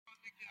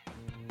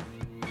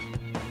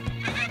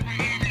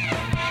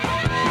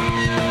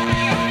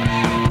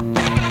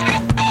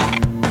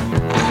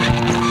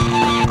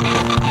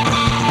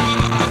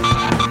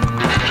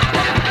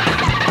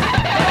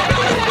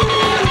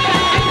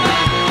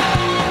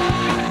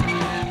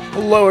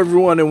Hello,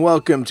 everyone, and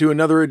welcome to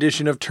another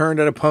edition of Turned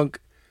Out a Punk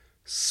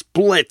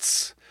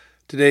Splits.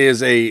 Today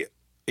is a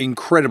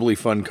incredibly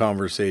fun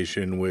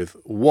conversation with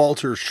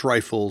Walter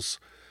Schreifels,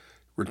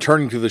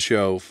 returning to the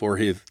show for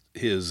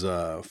his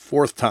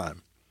fourth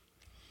time.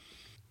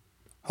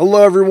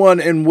 Hello, everyone,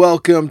 and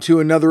welcome to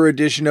another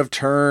edition of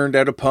Turned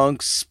Out a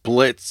Punk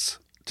Splits.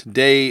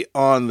 Today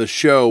on the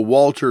show,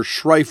 Walter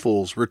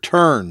Schreifels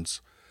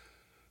returns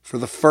for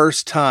the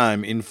first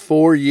time in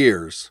 4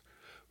 years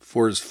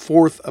for his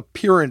fourth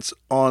appearance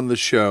on the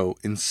show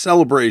in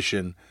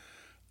celebration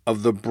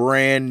of the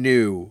brand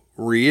new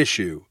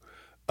reissue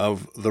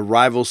of the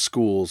Rival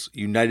Schools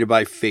United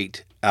by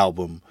Fate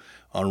album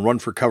on Run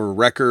for Cover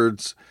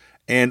Records.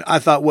 And I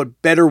thought,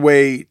 what better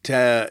way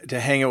to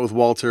hang out with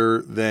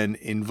Walter than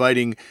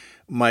inviting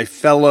my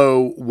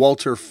fellow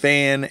Walter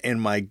fan and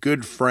my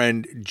good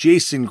friend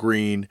Jayson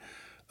Green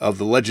of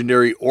the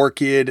legendary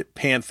Orchid,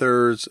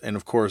 Panthers, and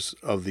of course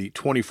of the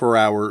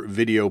 24-hour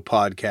video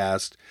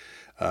podcast,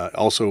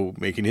 also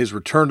making his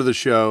return to the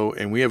show.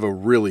 And we have a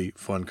really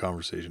fun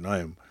conversation.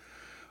 I'm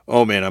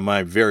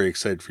very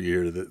excited for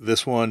you to hear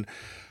this one.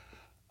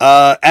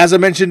 As I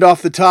mentioned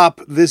off the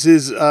top, this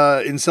is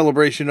in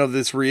celebration of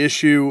this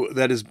reissue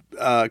that is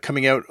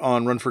coming out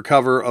on Run for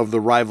Cover of the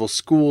Rival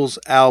Schools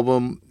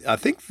album. I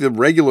think the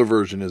regular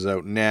version is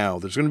out now.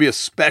 There's going to be a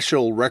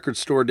special Record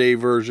Store Day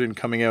version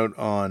coming out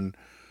on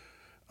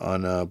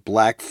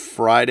Black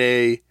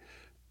Friday,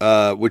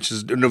 which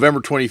is November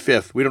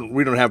 25th.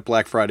 We don't have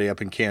Black Friday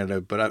up in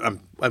Canada,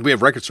 but we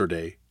have Record Store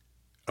Day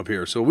up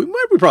here, so we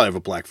probably have a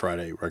Black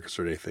Friday Record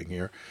Store Day thing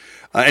here.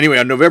 Anyway,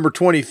 on November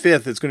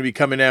 25th, it's going to be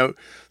coming out.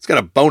 It's got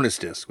a bonus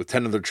disc with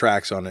 10 other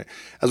tracks on it.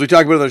 As we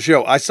talked about on the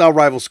show, I saw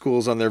Rival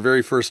Schools on their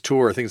very first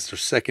tour. I think it's their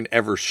second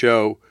ever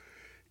show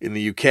in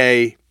the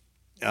UK.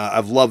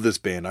 I've loved this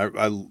band.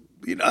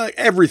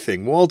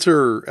 Everything.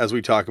 Walter, as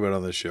we talk about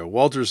on this show,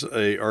 Walter's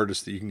an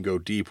artist that you can go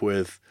deep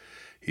with.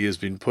 He has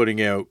been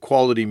putting out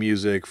quality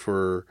music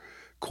for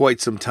quite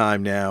some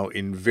time now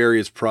in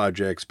various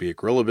projects, be it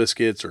Gorilla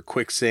Biscuits or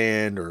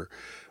Quicksand or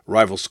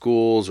Rival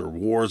Schools or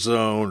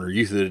Warzone or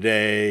Youth of the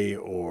Day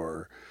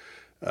or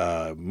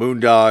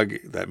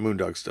Moondog. That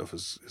Moondog stuff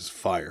is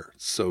fire.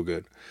 It's so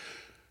good.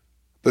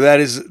 But that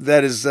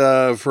is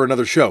for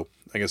another show,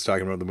 I guess,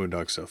 talking about the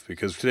Moondog stuff,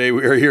 because today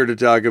we are here to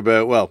talk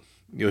about, well,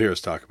 you'll hear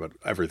us talk about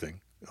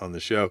everything on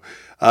the show.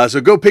 So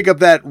go pick up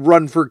that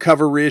Run for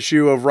Cover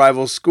reissue of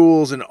Rival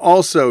Schools, and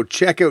also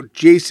check out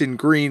Jayson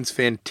Green's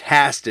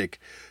fantastic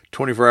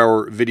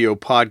 24-hour video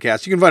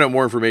podcast. You can find out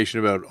more information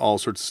about all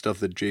sorts of stuff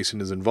that Jayson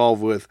is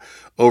involved with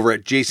over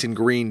at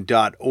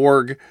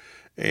jaysongreen.org,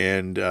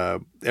 and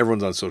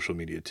everyone's on social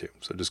media too.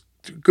 So just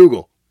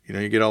Google.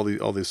 You get all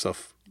this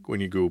stuff when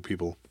you Google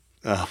people.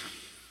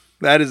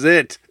 That is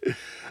it.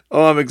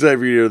 Oh, I'm excited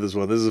for you to hear this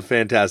one. This is a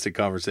fantastic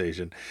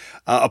conversation.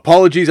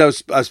 Apologies, I was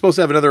supposed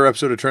to have another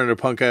episode of Turn It a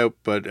Punk out,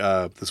 but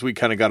this week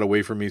kind of got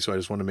away from me, so I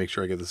just want to make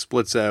sure I get the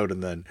splits out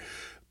and then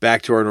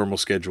back to our normal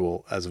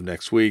schedule as of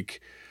next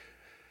week.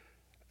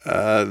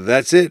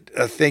 That's it.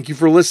 Thank you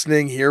for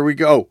listening. Here we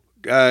go.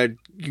 You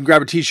can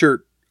grab a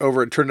t-shirt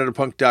over at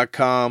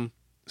turnedoutapunk.com.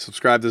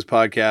 Subscribe to this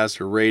podcast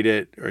or rate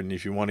it. And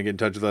if you want to get in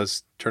touch with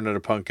us,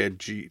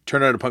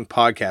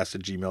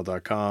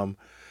 turnedoutapunk@gmail.com.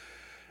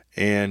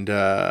 And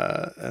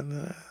I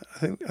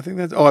think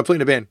that's, I play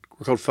in a band.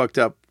 We're called Fucked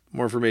Up.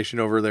 More information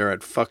over there at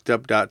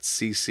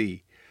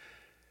fuckedup.cc.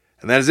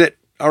 And that is it.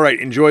 All right.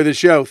 Enjoy the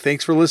show.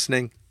 Thanks for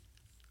listening.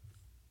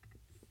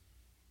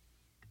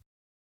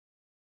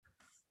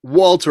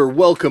 Walter,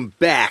 welcome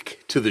back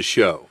to the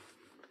show.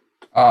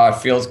 It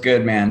feels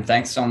good, man.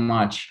 Thanks so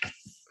much.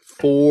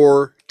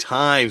 4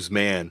 times,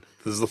 man.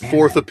 This is the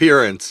fourth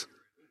appearance.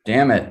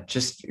 Damn it.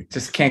 Just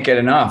can't get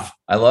enough.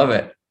 I love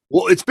it.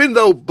 Well, it's been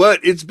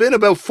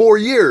about 4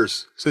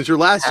 years since your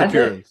last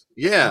appearance.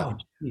 Yeah. Oh,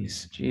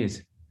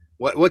 jeez.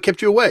 What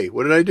kept you away?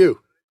 What did I do?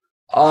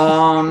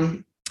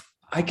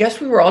 I guess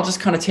we were all just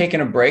kind of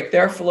taking a break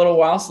there for a little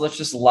while. So let's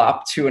just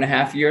lop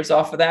 2.5 years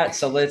off of that.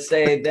 So let's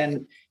say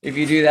then if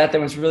you do that,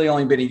 then it's really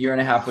only been 1.5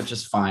 years, which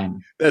is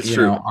fine. That's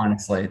true.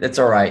 Honestly, that's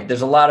all right.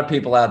 There's a lot of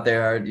people out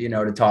there,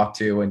 to talk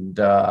to, and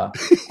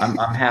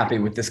I'm happy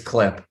with this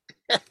clip.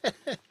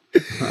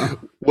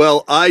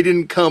 Well, I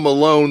didn't come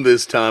alone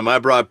this time. I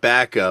brought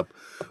backup.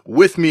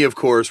 With me, of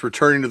course,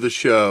 returning to the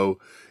show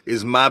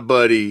is my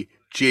buddy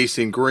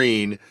Jayson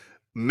Green,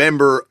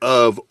 member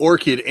of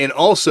Orchid and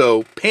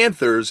also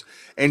Panthers.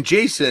 And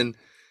Jayson,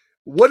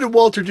 what did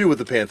Walter do with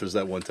the Panthers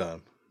that one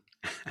time?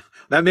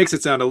 That makes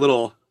it sound a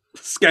little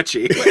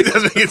sketchy. It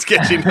doesn't make it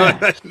sketchy. No,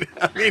 I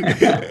mean,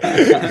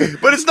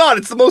 but it's not.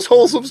 It's the most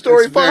wholesome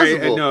story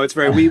possible. No, it's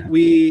very.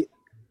 We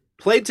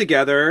played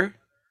together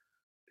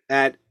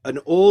at an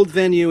old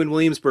venue in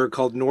Williamsburg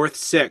called North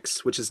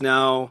 6, which is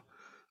now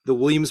the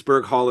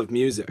Williamsburg Hall of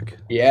Music.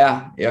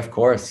 Yeah, of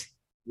course.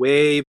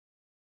 Way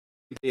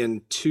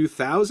in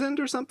 2000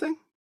 or something?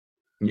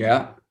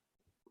 Yeah.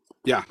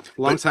 Yeah,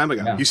 long time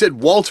ago. Yeah. You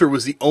said Walter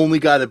was the only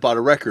guy that bought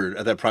a record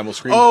at that Primal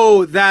Scream.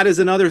 Oh, that is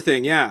another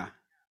thing, yeah.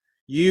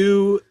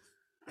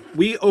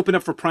 We opened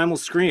up for Primal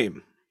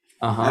Scream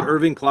at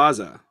Irving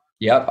Plaza.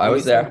 Yep, I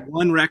was there.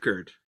 One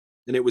record,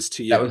 and it was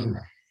to you.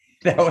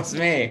 That was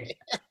me.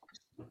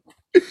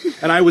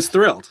 And I was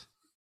thrilled.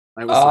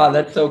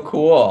 That's so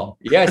cool.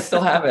 Yeah, I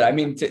still have it. I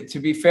mean, to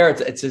be fair,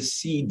 it's a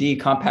CD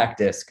compact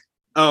disc.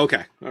 Oh,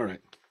 okay. All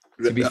right.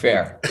 To be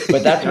fair,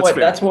 but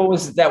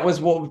that was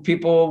what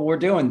people were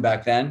doing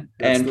back then,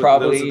 and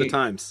probably those are the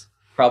times.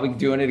 Probably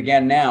doing it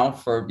again now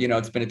for,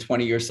 it's been a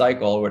 20-year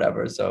cycle or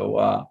whatever.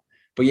 So,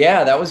 but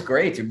yeah, that was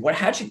great, dude.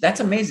 That's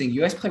amazing.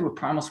 You guys played with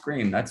Primal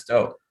Scream. That's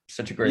dope.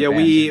 Such a great band.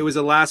 We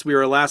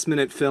were a last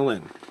minute fill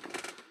in.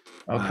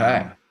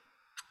 Okay.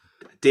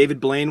 David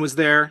Blaine was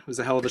there. It was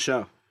a hell of a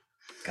show.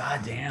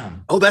 God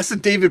damn. Oh, that's the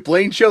David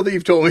Blaine show that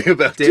you've told me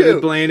about.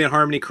 David Blaine and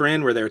Harmony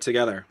Korine were there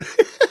together.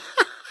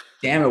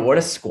 Damn it, what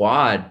a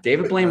squad.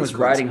 David Blaine was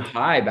riding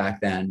high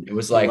back then. It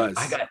was like,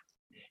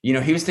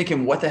 he was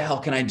thinking, what the hell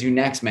can I do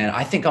next, man?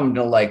 I think I'm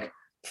going to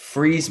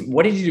freeze.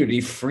 What did he do? Did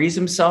he freeze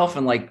himself?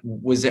 And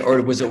was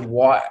it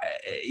what?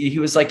 He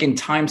was in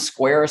Times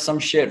Square or some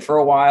shit for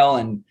a while.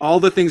 And all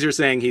the things you're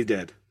saying he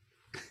did.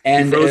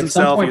 And he froze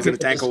himself. He was in a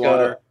tank of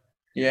water.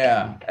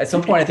 Yeah. At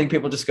some point, I think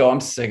people just go,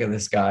 I'm sick of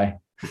this guy.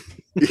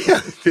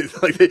 Yeah.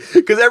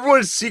 Because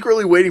everyone's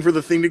secretly waiting for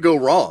the thing to go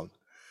wrong.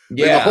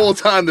 Yeah. The whole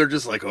time they're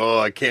just like, oh,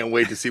 I can't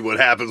wait to see what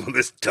happens when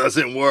this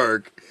doesn't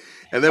work.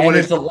 And then when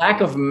there's a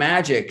lack of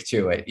magic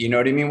to it, you know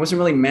what I mean? It wasn't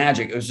really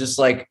magic. It was just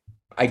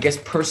I guess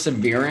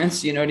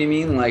perseverance, you know what I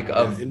mean?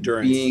 Of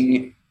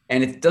endurance.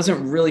 And it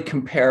doesn't really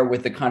compare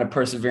with the kind of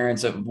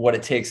perseverance of what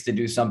it takes to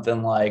do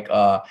something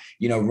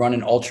run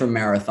an ultra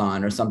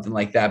marathon or something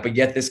like that. But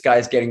yet this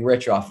guy's getting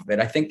rich off of it.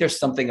 I think there's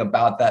something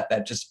about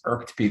that just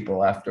irked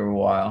people after a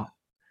while.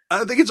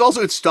 I think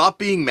it stopped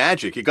being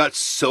magic. It got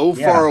so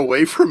far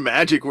away from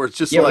magic where it's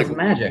just it was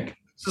magic.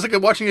 It's just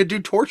like watching a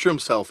dude torture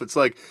himself. It's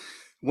like,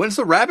 when's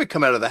the rabbit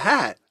come out of the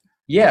hat?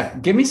 Yeah,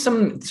 give me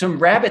some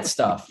rabbit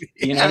stuff.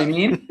 You know what I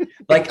mean?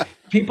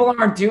 People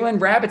aren't doing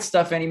rabbit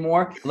stuff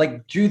anymore.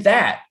 Do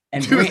that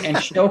and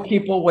show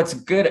people what's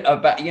good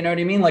about. You know what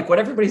I mean? What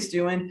everybody's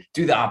doing,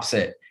 do the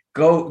opposite.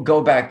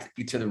 Go back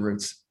to the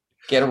roots.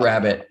 Get a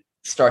rabbit.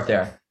 Start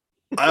there.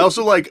 I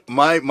also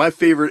my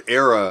favorite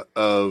era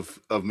of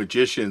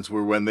magicians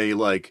were when they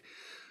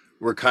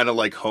were kind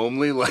of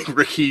homely,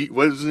 Ricky.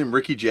 What was his name?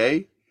 Ricky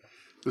Jay.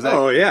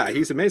 Oh yeah,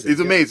 he's amazing. He's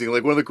amazing.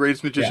 One of the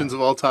greatest magicians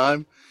of all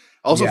time.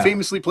 Also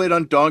famously played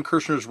on Don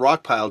Kirshner's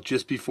Rock Pile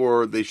just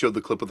before they showed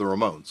the clip of the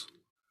Ramones.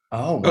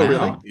 Oh wow!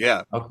 Really?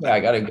 Yeah. Okay, I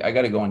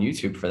gotta go on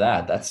YouTube for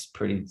that. That's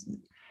pretty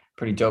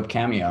dope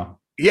cameo.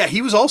 Yeah,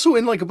 he was also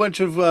in a bunch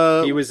of.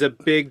 He was a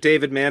big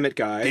David Mamet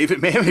guy.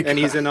 And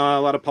he's in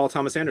a lot of Paul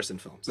Thomas Anderson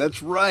films.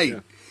 That's right. Yeah.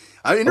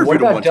 I interviewed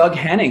him. What about Doug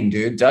Henning,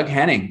 dude? Doug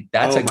Henning.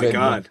 That's a good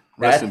God.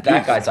 One.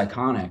 That guy's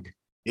iconic.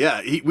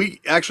 Yeah, we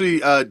actually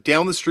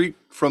down the street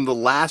from the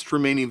last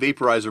remaining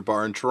vaporizer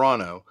bar in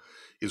Toronto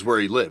is where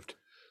he lived.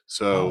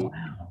 So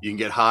you can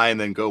get high and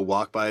then go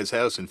walk by his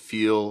house and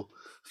feel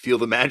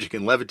the magic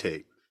and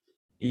levitate.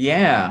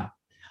 Yeah.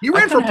 He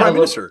ran for prime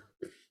minister.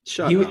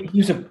 He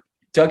was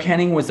Doug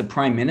Henning was the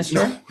prime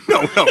minister?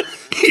 No.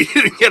 He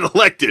didn't get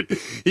elected.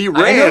 He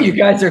ran. I know you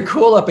guys are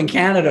cool up in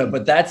Canada,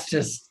 but that's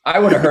just, I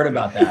would have heard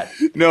about that.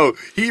 No,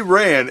 he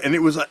ran, and it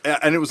was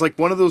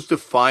one of those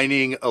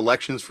defining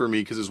elections for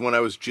me because it's when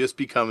I was just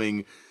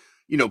becoming,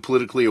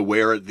 politically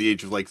aware at the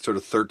age of sort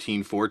of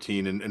 13,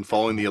 14 and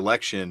following the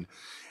election.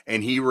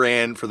 And he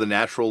ran for the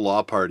Natural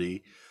Law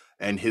Party,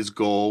 and his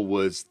goal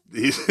was,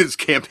 his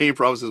campaign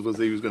promises was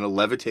that he was going to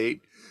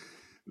levitate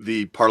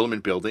the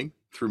Parliament building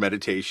through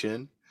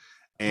meditation.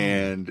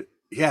 And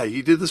yeah,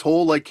 he did this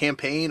whole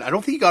campaign. I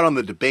don't think he got on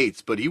the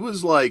debates, but he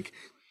was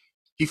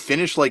he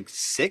finished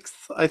 6th,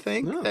 I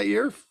think, that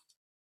year.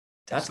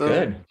 That's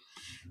good.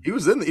 He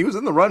was in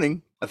the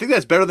running. I think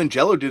that's better than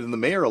Jello did in the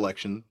mayor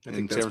election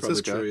in San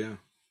Francisco. True, yeah.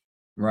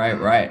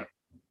 Right.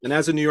 And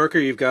as a New Yorker,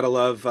 you've got to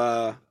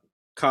love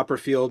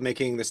Copperfield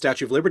making the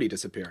Statue of Liberty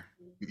disappear.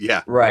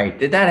 Yeah. Right.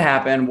 Did that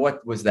happen?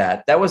 What was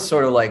that? That was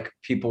sort of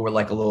people were a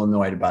little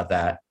annoyed about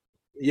that.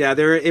 Yeah,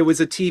 it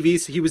was a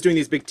TV. He was doing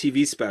these big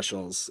TV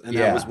specials, and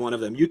that was one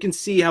of them. You can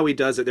see how he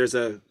does it. There's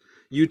a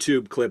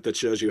YouTube clip that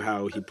shows you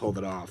how he pulled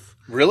it off.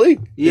 Really?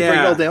 Yeah. They bring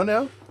it all down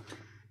now?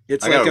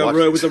 It's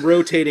it was a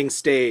rotating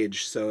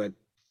stage, so it.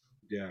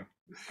 Yeah.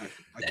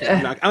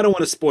 I don't want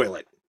to spoil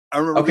it.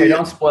 Okay,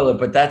 don't spoil it,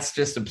 but that's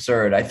just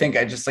absurd. I think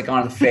I just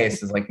on the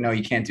face is no,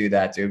 you can't do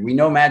that, dude. We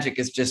know magic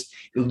is just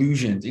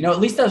illusions. At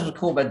least that's what's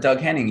cool about Doug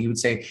Henning. He would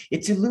say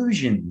it's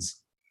illusions.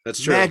 That's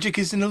true. Magic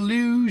is an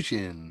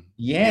illusion.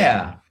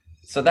 Yeah.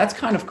 So that's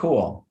kind of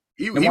cool.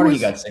 He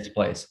got 6th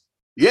place.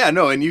 Yeah,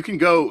 no, and you can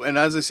go, and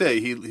as I say,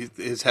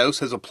 his house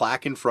has a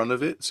plaque in front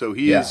of it, so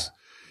he is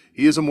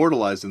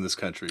immortalized in this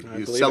country.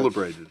 He's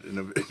celebrated.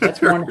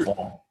 That's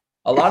wonderful.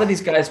 A lot of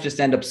these guys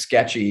just end up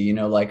sketchy,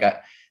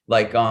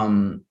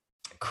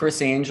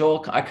 Chris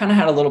Angel. I kind of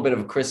had a little bit of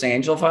a Chris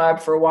Angel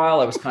vibe for a while.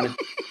 I was kind of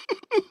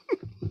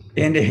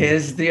into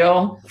his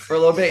deal for a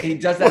little bit. He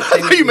does that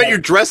thing. You meant you're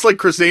dressed like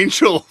Chris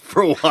Angel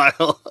for a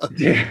while.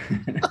 Dude,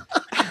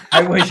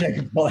 I wish I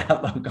could pull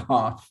that look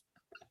off.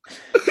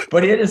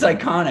 but it is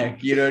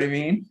iconic. You know what I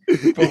mean?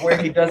 But where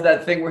he does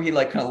that thing where he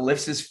like kind of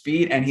lifts his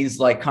feet and he's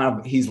like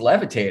he's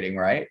levitating,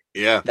 right?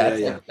 Yeah.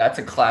 That's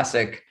a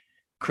classic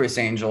Criss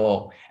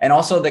Angel. And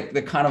also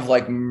the kind of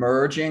like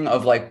merging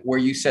of like where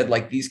you said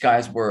like these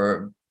guys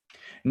were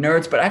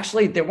nerds, but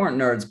actually they weren't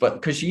nerds, but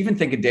because you even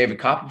think of David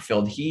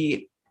Copperfield,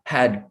 he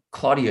had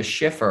Claudia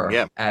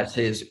Schiffer as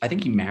his, I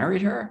think he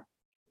married her.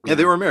 Yeah,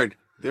 they were married.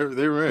 They were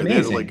married.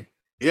 Amazing.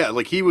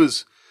 Like he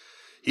was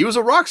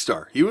a rock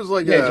star. He was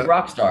like he's a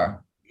rock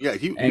star. Yeah,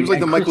 he was like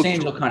the Criss Michael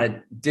Angel kind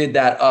of did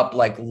that up,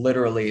 like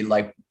literally,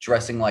 like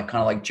dressing like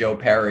kind of like Joe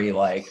Perry,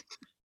 like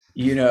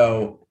it's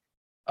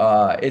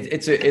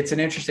an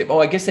interesting. Oh,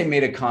 I guess they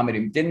made a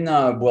comedy. Didn't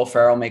Will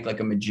Ferrell make like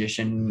a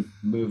magician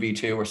movie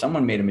too, or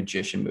someone made a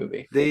magician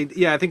movie?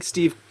 I think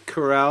Steve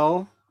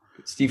Carell.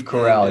 And, Steve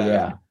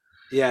Buscemi.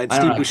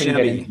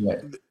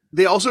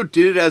 They also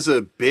did it as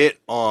a bit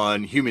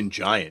on Human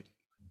Giant.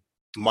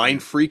 Mind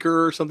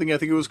Freaker or something, I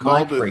think it was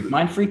called.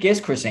 Mind Freak is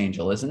Criss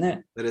Angel, isn't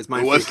it? That is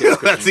Mind Freak.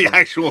 That's the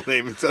actual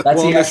name.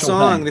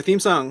 The theme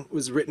song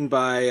was written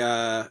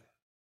by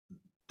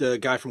the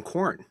guy from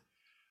Korn.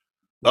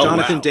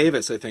 Jonathan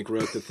Davis, I think,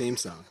 wrote the theme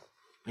song.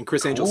 And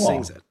Criss Angel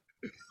sings it.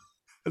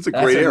 That's a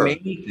great era.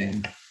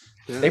 Amazing.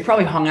 Yeah. They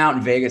probably hung out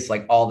in Vegas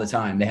like all the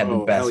time. They had the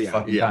best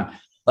fucking time.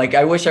 Like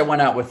I wish I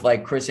went out with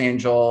like Criss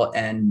Angel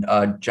and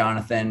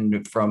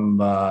Jonathan from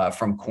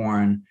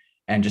Korn.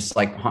 And just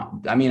like,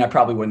 I mean, I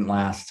probably wouldn't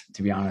last,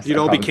 to be honest. You'd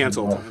all be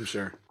canceled, I'm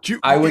sure.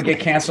 I would get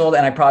canceled,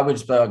 and I probably would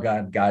just be, oh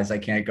God, guys, I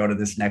can't go to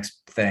this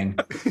next thing.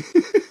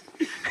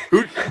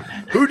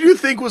 Who do you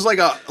think was like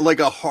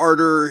a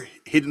harder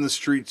hit in the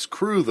streets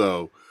crew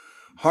though?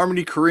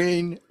 Harmony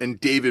Korine and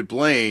David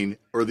Blaine,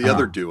 or the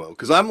other duo?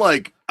 Because I'm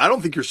like, I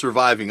don't think you're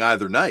surviving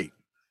either night.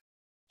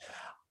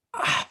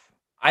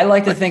 I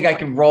like to think I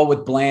can roll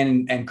with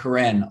Blaine and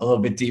Korine a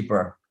little bit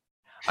deeper.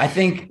 I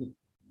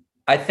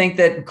think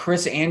that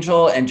Criss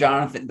Angel and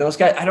Jonathan, those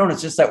guys, I don't know,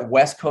 it's just that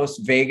West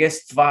Coast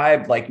Vegas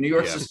vibe. Like New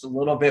York's just a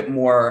little bit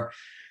more,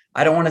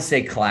 I don't want to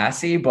say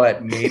classy,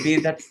 but maybe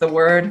that's the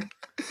word.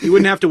 You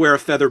wouldn't have to wear a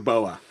feather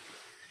boa.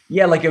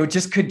 Yeah, like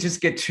it could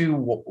just get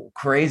too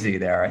crazy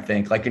there, I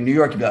think. Like in New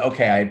York, you'd be like,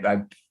 okay,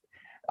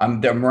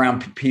 I'm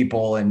around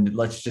people and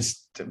let's just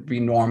be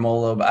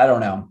normal. I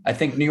don't know. I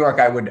think New York,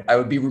 I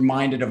would be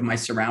reminded of my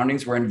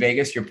surroundings, where in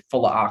Vegas, you're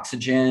full of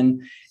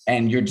oxygen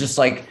and you're just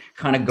like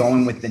kind of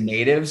going with the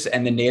natives,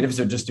 and the natives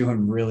are just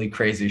doing really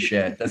crazy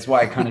shit. That's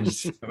why I kind of just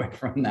stay away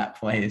from that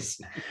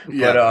place.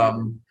 Yeah.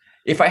 But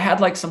if I had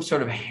like some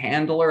sort of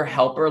handler,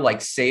 helper,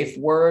 like safe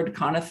word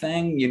kind of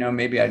thing,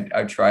 maybe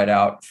I'd try it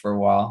out for a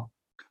while.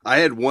 I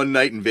had one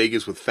night in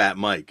Vegas with Fat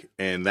Mike,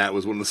 and that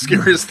was one of the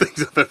scariest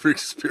things I've ever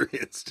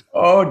experienced.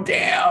 Oh,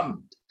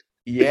 damn.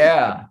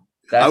 Yeah.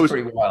 That's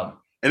pretty wild.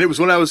 And it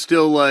was when I was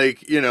still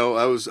like,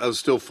 I was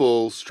still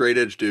full straight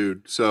edge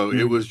dude. So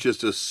it was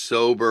just a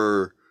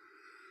sober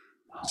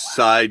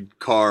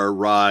sidecar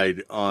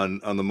ride on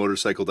the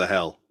motorcycle to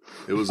hell.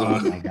 It was. Oh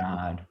my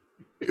God.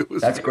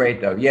 That's great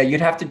though. Yeah.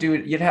 You'd have to do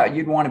it.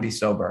 You'd want to be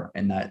sober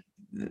in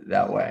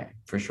that way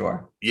for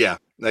sure. Yeah.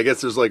 I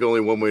guess there's like only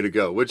one way to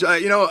go, which a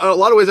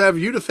lot of ways I have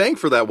you to thank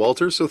for that,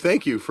 Walter. So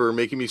thank you for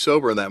making me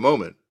sober in that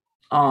moment.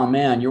 Oh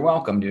man, you're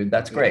welcome, dude.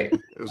 That's great.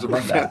 It was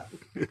that.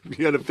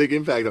 You had a big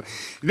impact.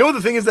 You know what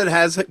the thing is that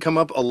has come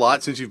up a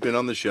lot since you've been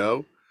on the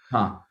show?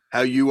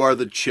 How you are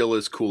the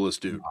chillest,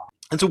 coolest dude.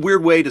 It's a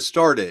weird way to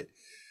start it,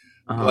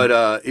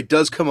 but it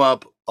does come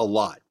up a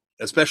lot,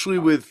 especially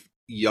with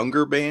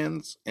younger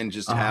bands, and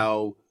just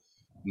how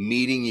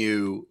meeting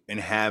you and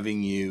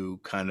having you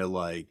kind of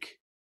like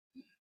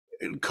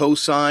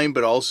co-sign,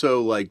 but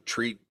also like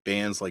treat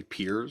bands like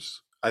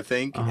peers, I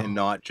think, and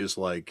not just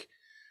like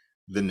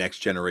the next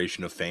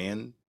generation of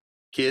fan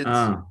kids.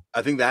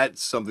 I think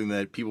that's something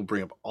that people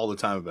bring up all the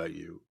time about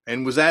you.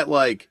 And is that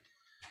like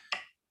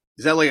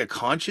a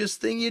conscious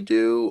thing you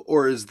do,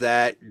 or is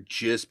that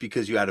just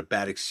because you had a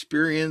bad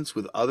experience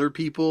with other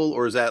people,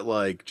 or is that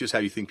like just how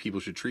you think people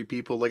should treat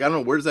people? Like, I don't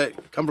know, where does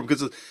that come from?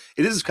 Because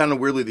it is kind of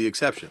weirdly the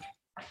exception.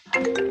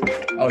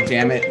 Oh,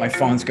 damn it. My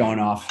phone's going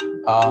off.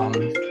 You're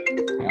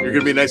going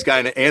to be a nice guy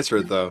and answer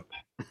it though.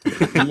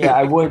 Yeah,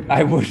 I would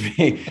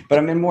be, but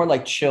I'm in more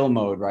like chill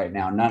mode right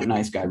now, not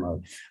nice guy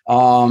mode.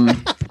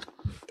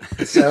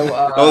 So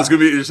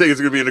you're saying it's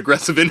gonna be an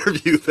aggressive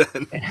interview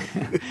then.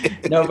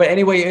 No, but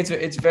anyway,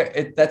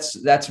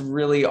 that's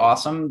really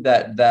awesome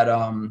that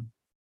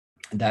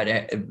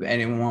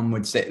anyone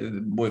would say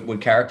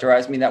would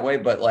characterize me that way.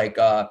 But like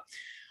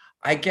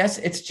I guess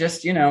it's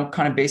just,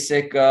 kind of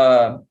basic.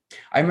 I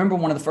remember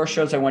one of the first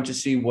shows I went to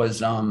see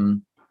was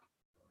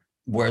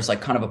where it's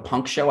like kind of a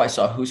punk show. I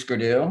saw Husker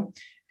Du,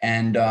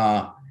 and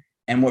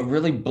what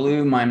really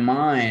blew my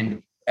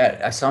mind,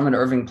 I saw him at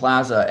Irving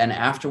Plaza, and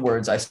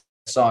afterwards I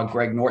saw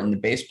Greg Norton, the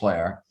bass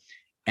player,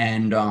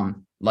 and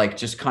like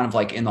just kind of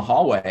like in the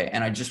hallway,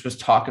 and I just was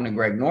talking to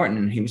Greg Norton,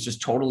 and he was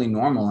just totally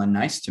normal and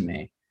nice to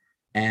me,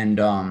 and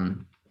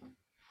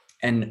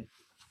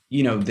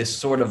this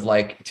sort of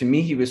like, to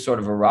me, he was sort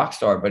of a rock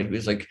star, but he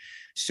was like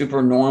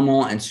super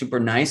normal and super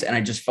nice, and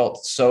I just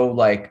felt so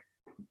like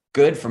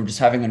good from just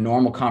having a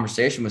normal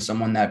conversation with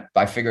someone that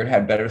I figured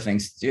had better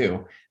things to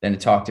do than to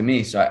talk to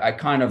me. So I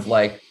kind of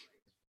like,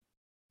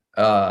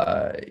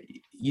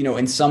 you know,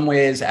 in some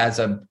ways as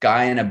a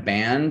guy in a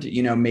band,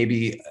 you know,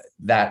 maybe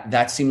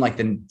that seemed like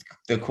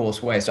the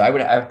coolest way. So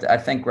I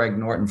thank Greg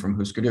Norton from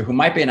Husker Du, who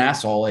might be an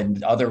asshole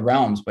in other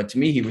realms, but to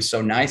me, he was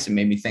so nice and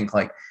made me think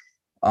like,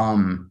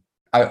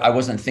 I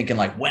wasn't thinking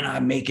like when I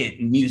make it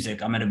in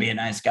music, I'm going to be a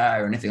nice guy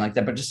or anything like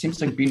that, but it just seems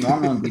like be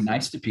normal and be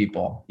nice to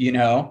people, you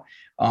know?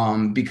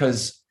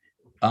 Because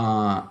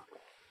I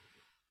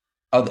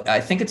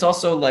think it's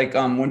also like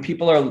when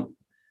people are,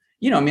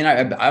 you know, I mean,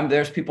 I'm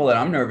there's people that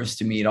I'm nervous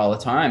to meet all the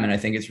time. And I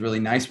think it's really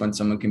nice when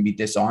someone can be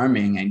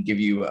disarming and give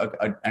you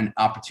an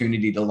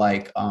opportunity to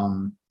like,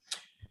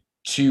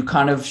 to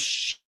kind of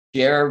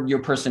share your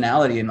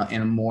personality in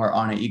a more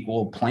on an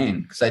equal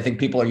plane. Cause I think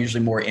people are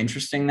usually more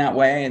interesting that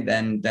way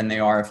than they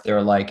are if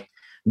they're like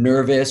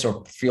nervous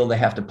or feel they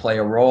have to play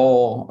a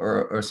role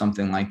or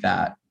something like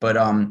that. But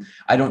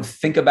I don't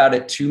think about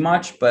it too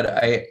much, but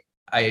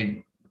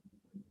I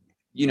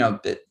you know,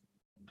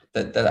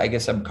 that I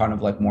guess I'm kind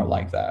of like more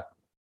like that.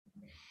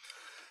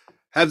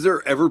 Has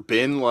there ever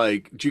been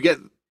like, do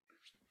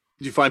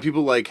you find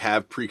people like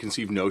have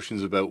preconceived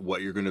notions about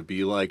what you're going to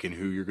be like and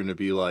who you're going to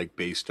be like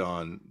based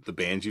on the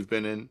bands you've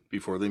been in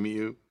before they meet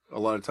you a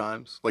lot of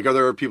times? Like, are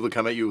there people that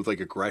come at you with like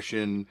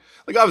aggression?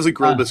 Like, obviously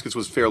Gorilla Biscuits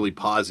was fairly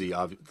posy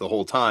the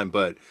whole time,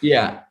 but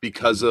yeah,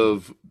 because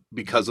of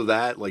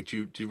that, like,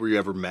 were you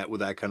ever met with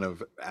that kind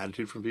of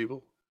attitude from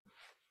people?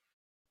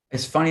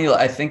 it's funny.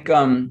 I think,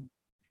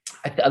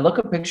 I look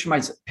at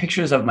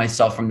pictures of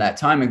myself from that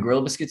time, and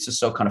Gorilla Biscuits is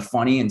so kind of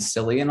funny and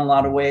silly in a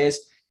lot of ways.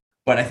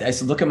 But I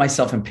look at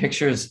myself in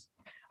pictures.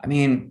 I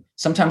mean,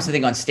 sometimes I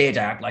think on stage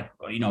I act like,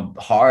 you know,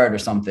 hard or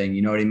something,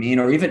 you know what I mean?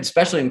 Or even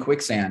especially in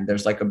Quicksand,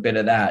 there's like a bit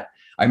of that.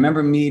 I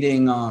remember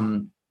meeting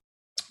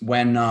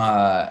when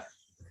I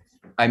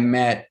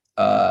met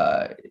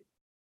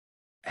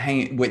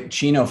hanging with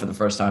Chino for the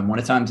first time. One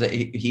of the times that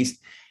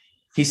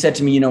he said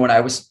to me, you know, when I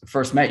was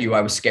first met you,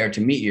 I was scared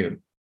to meet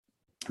you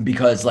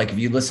because like if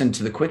you listen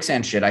to the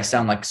Quicksand shit, I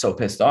sound like so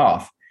pissed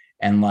off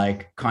and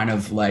like kind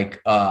of like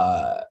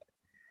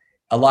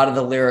a lot of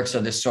the lyrics are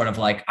this sort of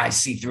like, I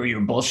see through your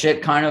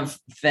bullshit kind of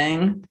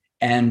thing.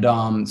 And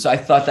so I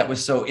thought that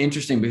was so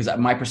interesting because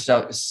my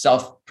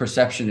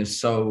self-perception is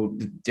so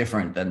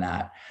different than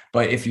that.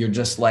 But if you're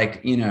just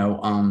like, you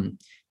know,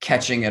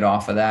 catching it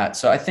off of that.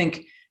 So I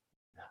think,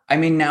 I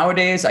mean,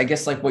 nowadays, I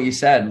guess like what you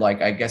said,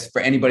 like, I guess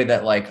for anybody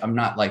that like, I'm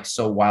not like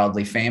so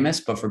wildly famous,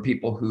 but for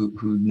people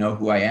who know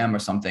who I am or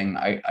something,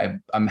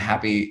 I'm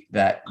happy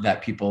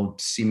that people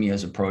see me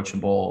as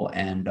approachable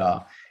and,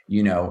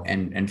 you know,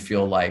 and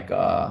feel like,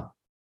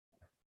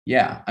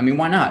 yeah, I mean,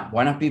 why not?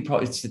 Why not be,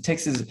 it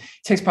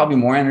takes probably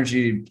more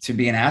energy to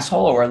be an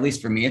asshole, or at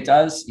least for me, it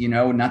does, you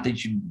know, not that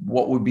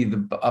what would be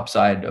the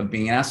upside of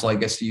being an asshole? I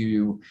guess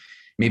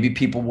maybe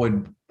people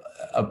would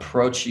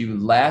approach you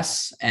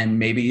less. And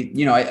maybe,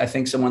 you know, I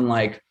think someone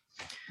like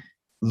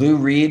Lou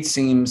Reed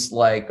seems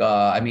like,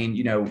 I mean,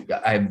 you know,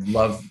 I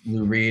love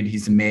Lou Reed.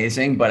 He's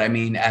amazing. But I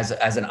mean, as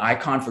an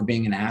icon for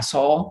being an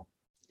asshole,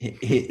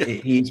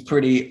 he's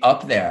pretty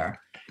up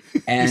there.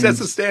 And he sets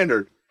the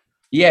standard.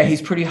 Yeah,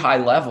 he's pretty high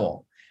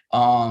level.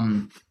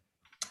 And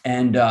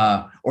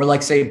or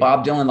like say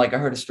Bob Dylan, like I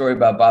heard a story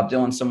about Bob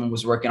Dylan. Someone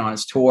was working on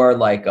his tour,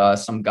 like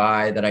some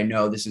guy that I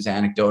know, this is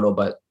anecdotal,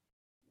 but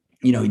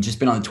you know, he'd just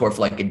been on the tour for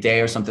like a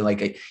day or something.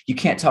 Like you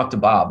can't talk to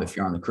Bob if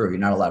you're on the crew. You're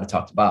not allowed to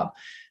talk to Bob.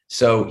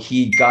 So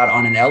he got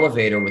on an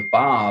elevator with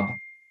Bob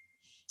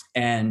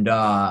and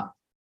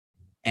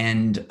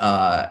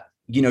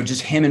you know,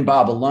 just him and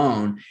Bob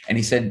alone. And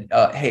he said,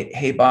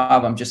 hey,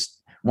 Bob, I'm just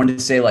wanted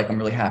to say, like, I'm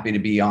really happy to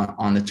be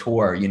on the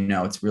tour. You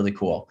know, it's really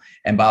cool.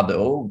 And Bob,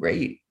 oh,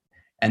 great.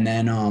 And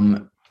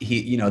then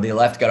he, you know, they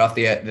left, got off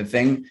the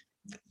thing.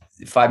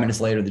 5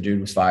 minutes later, the dude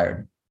was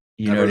fired.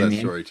 You know what I mean?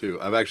 Story too.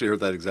 I've actually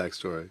heard that exact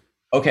story.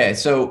 Okay.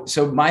 So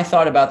my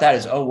thought about that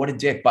is, oh, what a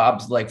dick.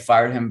 Bob's like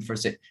fired him for,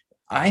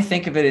 I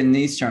think of it in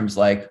these terms,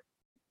 like,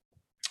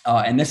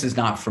 and this is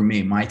not for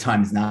me, my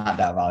time is not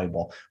that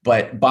valuable,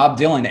 but Bob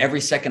Dylan, every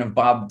second of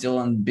Bob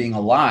Dylan being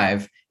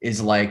alive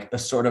is like a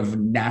sort of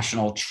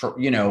national,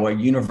 you know, a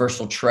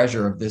universal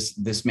treasure of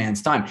this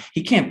man's time.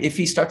 He can't, if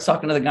he starts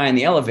talking to the guy in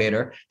the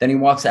elevator, then he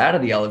walks out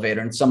of the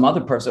elevator and some other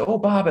person, oh,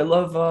 Bob, I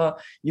love,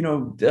 you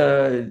know,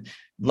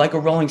 like a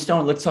Rolling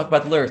Stone, let's talk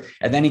about the lyrics.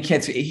 And then he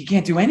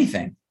can't do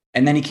anything.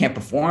 And then he can't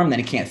perform, then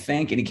he can't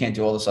think, and he can't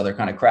do all this other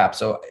kind of crap.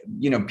 So,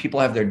 you know, people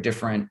have their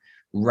different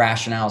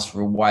rationales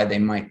for why they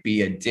might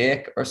be a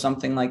dick or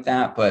something like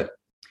that. But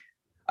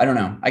I don't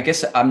know. I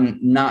guess I'm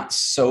not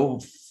so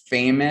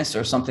famous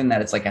or something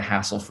that it's like a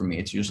hassle for me.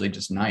 It's usually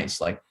just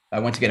nice. Like I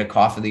went to get a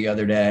coffee the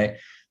other day.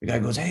 The guy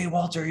goes, hey,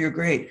 Walter, you're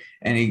great.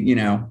 And he, you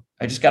know,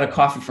 I just got a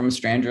coffee from a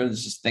stranger that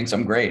just thinks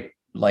I'm great.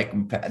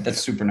 Like that's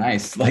super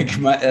nice. Like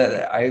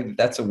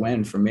that's a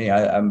win for me.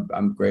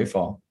 I'm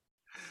grateful.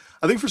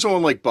 I think for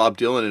someone like Bob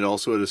Dylan, it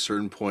also at a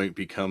certain point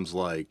becomes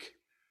like,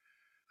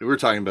 we were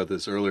talking about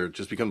this earlier, it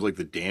just becomes like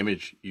the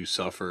damage you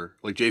suffer.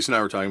 Like Jayson and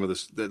I were talking about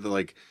this, that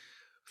like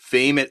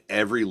fame at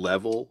every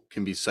level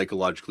can be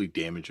psychologically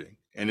damaging.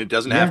 And it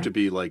doesn't have to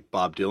be like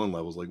Bob Dylan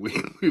levels. Like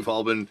we've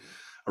all been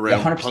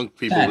around punk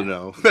people to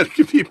know that it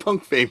could be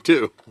punk fame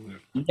too.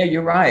 Yeah,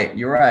 you're right.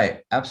 You're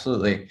right.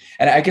 Absolutely.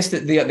 And I guess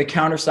the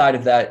counter side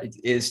of that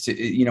is to,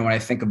 you know, when I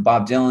think of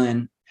Bob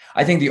Dylan,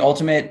 I think the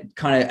ultimate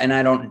kind of, and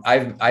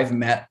I've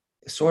met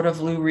sort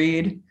of Lou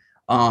Reed.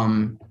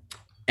 And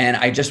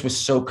I just was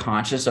so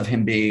conscious of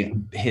him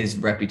being his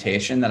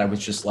reputation that I was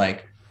just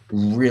like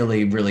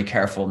really, really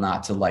careful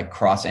not to like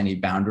cross any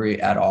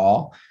boundary at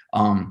all.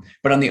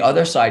 But on the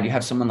other side, you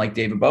have someone like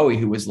David Bowie,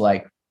 who was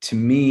like, to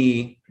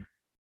me,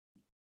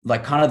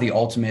 like kind of the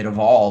ultimate of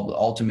all, the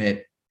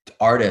ultimate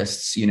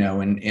artists, you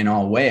know, in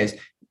all ways.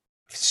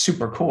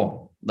 Super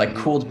cool, like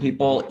cool to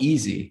people,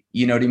 easy,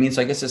 you know what I mean?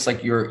 So I guess it's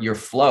like your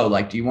flow.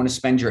 Like, do you want to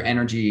spend your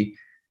energy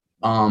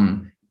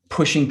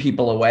pushing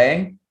people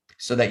away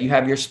so that you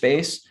have your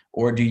space,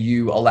 or do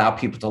you allow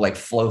people to like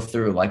flow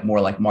through, like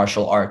more like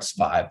martial arts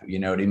vibe, you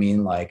know what I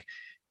mean? Like,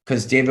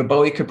 because David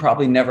Bowie could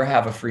probably never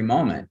have a free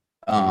moment,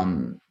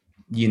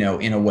 you know,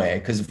 in a way,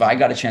 because if I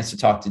got a chance to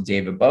talk to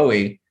David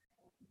Bowie,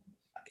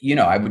 you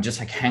know, I would just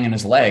like hang on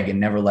his leg and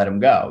never let him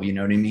go. You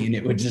know what I mean?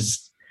 It would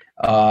just,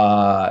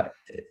 but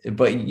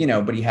you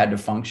know, but he had to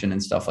function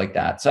and stuff like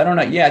that. So I don't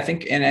know. Yeah, I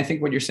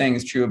think what you're saying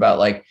is true about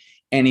like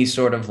any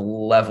sort of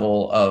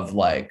level of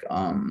like,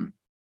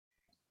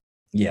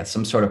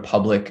 some sort of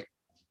public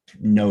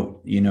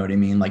note, you know what I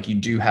mean? Like you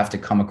do have to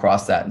come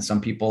across that. And some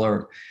people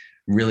are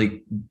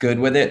really good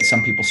with it.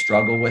 Some people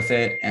struggle with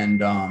it. And,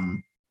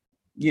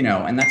 you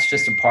know, and that's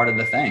just a part of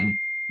the thing,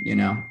 you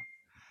know?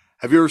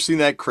 Have you ever seen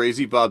that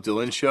crazy Bob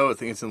Dylan show? I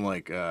think it's in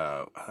like,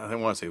 I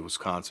don't want to say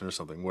Wisconsin or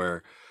something,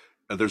 where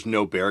there's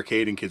no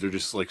barricade and kids are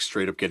just like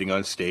straight up getting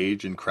on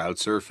stage and crowd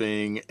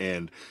surfing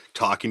and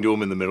talking to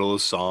him in the middle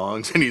of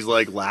songs. And he's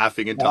like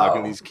laughing and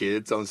talking to these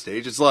kids on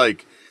stage. It's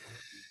like,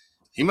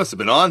 he must have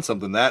been on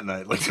something that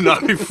night, like to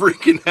not be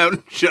freaking out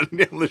and shutting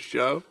down the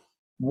show.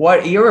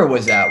 What era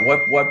was that?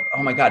 What?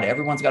 Oh my God,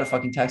 everyone's got to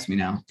fucking text me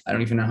now. I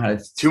don't even know how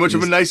to. Too much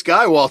of a nice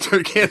guy,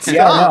 Walter. Can't stop.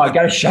 Yeah, no, I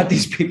got to shut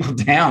these people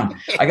down.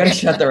 I got to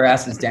shut their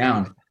asses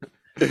down.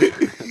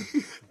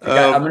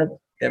 I'm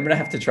gonna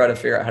have to try to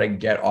figure out how to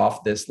get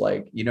off this.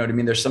 Like, you know what I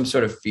mean? There's some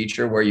sort of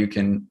feature where you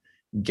can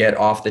get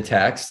off the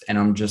text, and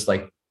I'm just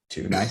like,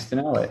 too nice to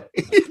know it.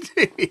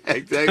 Yeah,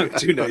 exactly.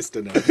 Too nice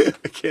to know.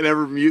 I can't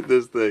ever mute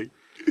this thing.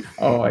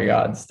 Oh my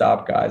God,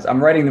 stop, guys.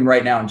 I'm writing them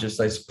right now and just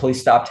like, please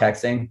stop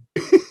texting.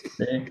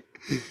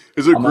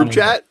 Is it a group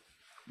chat?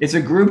 It's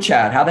a group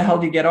chat. How the hell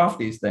do you get off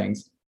these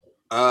things?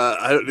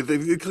 I don't.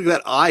 They click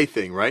that I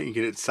thing, right? You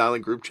get it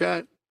silent group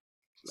chat.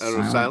 I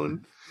don't know,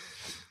 silent.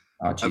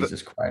 Oh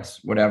Jesus Christ!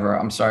 Whatever.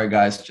 I'm sorry,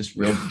 guys. Just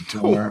real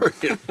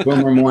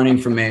boomer morning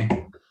for me.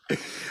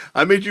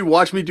 I made you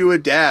watch me do a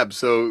dab,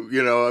 so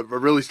you know I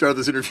really started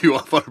this interview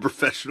off on a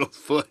professional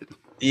foot.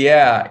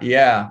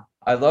 Yeah.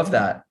 I love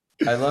that.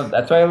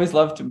 That's why I always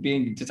love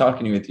to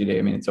talking to you with you, Dave.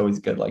 I mean, it's always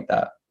good like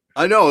that.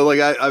 I know, like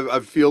I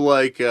feel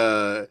like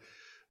you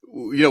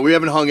know, we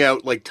haven't hung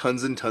out like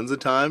tons and tons of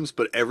times,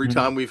 but every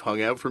time we've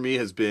hung out for me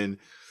has been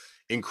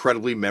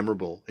incredibly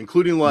memorable,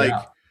 including like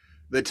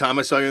the time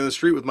I saw you on the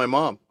street with my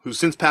mom, who's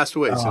since passed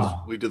away since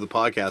we did the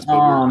podcast. But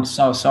I'm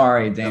so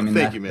sorry, Damian.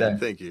 Thank you, man.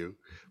 Thank you.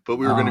 But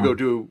we were going to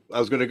go I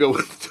was going to go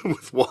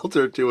with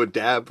Walter to a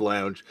dab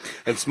lounge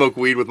and smoke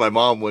weed with my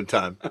mom one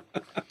time.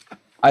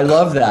 I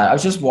love that. I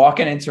was just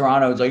walking in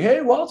Toronto. It's like,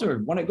 hey, Walter,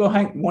 want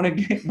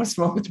to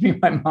smoke with me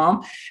and my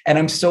mom? And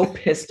I'm so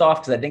pissed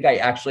off because I think I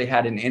actually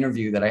had an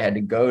interview that I had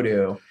to go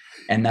to.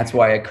 And that's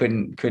why I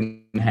couldn't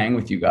hang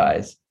with you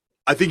guys.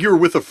 I think you were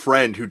with a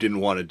friend who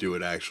didn't want to do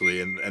it, actually.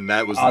 And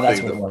that was the thing.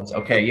 That's what it was.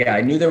 Okay. Yeah. I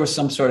knew there was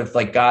some sort of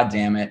like, God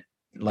damn it.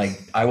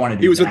 Like I wanted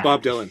to. He was with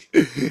Bob Dylan.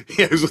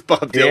 Yeah, he was with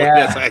Bob Dylan. Yeah.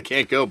 Yes, I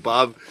can't go.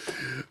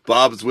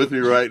 Bob's with me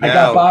right now. I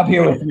got Bob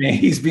here with me.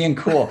 He's being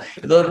cool.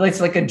 It's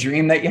like a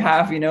dream that you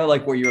have, you know,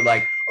 like where you're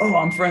like, oh,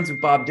 I'm friends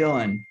with Bob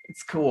Dylan.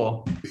 It's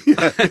cool.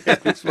 Yeah,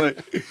 it's funny.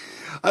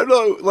 I don't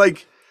know.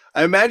 Like,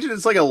 I imagine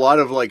it's like a lot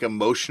of like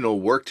emotional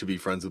work to be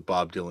friends with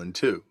Bob Dylan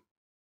too,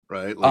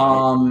 right?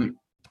 Like,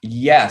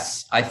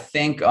 yes, I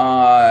think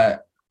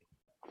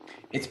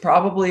it's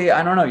probably,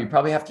 I don't know. You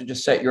probably have to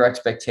just set your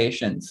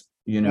expectations.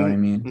 You know what I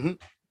mean? Mm-hmm.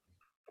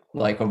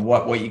 Like of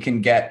what you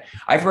can get.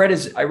 I read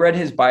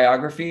his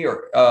biography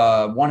or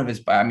one of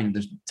his, I mean,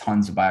 there's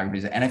tons of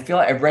biographies, and I feel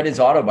like I've read his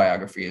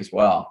autobiography as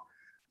well.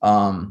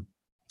 But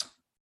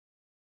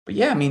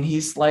yeah, I mean,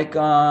 he's like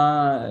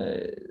iconic.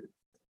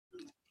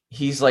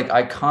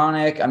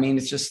 I mean,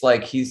 it's just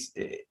like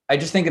I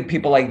just think of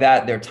people like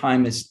that, their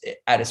time is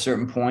at a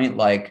certain point.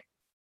 Like,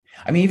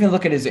 I mean, even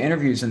look at his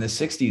interviews in the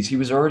 60s. He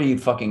was already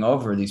fucking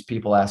over these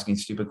people asking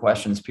stupid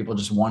questions, people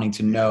just wanting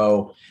to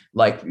know,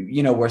 like,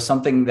 you know, where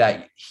something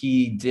that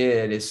he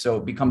did is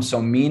becomes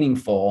so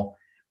meaningful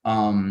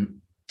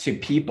to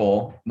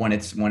people when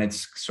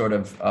it's sort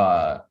of,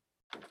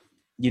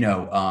 you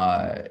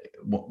know,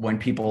 when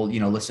people, you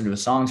know, listen to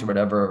his songs or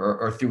whatever,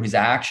 or through his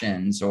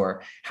actions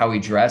or how he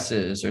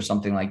dresses or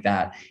something like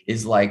that,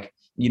 is like,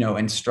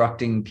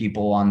 instructing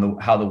people on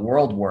how the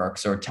world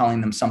works, or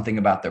telling them something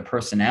about their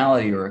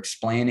personality, or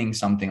explaining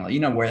something,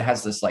 where it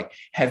has this like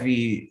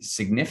heavy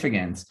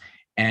significance.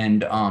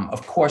 And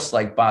of course,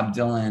 like Bob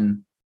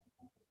Dylan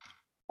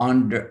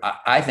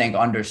I think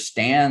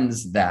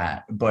understands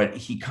that, but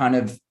he kind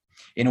of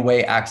in a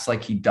way acts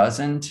like he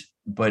doesn't.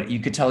 But you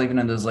could tell even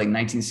in those like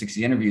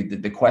 1960 interview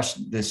that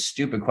the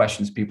stupid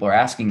questions people are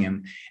asking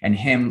him, and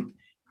him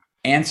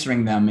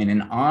answering them in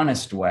an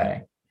honest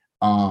way.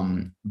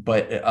 And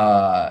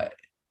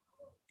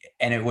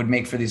it would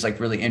make for these like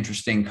really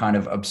interesting kind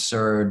of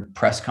absurd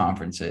press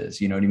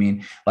conferences. You know what I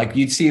mean? Like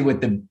you'd see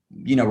with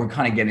we're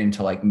kind of getting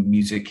into like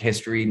music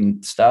history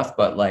and stuff,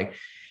 but like,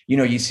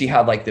 you see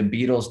how like the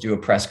Beatles do a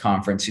press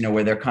conference,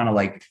 where they're kind of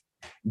like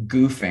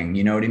goofing,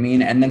 you know what I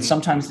mean? And then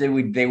sometimes they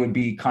would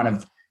be kind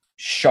of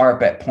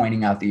sharp at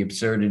pointing out the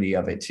absurdity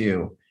of it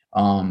too.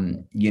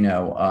 I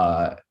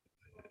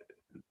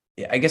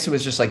guess it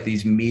was just like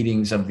these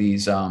meetings of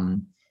these,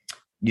 kind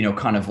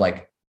of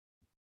like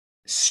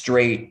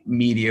straight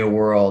media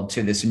world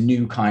to this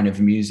new kind of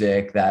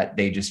music that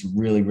they just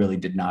really, really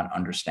did not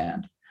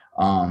understand.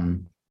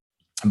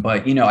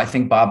 But I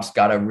think Bob's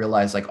got to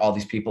realize like all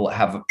these people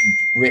have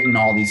written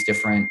all these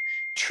different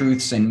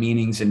truths and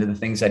meanings into the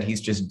things that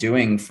he's just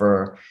doing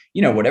for,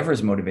 whatever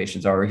his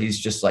motivations are, or he's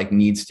just like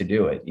needs to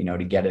do it,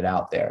 to get it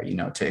out there,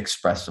 to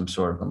express some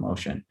sort of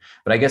emotion.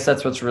 But I guess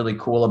that's what's really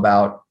cool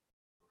about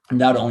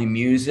not only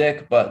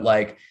music, but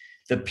like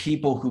the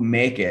people who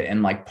make it.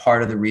 And like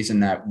part of the reason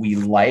that we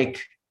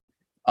like,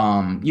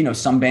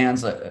 some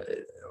bands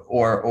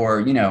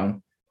or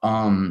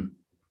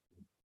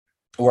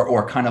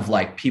kind of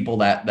like people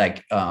that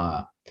like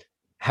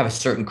have a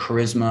certain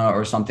charisma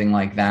or something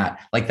like that.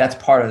 Like that's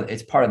part of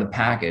the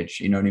package.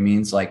 You know what I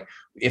mean? It's like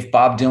if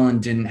Bob Dylan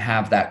didn't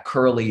have that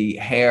curly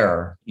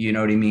hair, you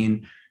know what I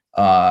mean?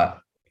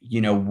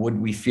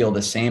 Would we feel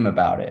the same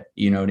about it?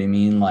 You know what I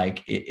mean?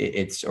 Like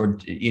you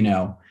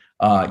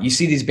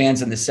see these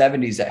bands in the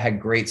 70s that had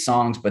great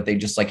songs, but they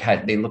just like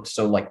they looked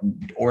so like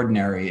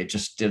ordinary. It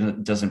just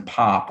doesn't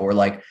pop. Or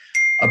like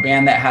a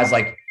band that has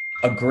like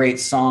a great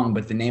song,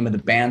 but the name of the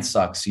band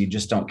sucks. So you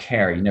just don't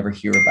care. You never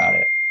hear about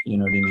it. You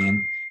know what I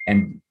mean?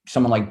 And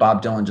someone like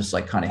Bob Dylan just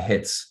like kind of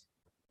hits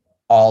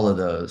all of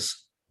those.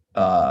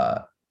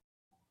 For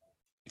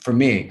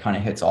me, kind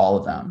of hits all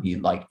of them. He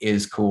like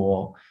is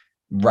cool,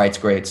 writes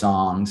great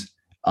songs.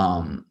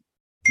 Whatever.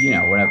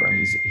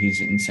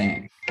 He's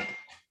insane.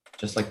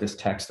 Just like this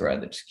text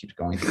thread that just keeps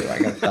going through. I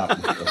got to stop.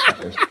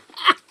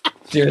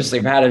 Seriously,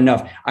 I've had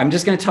enough. I'm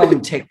just going to tell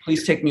them,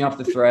 please take me off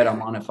the thread. I'm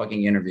on a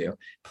fucking interview.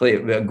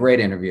 A great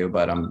interview,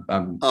 but I'm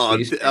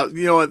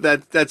you know what?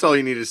 That's all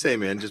you need to say,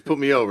 man. Just put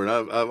me over, and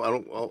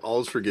all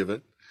is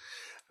forgiven.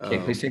 Okay,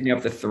 please take me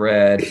off the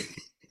thread.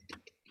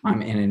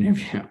 I'm in an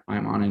interview.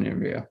 I'm on an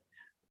interview.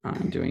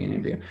 I'm doing an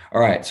interview.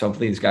 All right, so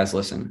please, guys,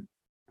 listen.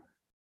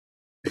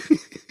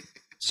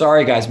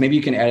 Sorry, guys. Maybe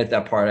you can edit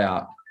that part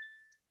out.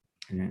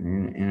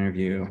 An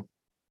interview.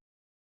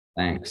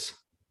 Thanks.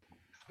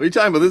 What are you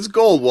talking about? This is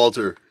gold,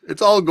 Walter.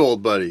 It's all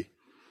gold, buddy.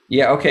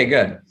 Yeah. Okay.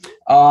 Good.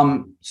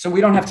 So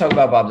we don't have to talk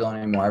about Bob Dylan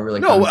anymore. I really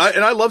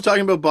and I love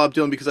talking about Bob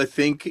Dylan because I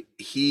think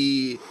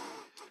he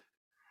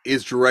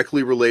is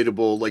directly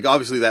relatable. Like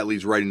obviously that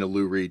leads right into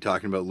Lou Reed,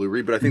 talking about Lou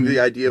Reed, but I think the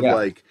idea of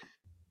like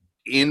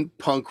in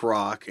punk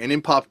rock and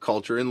in pop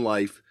culture in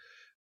life,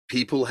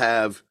 people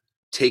have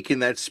taken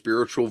that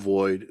spiritual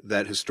void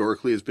that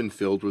historically has been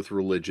filled with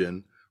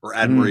religion or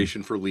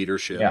admiration for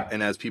leadership. Yeah.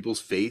 And as people's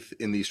faith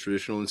in these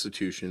traditional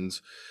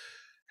institutions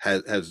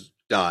has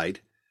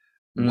died,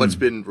 what's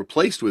been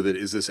replaced with it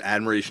is this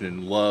admiration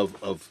and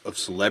love of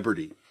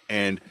celebrity.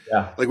 And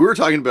like we were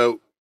talking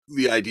about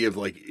the idea of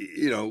like,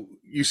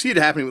 you see it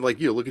happening with like,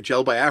 look at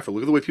Gel Biafra,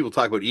 look at the way people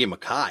talk about Ian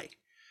Mackay.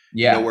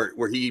 Yeah.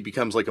 Where he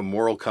becomes like a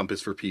moral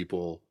compass for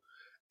people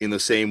in the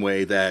same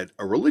way that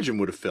a religion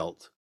would have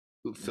filled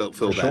that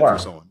for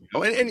someone.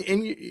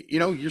 And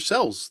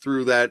yourselves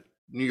through that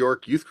New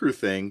York Youth Crew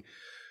thing,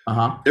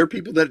 there are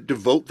people that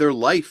devote their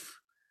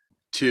life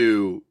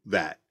to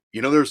that.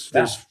 There's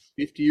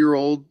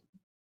 50-year-old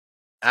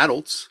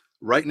adults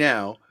right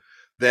now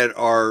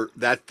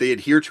that they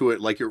adhere to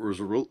it like it was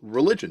a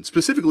religion,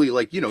 specifically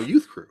like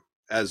Youth Crew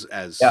as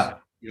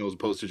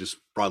opposed to just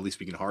broadly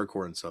speaking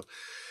hardcore and stuff.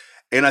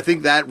 And I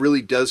think that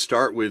really does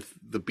start with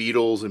the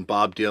Beatles and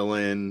Bob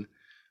Dylan,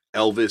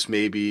 Elvis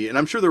maybe, and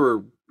I'm sure there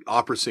were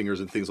opera singers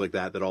and things like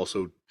that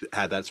also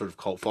had that sort of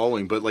cult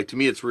following. But like to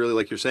me, it's really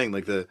like you're saying,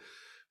 like the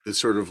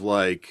sort of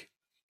like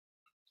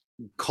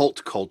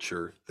cult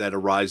culture that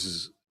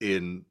arises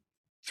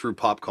through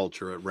pop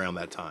culture around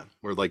that time,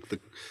 where like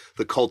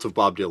the cult of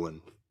Bob Dylan.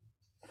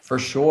 For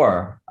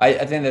sure,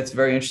 I think that's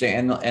very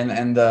interesting,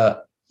 and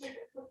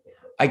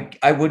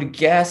I would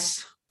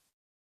guess.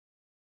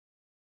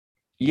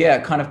 Yeah,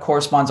 it kind of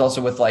corresponds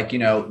also with like,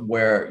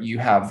 where you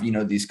have,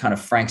 these kind of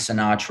Frank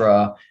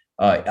Sinatra,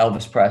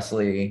 Elvis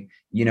Presley,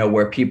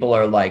 where people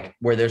are like,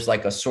 where there's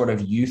like a sort of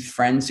youth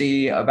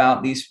frenzy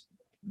about these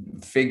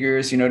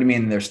figures, you know what I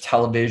mean? There's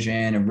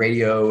television and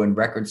radio and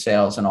record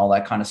sales and all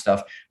that kind of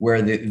stuff,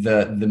 where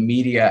the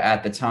media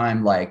at the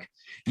time, like,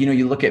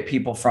 you look at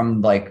people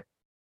from like,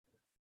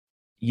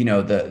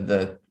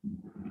 the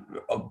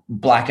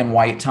black and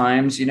white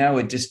times,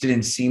 it just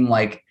didn't seem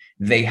like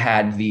they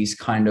had these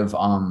kind of,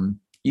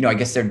 I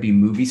guess there'd be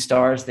movie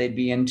stars they'd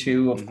be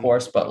into, of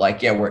course, but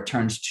like, yeah, where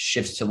it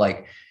shifts to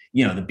like,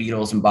 the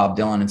Beatles and Bob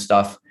Dylan and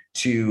stuff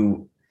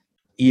to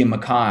Ian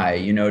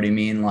MacKaye, you know what I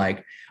mean?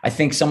 Like, I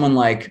think someone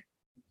like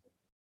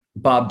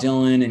Bob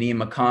Dylan and Ian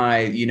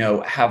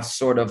MacKaye, have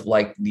sort of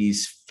like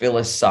these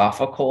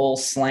philosophical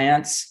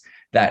slants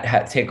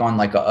that take on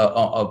like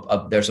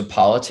there's a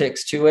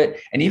politics to it,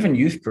 and even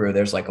Youth Crew,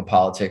 there's like a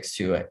politics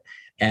to it,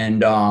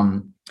 and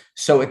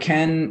so it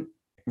can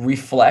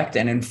reflect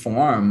and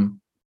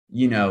inform,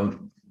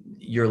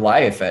 your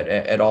life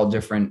at all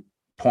different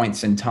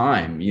points in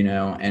time,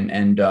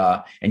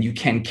 and you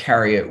can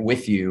carry it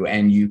with you,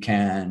 and you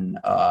can.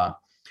 I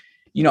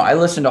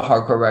listen to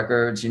hardcore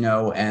records,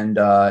 and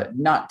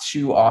not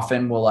too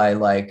often will I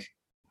like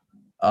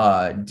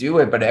do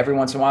it, but every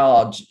once in a while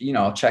I'll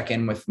check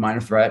in with Minor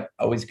Threat,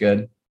 always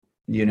good,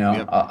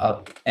 Yep.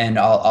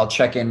 I'll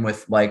check in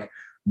with like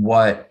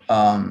what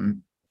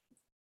Ian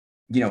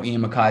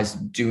MacKaye's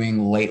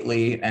doing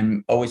lately,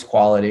 and always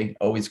quality,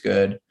 always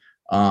good.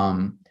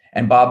 And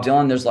Bob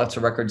Dylan, there's lots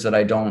of records that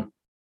I don't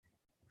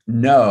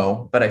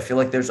know, but I feel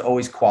like there's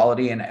always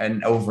quality,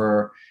 and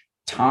over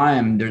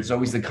time there's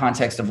always the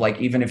context of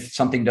like, even if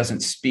something doesn't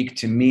speak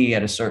to me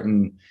at a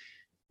certain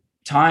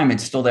time,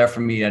 it's still there for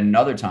me at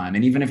another time.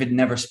 And even if it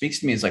never speaks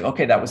to me, it's like,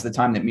 okay, that was the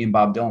time that me and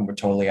Bob Dylan were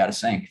totally out of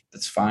sync.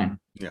 That's fine.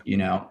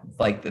 Yeah.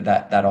 Like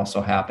that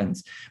also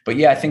happens. But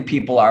yeah, I think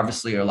people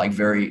obviously are like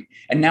very,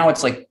 and now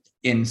it's like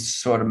in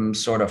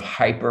sort of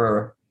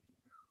hyper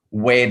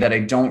way that I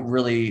don't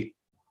really,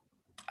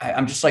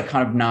 I'm just like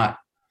kind of not,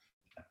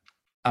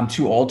 I'm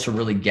too old to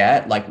really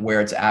get like where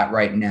it's at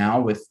right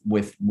now with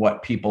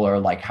what people are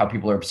like, how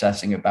people are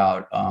obsessing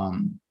about,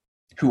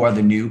 who are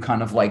the new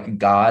kind of like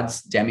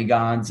gods,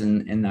 demigods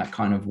in that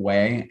kind of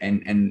way.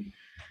 And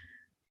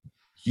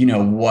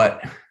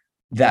what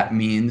that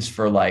means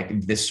for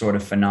like this sort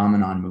of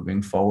phenomenon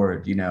moving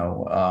forward, you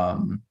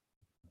have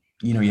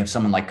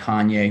someone like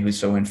Kanye, who's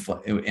so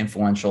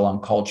influential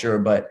on culture,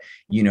 but,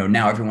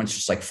 now everyone's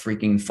just like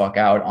freaking fuck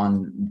out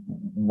on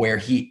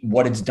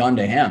what it's done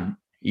to him,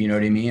 you know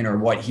what I mean? Or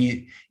what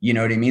he, you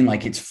know what I mean?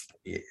 Like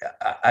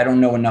I don't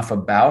know enough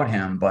about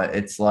him, but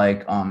it's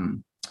like,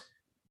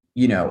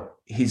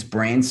 his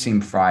brain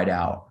seemed fried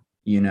out,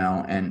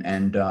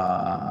 and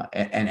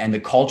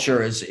the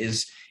culture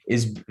is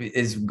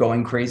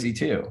going crazy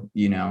too,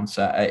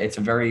 so it's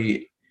a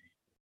very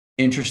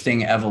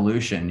interesting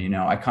evolution.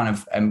 I kind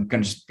of am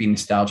going to just be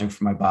nostalgic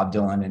for my Bob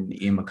Dylan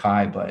and Ian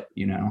MacKaye, but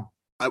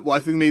I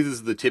think maybe this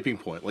is the tipping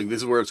point. Like, this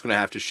is where it's going to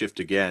have to shift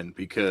again,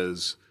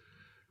 because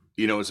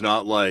it's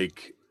not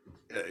like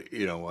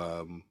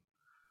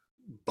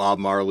Bob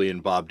Marley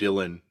and Bob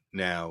Dylan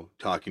now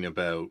talking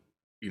about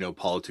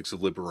politics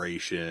of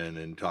liberation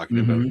and talking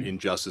about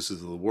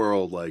injustices of the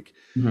world. Like,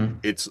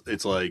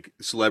 it's like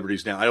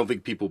celebrities now. I don't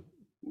think people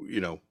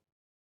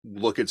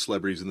look at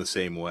celebrities in the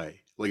same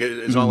way. Like,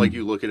 it's not like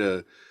you look at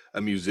a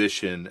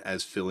musician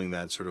as filling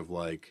that sort of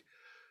like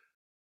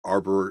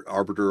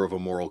arbiter of a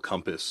moral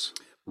compass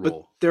role.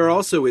 But there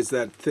also is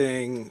that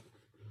thing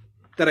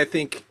that I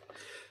think,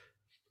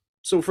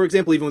 so for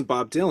example, even with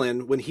Bob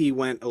Dylan, when he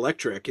went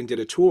electric and did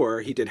a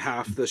tour, he did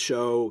half the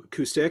show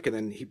acoustic, and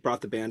then he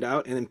brought the band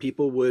out, and then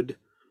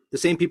the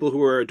same people who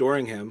were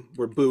adoring him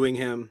were booing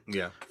him,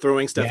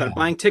 throwing stuff out,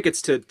 buying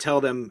tickets to tell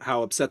them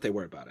how upset they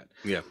were about it.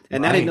 Yeah.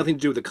 And that had nothing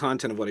to do with the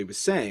content of what he was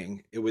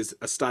saying. It was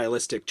a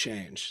stylistic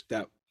change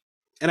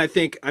and I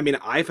think,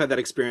 I've had that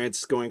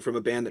experience going from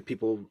a band that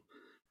people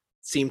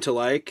seem to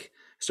like,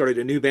 started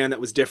a new band that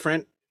was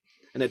different,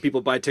 and then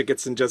people buy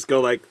tickets and just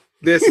go like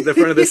this at the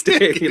front of the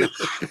stage, What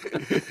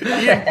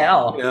the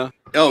hell?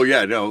 Oh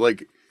yeah, no.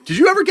 Like, did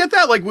you ever get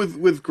that? Like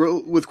with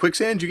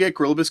Quicksand, did you get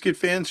Gorilla Biscuit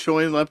fans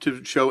showing up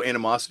to show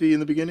animosity in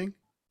the beginning?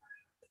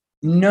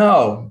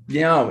 No,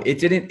 it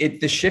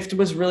didn't. The shift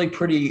was really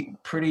pretty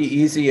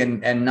easy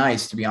and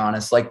nice, to be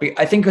honest. Like,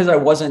 I think because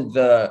I'm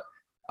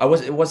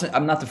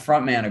not the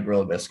front man of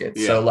Gorilla Biscuit,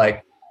 so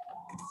like.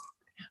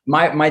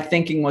 My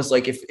thinking was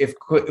like, if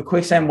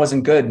Quicksand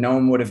wasn't good, no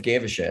one would have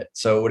gave a shit.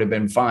 So it would have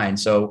been fine.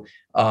 So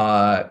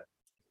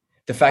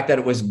the fact that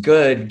it was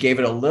good gave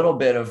it a little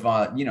bit of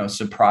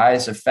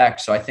surprise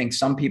effect. So I think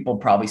some people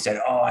probably said,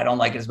 "Oh, I don't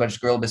like it as much as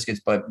Gorilla Biscuits,"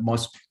 but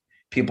most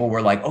people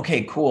were like,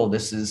 "Okay, cool.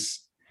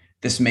 This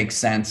makes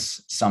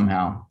sense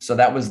somehow." So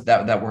that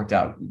worked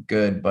out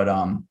good. But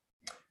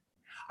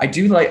I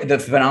do like the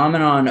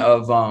phenomenon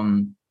of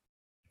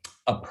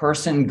a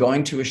person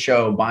going to a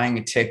show, buying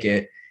a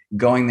ticket,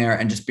 going there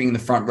and just being in the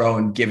front row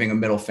and giving a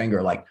middle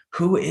finger. Like,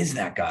 who is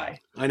that guy?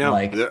 I know.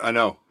 I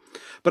know.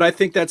 But I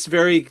think that's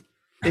very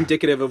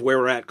indicative of where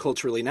we're at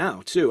culturally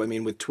now too.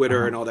 With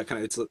Twitter and all that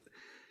kind of,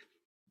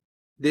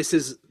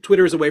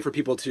 Twitter is a way for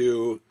people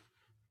to,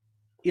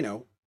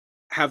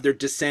 have their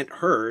dissent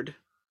heard,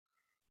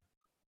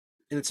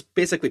 and it's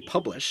basically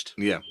published.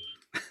 Yeah.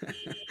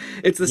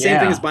 It's the same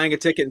thing as buying a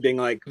ticket and being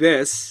like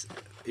this,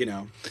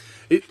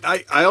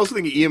 I also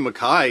think Ian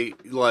MacKaye,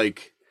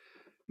 like,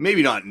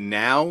 maybe not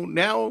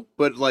now,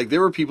 but like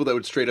there were people that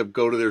would straight up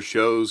go to their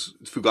shows,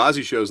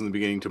 Fugazi shows in the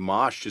beginning, to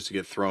mosh just to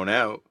get thrown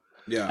out.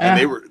 Yeah. And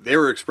they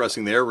were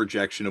expressing their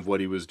rejection of what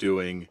he was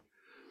doing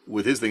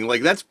with his thing.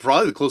 Like, that's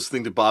probably the closest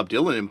thing to Bob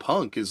Dylan in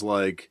punk, is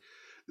like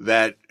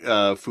that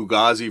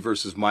Fugazi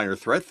versus Minor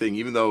Threat thing,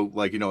 even though,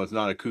 like, it's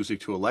not acoustic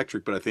to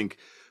electric, but I think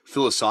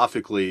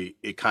philosophically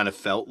it kind of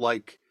felt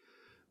like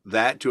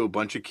that to a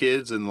bunch of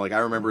kids. And like I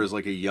remember as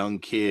like a young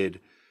kid,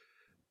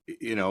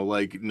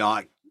 like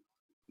not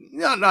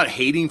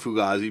hating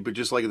Fugazi, but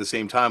just like at the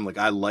same time, like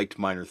I liked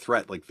Minor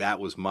Threat. Like that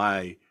was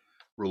my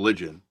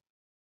religion.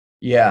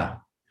 Yeah.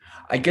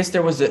 I guess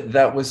that was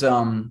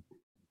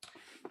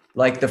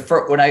like the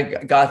first, when I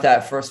got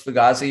that first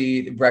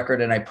Fugazi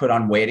record and I put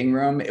on Waiting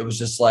Room, it was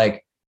just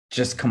like,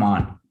 just come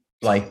on,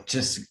 like,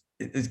 just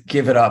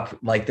give it up.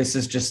 Like, this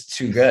is just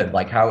too good.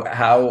 Like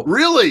how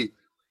really,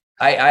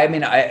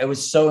 it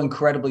was so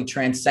incredibly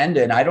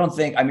transcendent. I love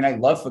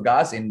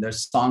Fugazi, and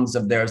there's songs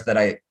of theirs that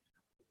I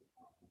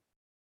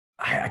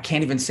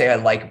can't even say I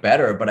like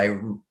better, but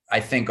I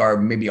think are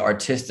maybe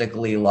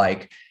artistically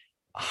like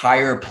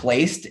higher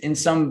placed in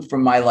some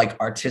from my like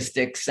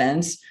artistic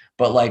sense.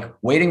 But like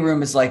Waiting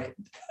Room is like,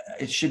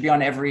 it should be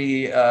on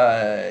every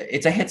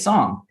it's a hit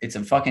song. It's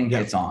a fucking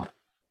hit song.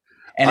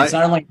 And it's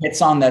not only a hit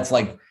song that's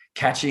like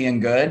catchy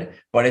and good,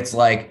 but it's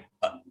like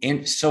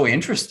so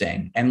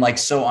interesting and like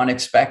so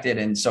unexpected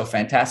and so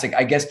fantastic.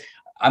 I guess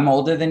I'm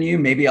older than you.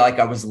 Maybe like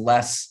I was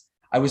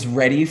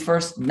ready for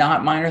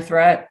not Minor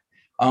Threat.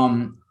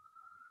 I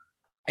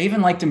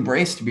even liked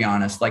Embrace, to be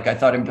honest. Like I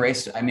thought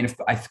Embrace, I mean,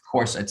 of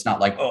course it's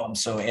not like, oh, I'm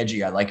so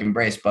edgy, I like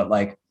Embrace, but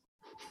like,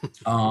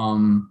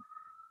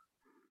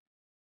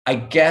 I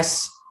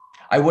guess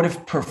I would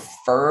have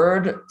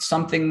preferred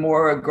something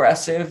more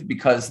aggressive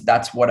because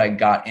that's what I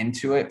got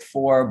into it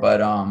for.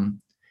 But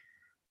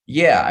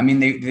yeah, I mean,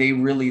 they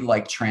really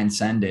like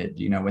transcended,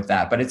 with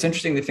that. But it's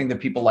interesting to think that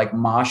people like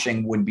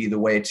moshing would be the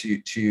way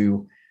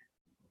to.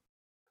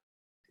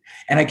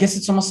 And I guess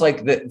it's almost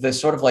like the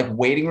sort of like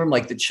Waiting Room,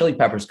 like the Chili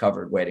Peppers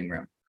covered Waiting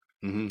Room.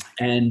 Mm-hmm.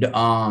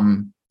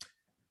 And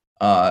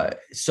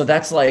so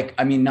that's like,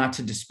 I mean, not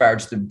to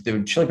disparage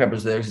the Chili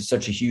Peppers, they're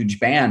such a huge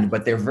band,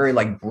 but they're very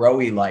like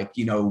bro-y, like,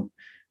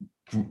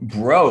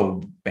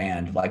 bro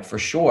band, like for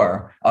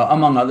sure,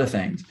 among other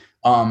things.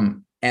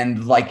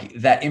 And like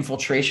that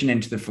infiltration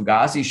into the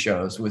Fugazi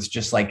shows was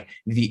just like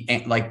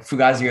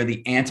Fugazi are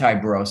the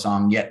anti-bro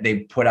song, yet they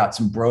put out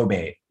some bro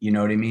bait, you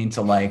know what I mean?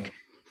 To like,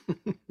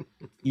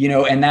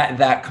 and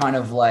that kind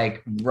of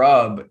like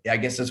rub, I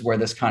guess, is where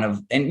this kind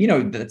of,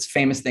 and that's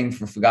famous thing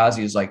for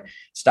Fugazi is like,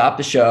 stop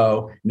the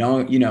show.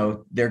 No,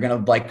 they're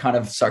going to like kind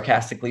of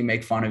sarcastically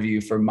make fun of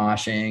you for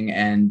moshing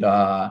and,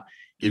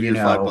 give you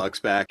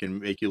 $5 back and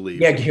make you leave.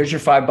 Yeah. Here's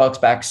your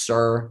 $5 back,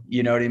 sir.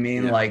 You know what I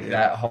mean?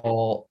 That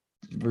whole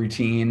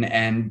routine,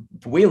 and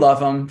we love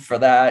them for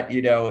that.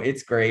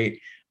 It's great.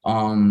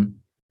 But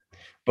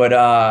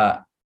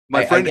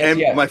my friend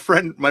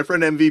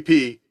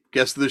MVP,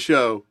 guest of the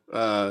show,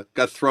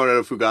 got thrown out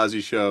of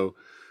Fugazi show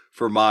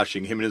for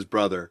moshing, him and his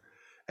brother,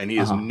 and he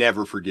has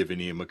never forgiven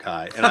Ian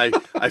MacKaye. And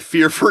I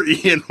fear for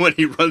Ian when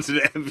he runs an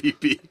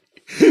MVP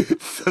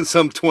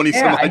some 20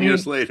 some odd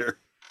years later.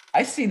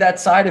 I see that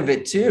side of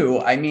it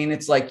too. I mean,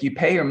 it's like you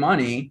pay your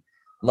money,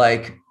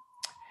 like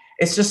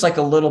it's just like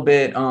a little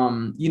bit,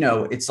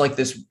 it's like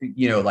this,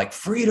 like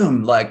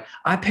freedom. Like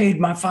I paid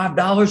my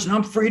 $5 and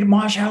I'm free to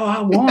mosh how I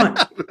want.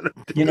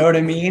 You know what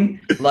I mean?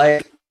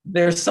 Like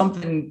there's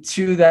something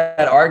to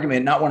that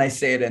argument. Not when I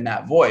say it in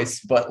that voice,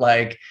 but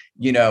like,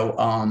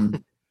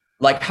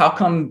 like how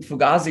come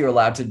Fugazi are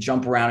allowed to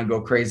jump around and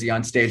go crazy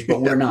on stage,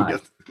 but we're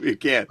not? We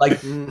can't.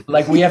 Like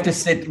we have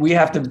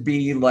to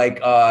be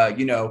like,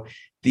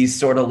 these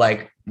sort of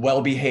like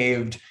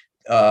well-behaved,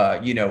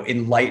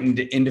 enlightened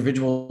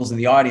individuals in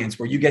the audience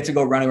where you get to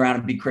go run around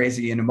and be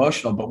crazy and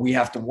emotional, but we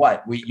have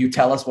to you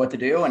tell us what to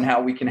do and how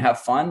we can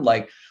have fun.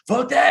 Like,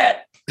 fuck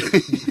that.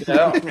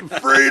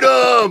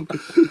 Freedom.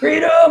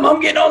 I'm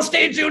getting on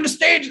stage doing a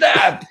stage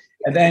dive.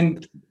 And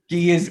then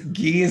Guy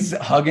is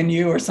hugging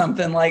you or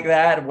something like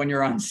that when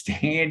you're on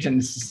stage.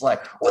 And it's just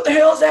like, what the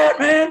hell is that,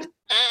 man?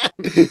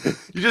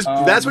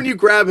 That's when you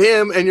grab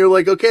him and you're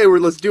like, okay,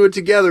 let's do it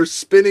together.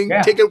 Spinning,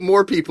 take out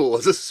more people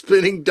as a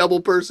spinning double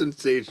person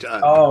stage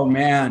time. Oh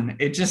man.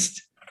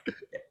 It's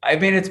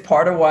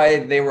part of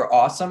why they were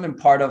awesome and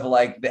part of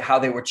like how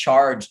they were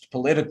charged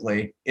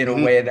politically in a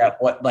way that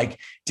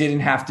didn't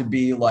have to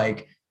be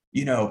like,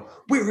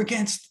 we're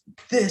against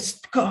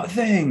this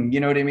thing.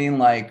 You know what I mean?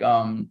 Like,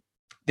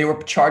 they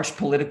were charged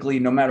politically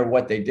no matter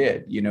what they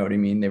did. You know what I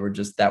mean? They were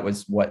that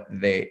was what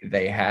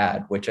they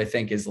had, which I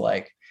think is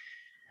like,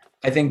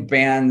 I think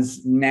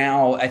bands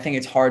now, I think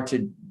it's hard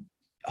to,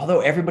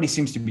 although everybody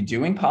seems to be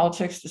doing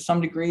politics to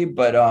some degree,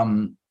 but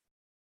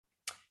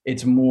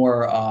it's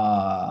more,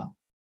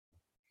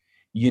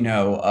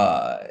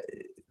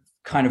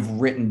 kind of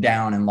written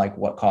down in like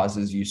what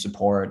causes you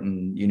support.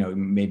 And,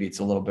 maybe it's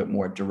a little bit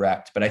more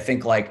direct, but I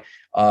think like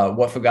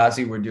what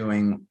Fugazi were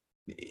doing,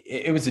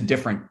 it was a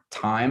different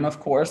time, of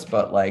course,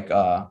 but like,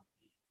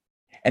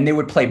 and they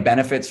would play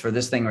benefits for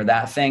this thing or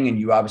that thing. And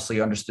you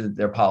obviously understood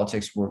their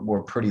politics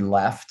were pretty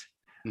left.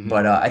 Mm-hmm.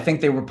 But I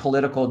think they were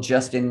political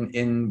just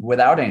in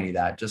without any of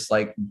that, just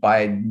like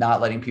by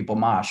not letting people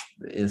mosh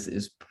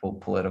is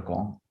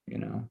political, you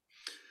know?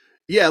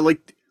 Yeah.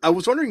 Like, I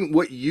was wondering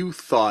what you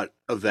thought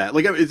of that.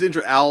 Like, it's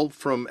interesting. Al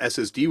from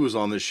SSD was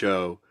on the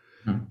show,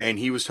 and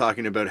he was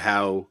talking about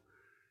how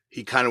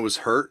he kind of was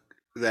hurt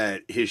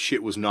that his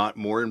shit was not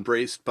more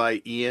embraced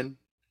by Ian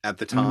at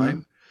the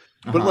time.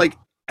 But like,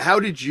 how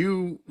did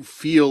you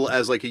feel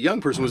as like a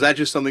young person? Was that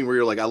just something where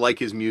you're like, I like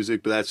his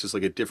music, but that's just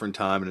like a different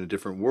time and a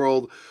different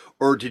world?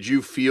 Or did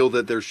you feel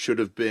that there should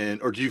have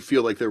been, or do you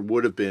feel like there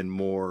would have been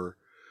more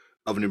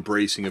of an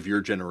embracing of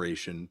your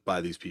generation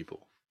by these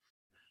people?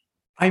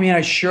 I mean,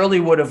 I surely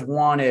would have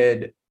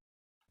wanted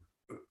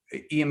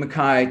Ian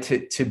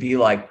MacKaye to be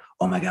like,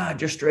 oh my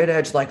God, you're straight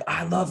edge. Like,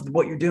 I love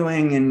what you're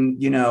doing.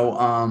 And, you know,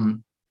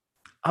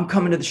 I'm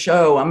coming to the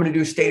show. I'm going to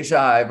do a stage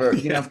dive. Or,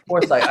 you know, of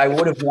course I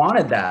would have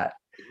wanted that.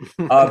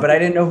 But I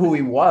didn't know who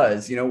he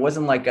was. You know, it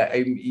wasn't like,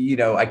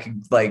 I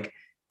could like,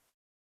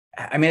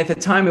 I mean, at the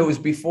time it was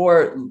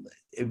before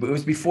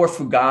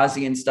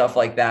Fugazi and stuff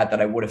like that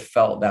I would have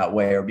felt that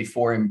way, or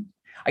before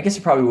I guess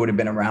it probably would have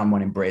been around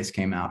when Embrace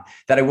came out,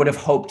 that I would have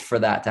hoped for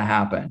that to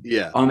happen.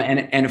 Yeah.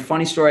 And a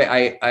funny story,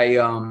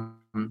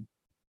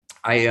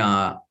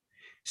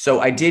 so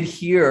I did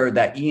hear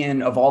that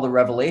Ian, of all the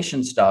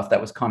Revelation stuff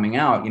that was coming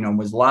out, you know,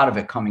 was a lot of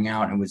it coming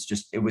out, and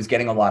it was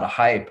getting a lot of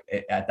hype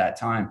at that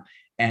time.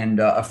 And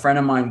a friend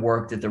of mine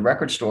worked at the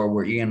record store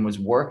where Ian was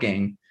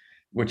working,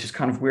 which is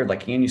kind of weird.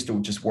 Like, Ian used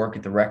to just work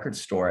at the record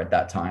store at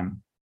that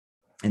time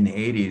in the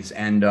 80s.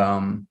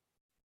 And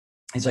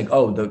he's like,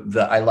 oh,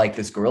 I like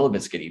this Gorilla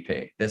Biscuit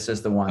EP. This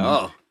is the one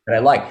that I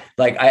like.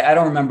 Like, I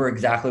don't remember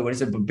exactly what he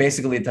said, but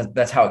basically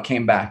that's how it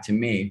came back to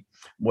me,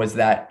 was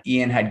that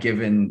Ian had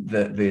given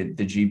the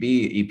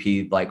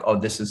GB EP, like, oh,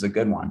 this is a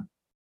good one.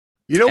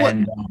 You know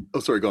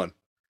what? Sorry, go on.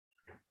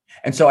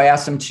 And so I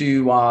asked him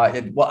to,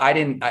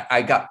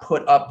 I got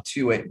put up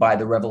to it by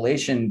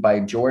by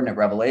Jordan at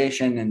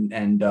Revelation.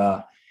 And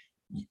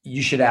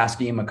you should ask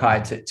Ian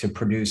MacKaye to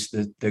produce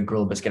the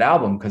Gorilla Biscuit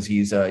album, because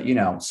he's you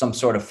know, some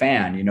sort of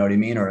fan, you know what I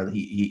mean? Or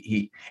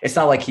he it's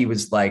not like he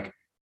was like,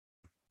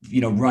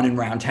 you know, running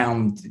around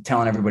town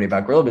telling everybody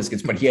about Gorilla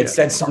Biscuits, but he had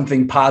said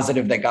something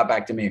positive that got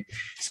back to me.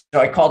 So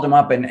I called him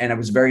up, and I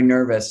was very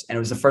nervous, and it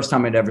was the first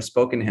time I'd ever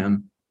spoken to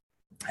him.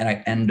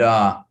 And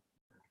I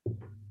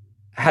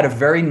had a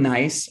very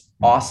nice,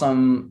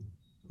 awesome,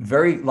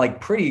 very like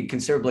pretty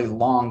considerably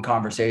long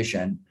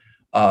conversation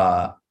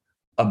about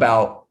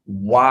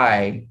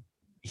why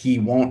he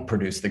won't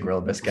produce the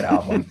Gorilla Biscuit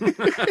album.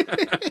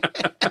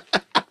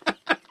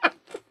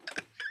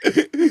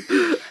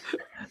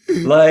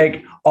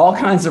 Like, all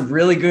kinds of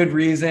really good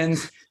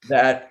reasons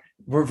that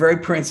were very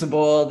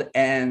principled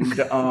and,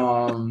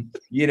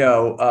 you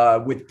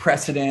know, with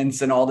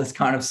precedents and all this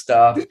kind of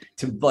stuff,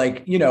 to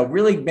like, you know,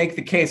 really make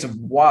the case of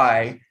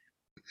why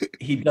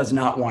he does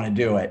not want to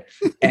do it.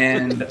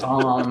 And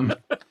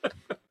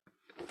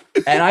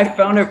I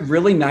found it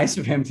really nice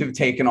of him to have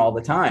taken all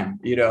the time,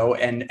 you know,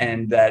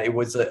 and that it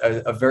was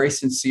a very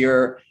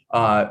sincere,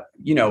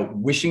 you know,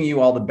 wishing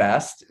you all the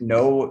best.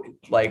 No,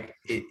 like,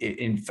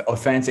 in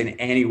offense in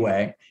any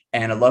way.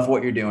 And I love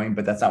what you're doing,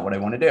 but that's not what I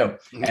want to do.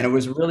 Mm-hmm. And it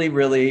was really,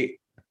 really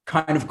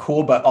kind of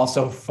cool, but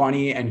also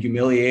funny and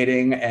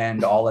humiliating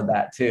and all of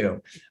that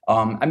too.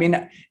 I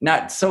mean,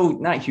 not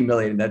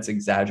humiliating, that's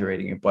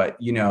exaggerating it, but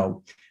you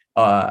know,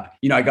 I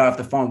got off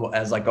the phone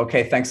as like,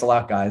 okay, thanks a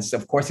lot, guys.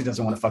 Of course he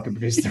doesn't want to fucking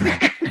produce the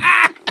record.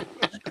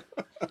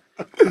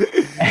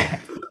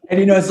 And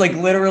you know, it's like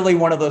literally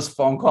one of those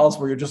phone calls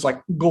where you're just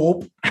like,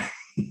 gulp.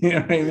 You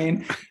know what I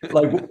mean?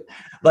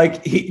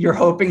 Like you're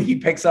hoping he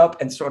picks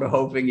up and sort of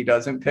hoping he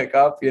doesn't pick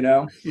up, you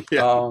know?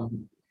 Yeah.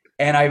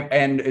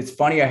 And it's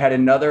funny, I had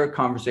another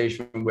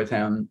conversation with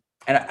him,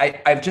 and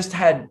I've just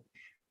had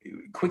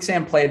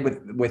Quicksand played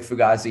with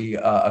Fugazi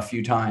a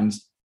few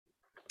times,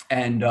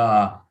 and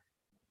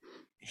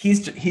he's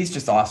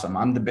just awesome.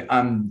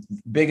 I'm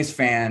biggest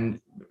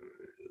fan,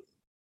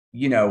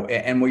 you know,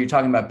 and when you're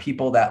talking about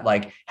people that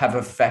like have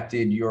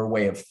affected your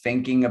way of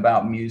thinking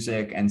about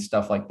music and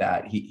stuff like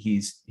that,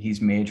 he's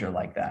major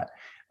like that,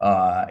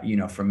 you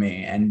know, for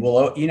me. And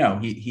well, you know,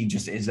 he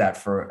just is that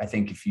for, I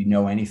think if you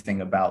know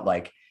anything about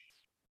like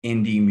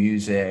indie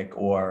music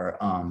or,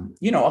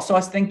 you know, also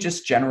I think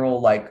just general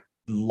like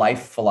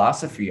life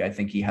philosophy, I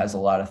think he has a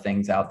lot of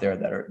things out there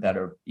that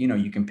are, you know,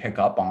 you can pick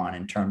up on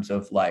in terms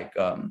of like,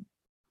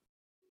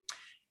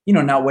 you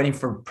know, not waiting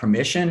for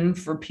permission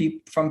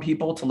from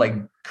people to like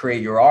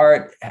create your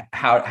art,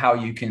 how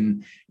you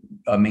can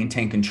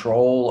maintain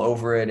control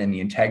over it and the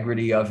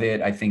integrity of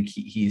it. I think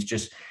he's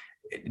just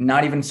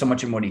not even so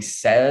much in what he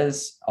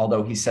says,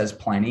 although he says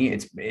plenty,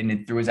 it's in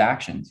it through his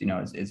actions, you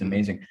know, is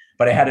amazing.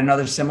 But I had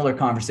another similar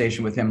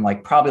conversation with him,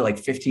 like probably like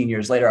 15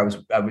 years later.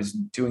 I was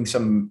doing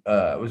some,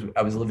 I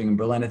was living in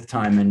Berlin at the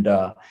time. And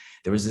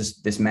there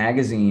was this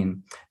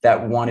magazine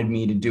that wanted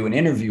me to do an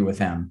interview with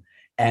him.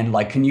 And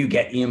like, can you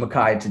get Ian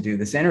MacKaye to do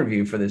this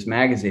interview for this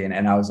magazine?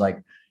 And I was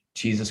like,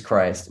 Jesus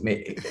Christ,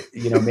 maybe,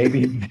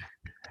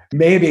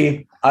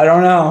 I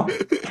don't know.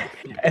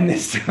 And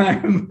this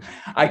time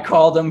I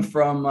called him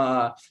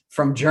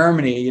from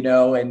Germany,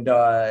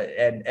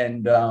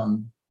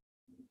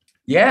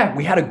 yeah,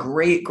 we had a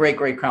great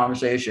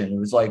conversation. It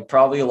was like,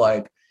 probably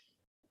like,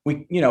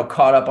 we,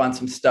 caught up on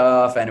some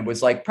stuff, and it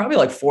was like probably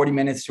like 40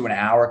 minutes to an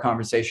hour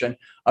conversation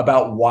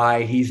about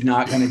why he's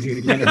not going to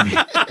do the interview.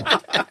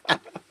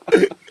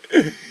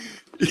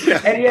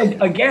 Yeah. And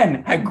he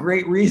had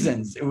great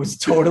reasons. It was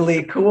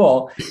totally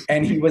cool.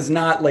 And he was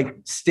not like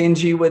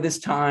stingy with his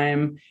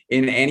time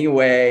in any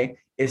way.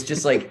 It's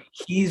just like,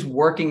 he's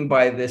working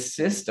by this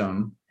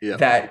system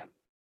that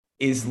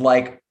is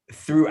like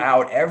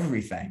throughout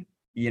everything.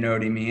 You know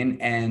what I mean?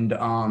 And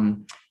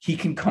he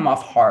can come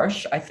off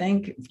harsh, I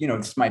think.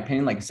 It's my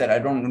opinion. Like I said, I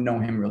don't know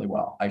him really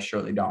well. I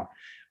surely don't.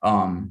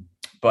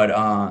 But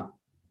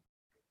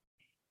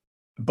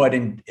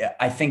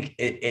I think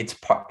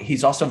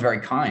he's also very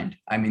kind.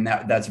 I mean,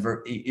 that's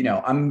very,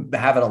 I'm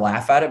having a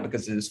laugh at it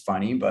because it is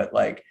funny, but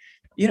like,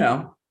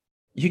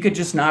 you could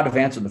just not have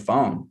answered the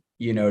phone,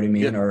 you know what I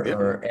mean?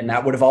 And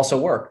that would have also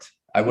worked.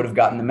 I would have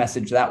gotten the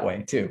message that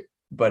way too,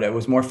 but it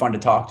was more fun to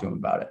talk to him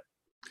about it.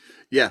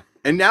 Yeah.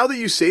 And now that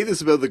you say this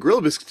about the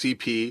Gorilla Biscuits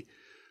EP,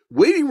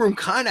 Waiting Room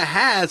kind of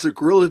has a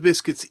Gorilla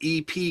Biscuits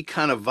EP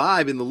kind of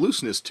vibe in the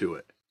looseness to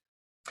it.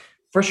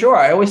 For sure.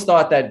 I always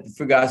thought that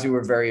Fugazi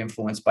were very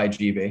influenced by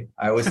GB.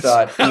 I always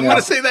thought. I'm going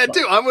to say that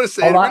too. I'm going to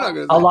say it.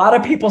 A lot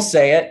of people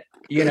say it.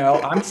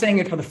 I'm saying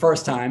it for the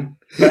first time.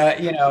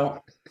 But,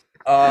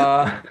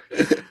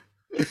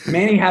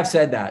 many have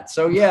said that.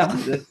 So, yeah,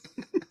 it's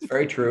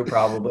very true,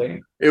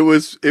 probably. It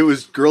was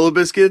Gorilla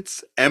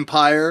Biscuits,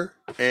 Empire,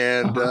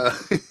 and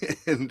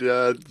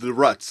the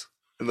Ruts.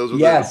 And those were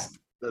that's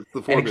the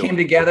formula. And it came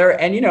together.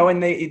 And,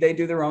 and they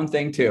do their own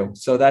thing, too.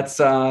 So that's,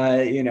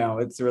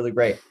 it's really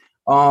great.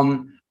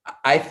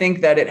 I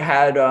think that it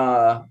had,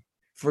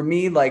 for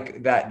me,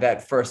 like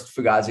that first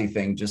Fugazi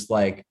thing, just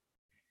like,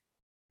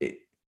 it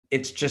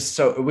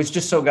was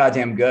just so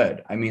goddamn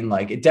good. I mean,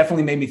 like, it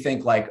definitely made me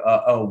think like,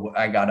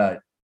 I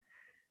gotta,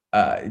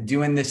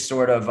 doing this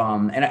sort of,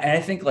 and I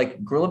think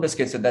like Gorilla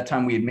Biscuits at that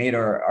time, we had made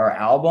our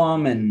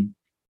album, and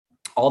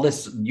all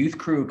this youth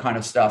crew kind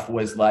of stuff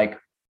was like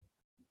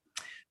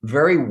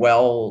very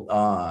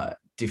well,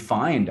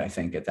 defined, I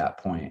think, at that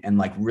point. And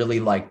like,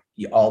 really, like,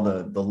 all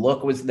the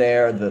look was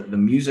there, the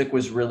music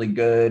was really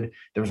good,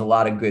 there was a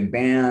lot of good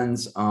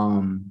bands,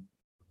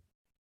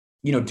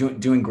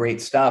 doing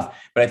great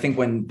stuff. But I think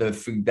when that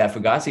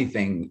Fugazi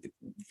thing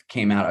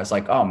came out, I was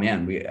like, oh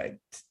man,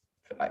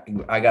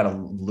 I gotta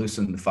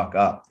loosen the fuck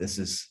up. This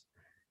is,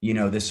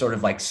 this sort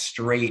of like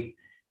straight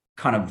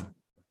kind of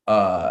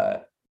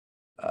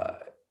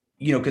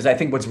because I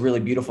think what's really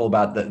beautiful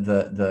about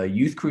the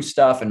youth crew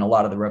stuff and a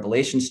lot of the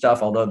Revelation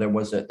stuff, although there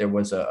was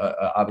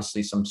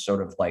obviously some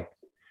sort of like,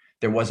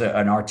 there was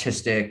an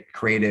artistic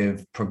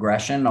creative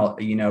progression,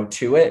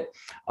 to it,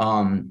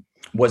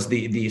 was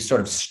the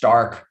sort of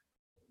stark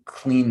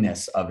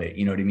cleanness of it.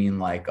 You know what I mean?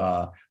 Like,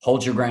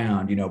 hold your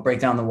ground, break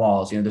down the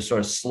walls, the sort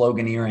of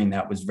sloganeering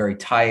that was very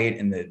tight,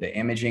 and the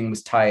imaging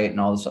was tight,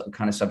 and all this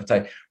kind of stuff was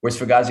tight. Whereas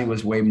Fugazi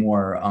was way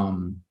more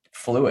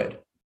fluid.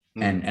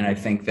 Mm-hmm. And I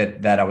think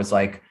that I was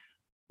like,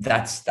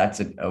 that's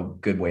a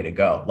good way to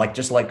go. Like,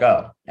 just let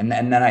go. And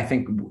then I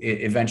think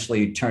it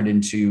eventually turned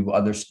into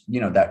others,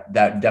 that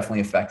definitely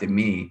affected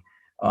me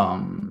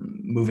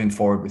moving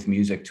forward with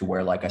music, to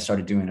where like I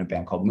started doing a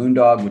band called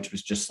Moondog, which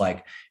was just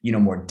like,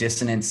 more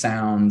dissonant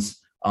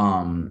sounds.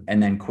 And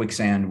then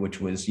Quicksand,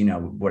 which was,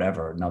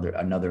 whatever,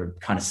 another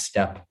kind of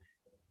step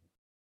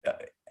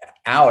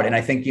out. And I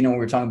think, we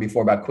were talking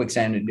before about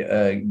Quicksand,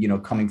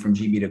 coming from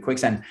GB to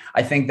Quicksand.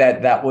 I think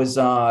that was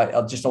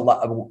just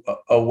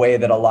a way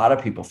that a lot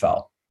of people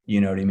felt, you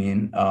know what I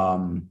mean?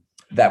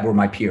 That were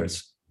my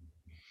peers.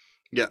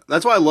 Yeah.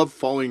 That's why I love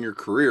following your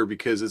career,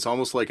 because it's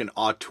almost like an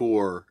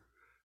auteur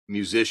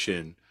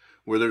musician,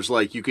 where there's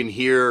like, you can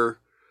hear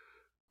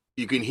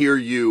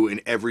you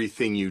in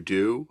everything you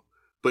do,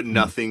 but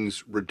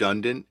nothing's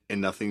redundant and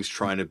nothing's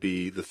trying to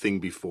be the thing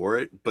before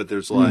it. But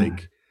there's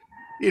like,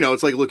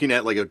 it's like looking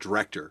at like a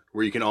director,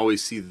 where you can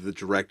always see the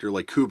director,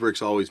 like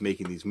Kubrick's always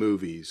making these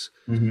movies,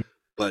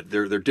 but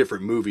they're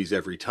different movies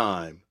every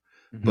time.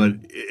 Mm-hmm. But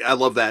I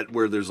love that,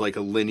 where there's like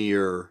a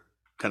linear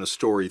kind of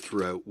story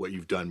throughout what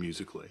you've done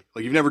musically.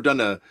 Like, you've never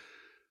done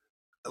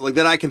like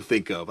that I can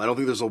think of. I don't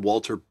think there's a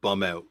Walter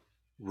Bum-out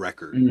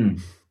record,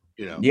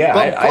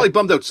 Yeah. Probably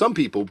bummed out some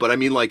people, but I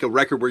mean, like, a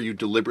record where you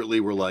deliberately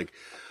were like,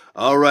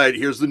 all right,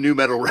 here's the new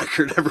metal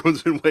record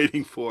everyone's been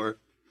waiting for.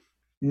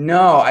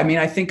 No, I mean,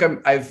 I think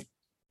I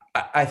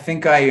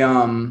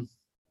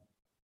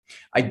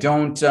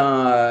don't,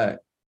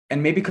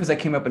 and maybe because I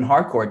came up in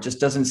hardcore, it just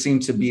doesn't seem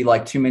to be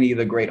like too many of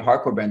the great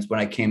hardcore bands when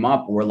I came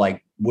up were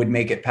like, would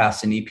make it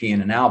past an EP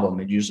and an album.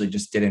 It usually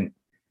just didn't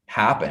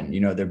happen.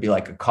 There'd be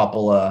like a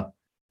couple of,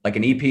 like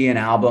an EP, an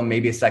album,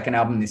 maybe a second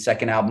album. The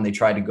second album, they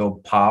tried to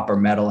go pop or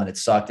metal and it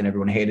sucked and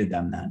everyone hated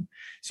them then.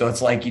 So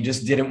it's like, you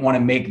just didn't want to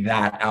make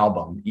that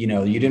album. You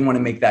didn't want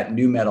to make that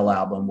new metal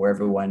album where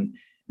everyone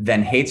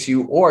then hates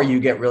you, or you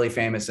get really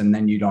famous and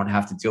then you don't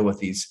have to deal with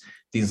these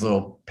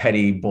little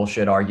petty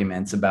bullshit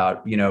arguments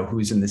about, you know,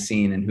 who's in the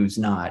scene and who's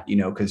not, you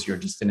know, because you're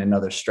just in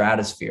another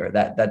stratosphere.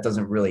 That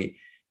didn't really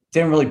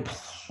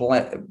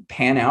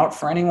pan out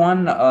for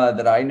anyone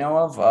that I know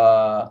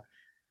of.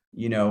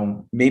 You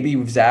know,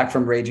 maybe Zach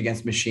from Rage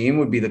Against the Machine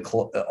would be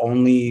the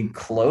only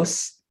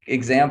close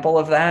example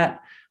of that.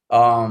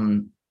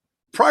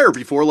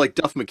 Before, like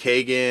Duff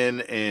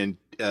McKagan and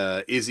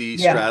Izzy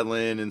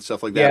Stradlin and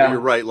stuff like that. But you're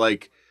right,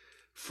 like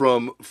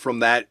from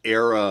that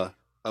era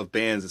of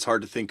bands, it's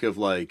hard to think of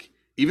like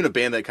even a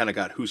band that kind of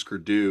got Husker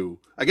Du.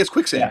 I guess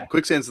Quicksand. Yeah.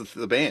 Quicksand's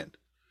the band.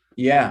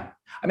 Yeah.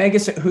 I mean, I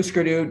guess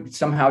Husker Du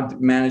somehow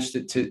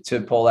managed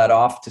to pull that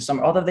off to some,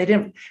 although they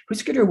didn't.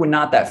 Husker Du were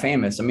not that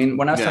famous. I mean,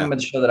 when I was talking about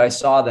the show that I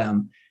saw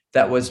them,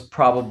 that was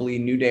probably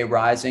New Day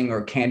Rising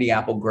or Candy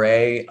Apple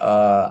Gray.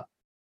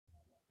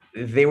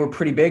 They were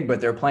pretty big,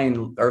 but they're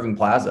playing Irving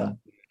Plaza.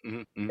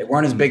 Mm-hmm. They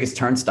weren't as big as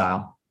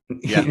Turnstile.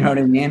 Yeah. You know what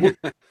I mean?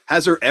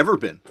 Has there ever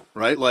been,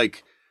 right?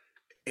 Like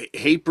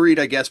Hatebreed,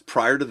 I guess,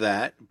 prior to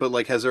that, but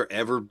like, has there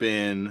ever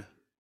been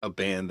a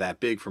band that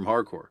big from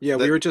hardcore? Yeah,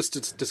 we were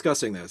just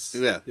discussing this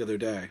the other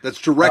day. That's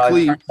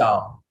directly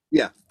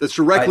that's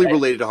directly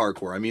related to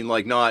hardcore. I mean,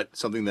 like not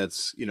something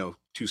that's, you know,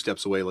 2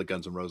 steps away like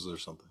Guns N' Roses or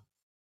something.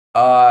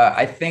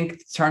 I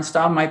think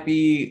Turnstile might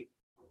be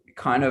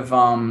kind of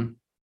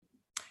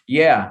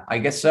yeah, I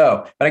guess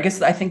so. But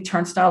I think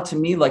Turnstile to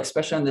me, like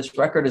especially on this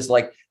record, is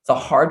like the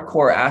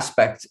hardcore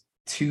aspect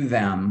to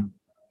them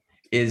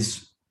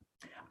is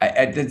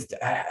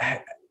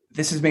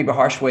this is maybe a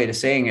harsh way to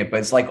saying it, but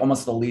it's like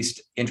almost the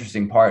least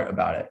interesting part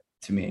about it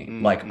to me.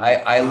 Mm-hmm. Like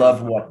I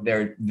love what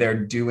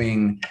they're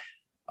doing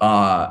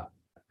by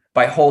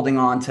holding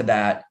on to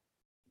that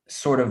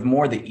sort of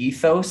more the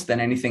ethos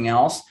than anything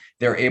else.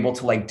 They're able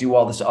to like do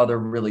all this other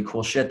really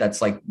cool shit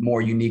that's like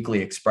more uniquely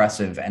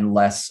expressive and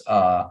less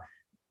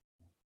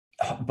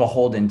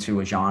beholden to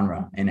a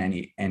genre in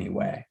any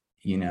way,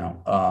 you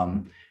know.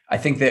 I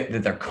think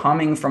that they're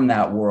coming from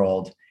that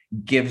world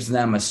gives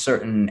them a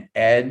certain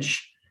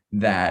edge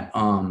that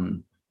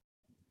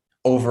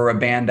over a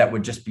band that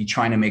would just be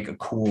trying to make a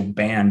cool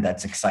band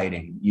that's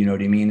exciting. You know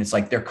what I mean? It's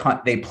like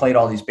they played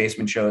all these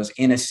basement shows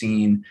in a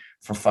scene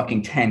for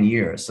fucking 10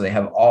 years. So they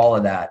have all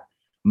of that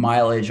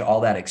mileage,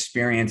 all that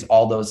experience,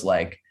 all those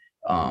like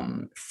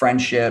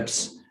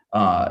friendships /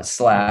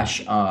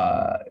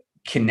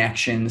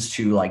 connections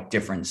to like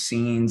different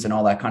scenes and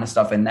all that kind of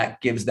stuff. And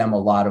that gives them a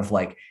lot of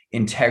like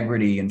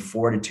integrity and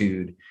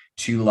fortitude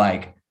to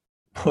like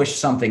push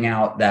something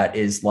out that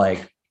is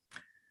like,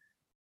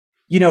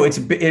 you know, it's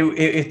a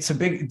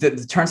big,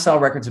 the Turnstile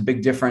record's a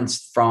big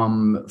difference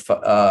from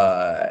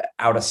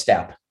Out of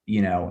Step.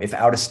 You know, if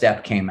Out of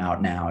Step came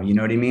out now, you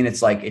know what I mean?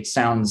 It's like, it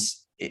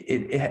sounds,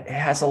 it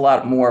has a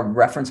lot more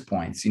reference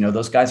points. You know,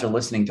 those guys are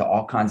listening to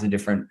all kinds of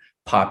different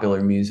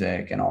popular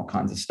music and all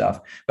kinds of stuff.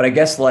 But I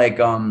guess like,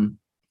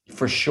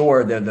 for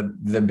sure, they're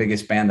the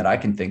biggest band that I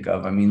can think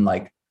of. I mean,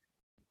 like,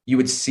 you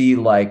would see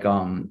like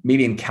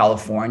maybe in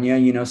California,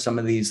 you know, some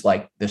of these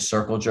like the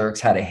Circle Jerks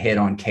had a hit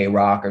on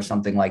K-Rock or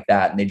something like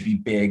that, and they'd be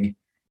big,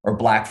 or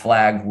Black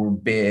Flag were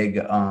big.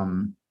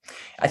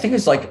 I think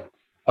it's like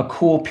a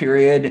cool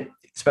period,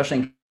 especially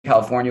in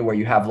California, where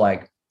you have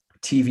like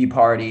TV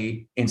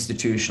Party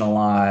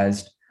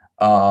institutionalized,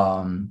 you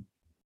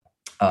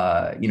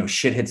know,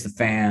 shit hits the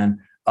fan.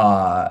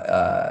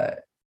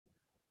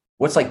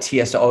 What's like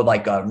TSO,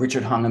 like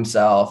Richard Hung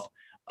himself.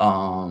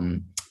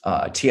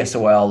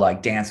 TSOL,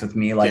 like Dance With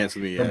Me, like Dance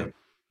With Me, yeah.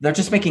 They're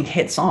just making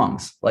hit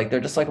songs. Like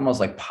they're just like almost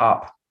like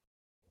pop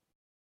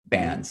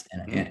bands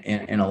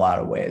in a lot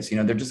of ways. You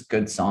know, they're just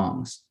good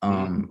songs.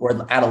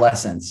 Or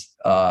Adolescence,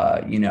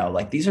 you know,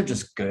 like these are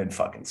just good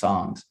fucking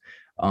songs.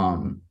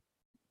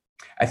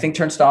 I think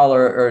Turnstile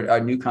are a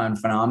new kind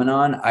of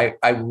phenomenon.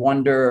 I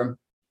wonder,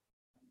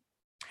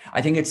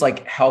 I think it's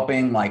like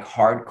helping like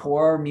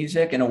hardcore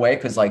music in a way,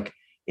 because like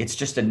it's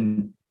just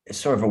it's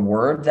sort of a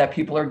word that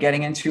people are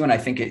getting into. And I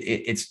think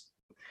it's,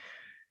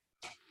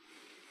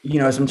 you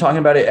know, as I'm talking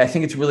about it, I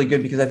think it's really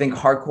good because I think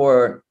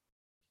hardcore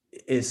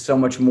is so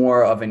much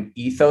more of an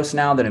ethos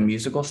now than a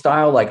musical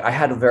style. Like I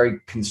had a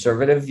very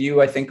conservative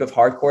view, I think, of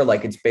hardcore.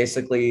 Like it's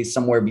basically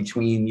somewhere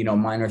between, you know,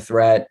 Minor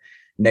Threat,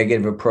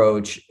 Negative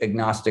Approach,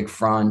 Agnostic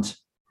Front.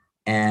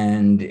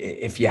 And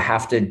if you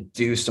have to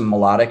do some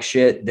melodic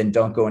shit, then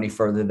don't go any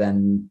further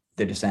than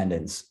The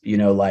Descendants, you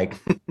know, like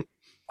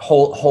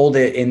hold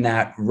it in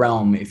that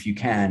realm if you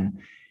can,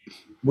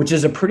 which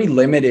is a pretty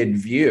limited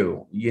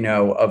view, you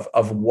know,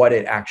 of what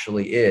it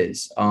actually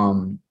is.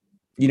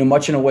 You know,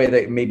 much in a way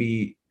that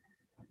maybe,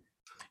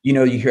 you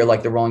know, you hear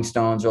like the Rolling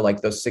Stones or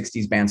like those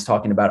 60s bands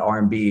talking about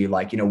R&B,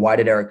 like, you know, why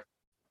did Eric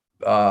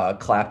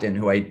Clapton,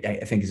 who I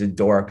think is a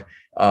dork,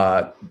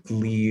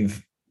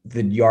 leave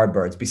the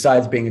Yardbirds?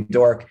 Besides being a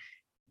dork,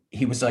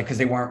 he was like, because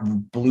they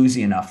weren't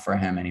bluesy enough for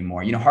him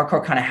anymore. You know,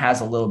 hardcore kind of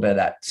has a little bit of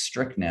that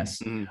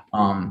strictness.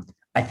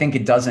 I think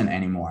it doesn't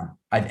anymore.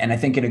 And I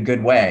think in a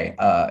good way.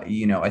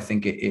 You know, I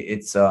think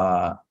it's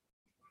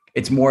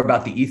it's more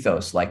about the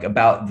ethos, like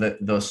about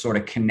those sort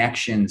of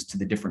connections to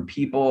the different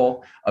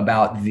people,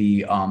 about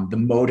the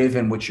motive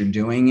in which you're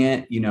doing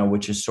it, you know,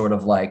 which is sort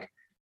of like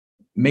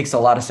makes a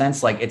lot of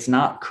sense. Like it's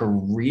not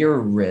career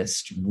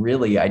risk,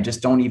 really. I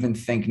just don't even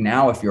think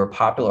now, if you're a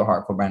popular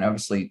hardcore band,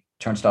 obviously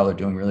Turnstile are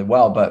doing really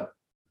well, but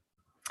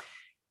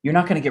you're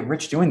not going to get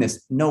rich doing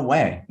this. No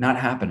way, not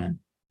happening.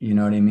 You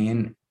know what I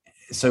mean?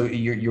 So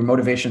your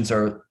motivations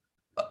are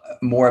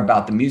more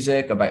about the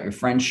music, about your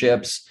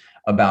friendships,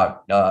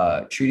 about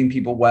treating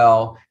people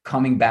well,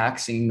 coming back,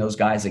 seeing those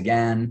guys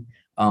again,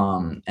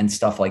 and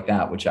stuff like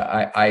that, which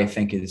I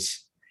think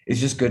is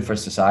just good for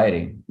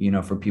society, you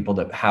know, for people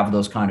to have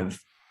those kind of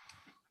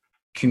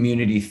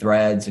community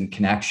threads and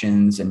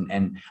connections and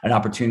an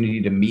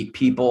opportunity to meet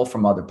people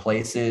from other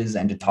places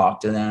and to talk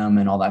to them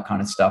and all that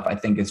kind of stuff. I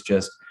think it's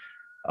just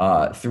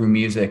through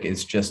music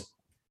is just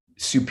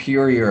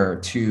superior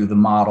to the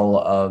model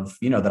of,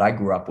 you know, that I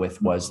grew up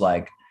with, was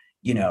like,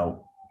 you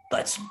know,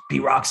 let's be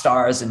rock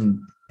stars and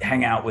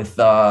hang out with,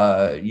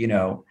 you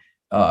know,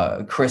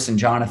 Chris and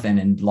Jonathan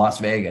in Las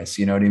Vegas.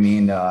 You know what I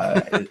mean?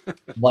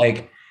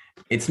 Like,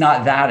 it's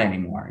not that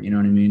anymore. You know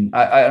what I mean?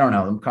 I don't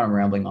know. I'm kind of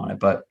rambling on it,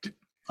 but.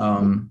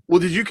 Well,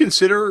 did you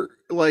consider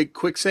like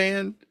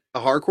Quicksand a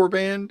hardcore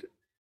band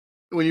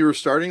when you were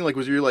starting? Like,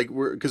 was you like,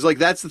 because like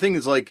that's the thing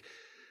is like,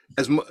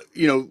 as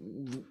you know,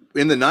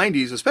 in the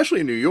 90s,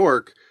 especially in New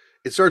York,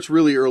 it starts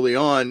really early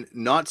on,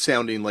 not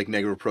sounding like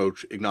Negative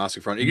Approach,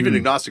 Agnostic Front. Even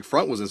Agnostic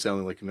Front wasn't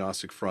sounding like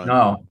Agnostic Front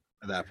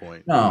at that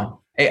point.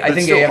 No, I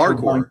think still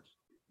hardcore.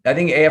 I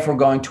think AF were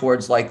going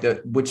towards like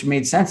which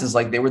made sense, is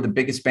like they were the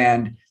biggest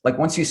band. Like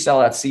once you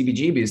sell out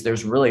CBGBs,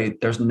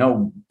 there's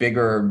no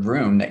bigger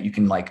room that you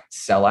can like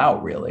sell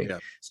out really. Yeah.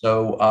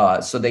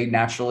 So they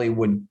naturally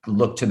would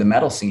look to the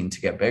metal scene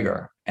to get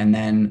bigger. And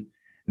then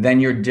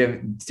you're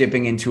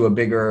dipping into a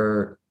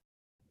bigger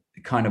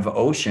kind of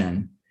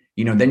ocean,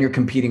 you know, then you're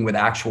competing with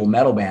actual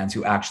metal bands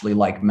who actually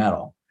like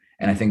metal.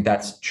 And I think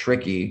that's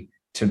tricky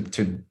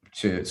to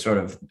sort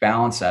of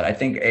balance that. I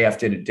think AF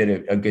did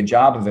a good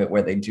job of it,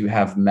 where they do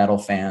have metal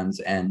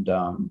fans and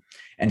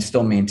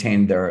still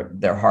maintain their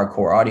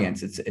hardcore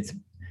audience.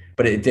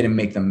 But it didn't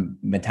make them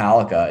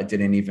Metallica. It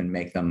didn't even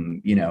make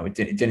them, you know, it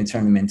didn't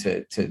turn them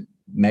into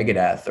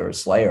Megadeth or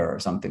Slayer or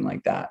something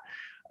like that.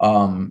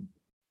 I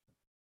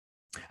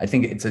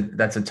think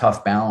that's a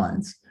tough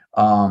balance.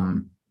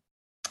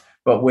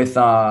 But with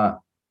I'm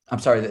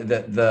sorry,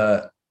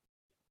 the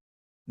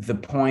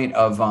point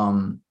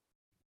of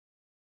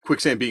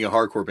Quicksand being a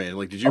hardcore band,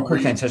 like, did you?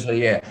 Quicksand,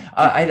 essentially, yeah.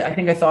 I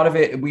think I thought of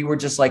it. We were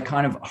just like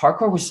kind of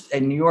hardcore was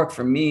in New York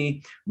for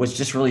me was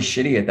just really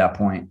shitty at that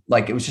point.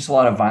 Like it was just a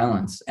lot of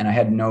violence, and I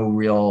had no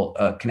real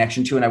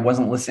connection to it. And I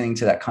wasn't listening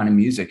to that kind of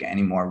music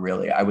anymore.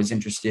 Really, I was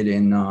interested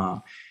in.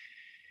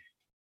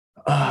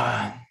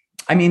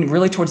 I mean,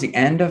 really towards the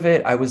end of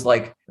it, I was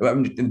like,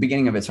 the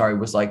beginning of it, sorry,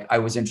 was like, I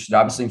was interested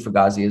obviously in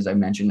Fugazi, as I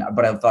mentioned,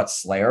 but I thought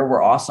Slayer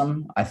were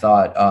awesome. I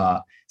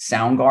thought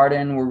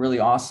Soundgarden were really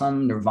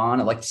awesome.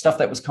 Nirvana, like stuff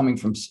that was coming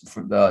from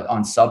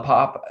on Sub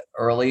Pop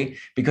early,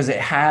 because it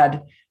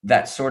had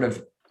that sort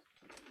of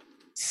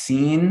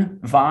scene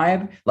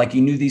vibe. Like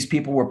you knew these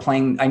people were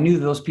playing. I knew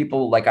those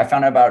people. Like I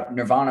found out about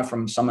Nirvana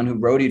from someone who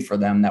roadied for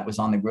them that was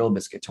on the Gorilla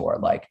Biscuit tour.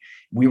 Like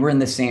we were in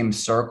the same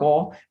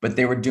circle, but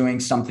they were doing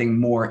something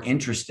more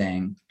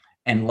interesting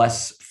and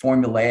less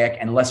formulaic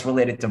and less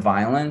related to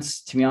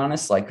violence, to be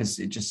honest. Like, cause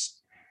it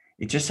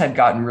just had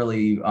gotten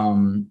really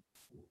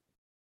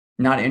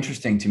not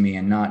interesting to me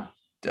and not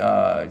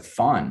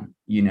fun,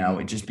 you know.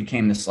 It just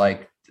became this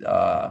like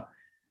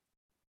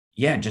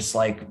just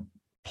like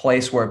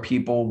place where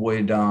people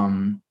would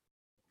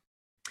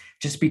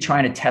just be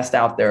trying to test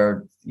out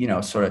their, you know,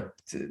 sort of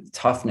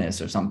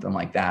toughness or something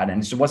like that. And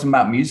it just wasn't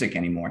about music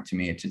anymore to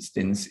me. It just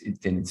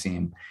didn't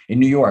seem, in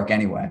New York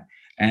anyway.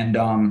 And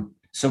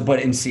but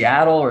in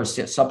Seattle or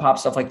Sub Pop,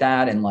 stuff like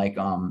that. And like,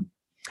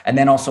 and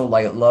then also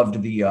like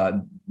loved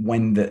the,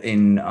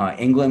 in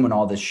England, when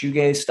all the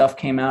shoegaze stuff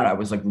came out, I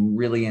was like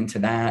really into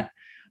that.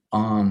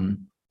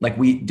 Like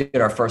we did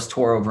our first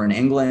tour over in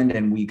England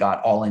and we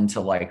got all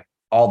into like,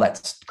 all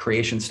that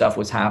creation stuff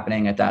was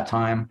happening at that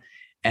time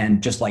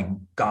and just like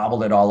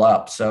gobbled it all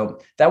up. So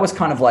that was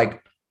kind of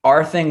like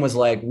our thing, was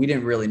like, we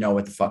didn't really know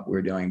what the fuck we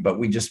were doing, but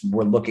we just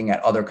were looking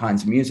at other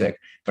kinds of music.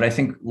 But I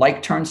think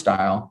like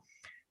Turnstile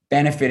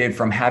benefited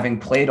from having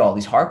played all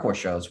these hardcore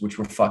shows, which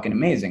were fucking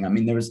amazing. I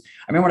mean, I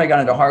remember when I got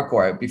into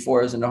hardcore,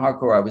 before I was into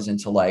hardcore, I was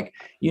into like,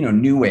 you know,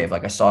 new wave.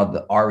 Like I saw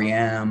the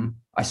REM,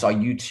 I saw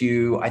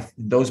U2.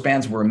 Those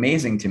bands were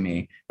amazing to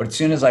me. But as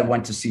soon as I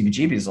went to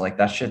CBGBs, like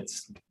that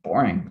shit's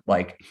boring.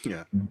 Like,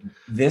 yeah,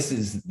 this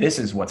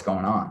is what's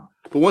going on.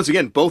 But once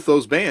again, both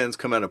those bands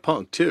come out of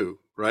punk too,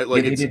 right?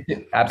 Like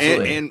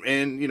absolutely.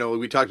 And you know,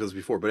 we talked about this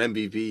before, but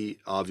MBV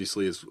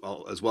obviously as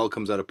well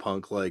comes out of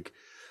punk. Like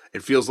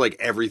it feels like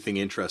everything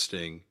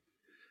interesting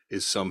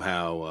is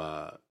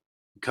somehow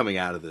coming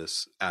out of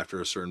this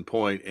after a certain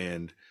point,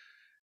 and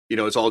you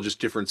know, it's all just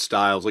different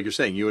styles. Like you're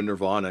saying, you and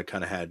Nirvana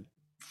kind of had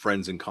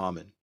friends in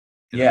common.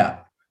 Yeah.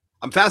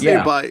 I'm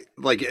fascinated by,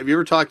 like, have you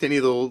ever talked to any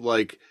of the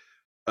like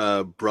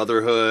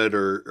Brotherhood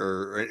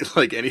or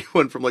like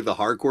anyone from like the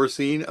hardcore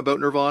scene about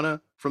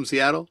Nirvana from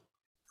Seattle?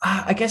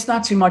 I guess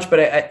not too much, but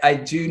I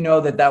do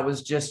know that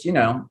was just,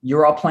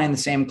 you're all playing the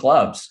same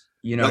clubs.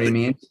 You know No, what I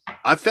mean?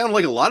 I found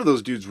like a lot of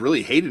those dudes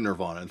really hated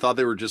Nirvana and thought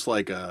they were just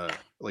like a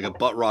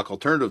butt rock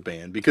alternative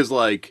band because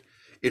like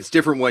it's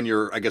different when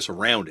you're I guess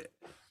around it.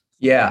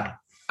 Yeah,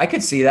 I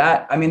could see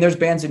that. I mean, there's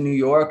bands in New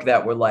York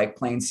that were like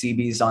playing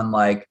CBs on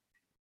like,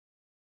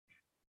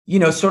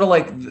 sort of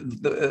like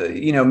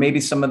maybe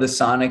some of the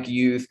Sonic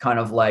Youth kind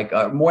of like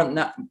more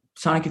not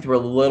Sonic Youth were a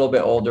little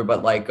bit older,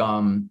 but like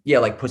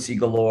like Pussy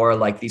Galore,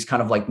 like these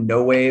kind of like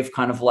no wave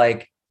kind of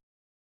like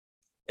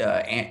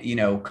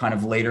kind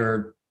of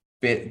later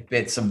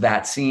bits of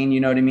that scene. You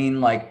know what I mean?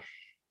 Like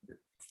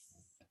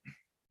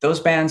those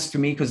bands to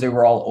me, because they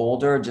were all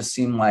older, just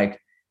seemed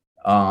like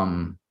a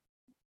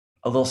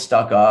little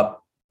stuck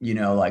up.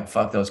 Like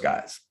fuck those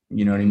guys.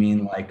 You know what I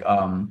mean? Like,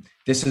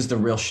 this is the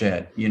real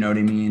shit, you know what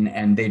I mean?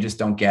 And they just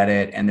don't get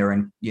it. And they're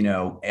in,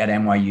 at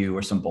NYU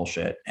or some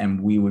bullshit.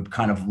 And we would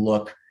kind of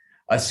look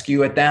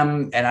askew at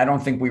them. And I don't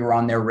think we were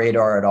on their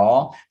radar at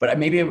all. But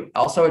maybe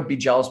also I'd be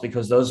jealous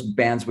because those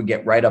bands would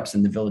get write-ups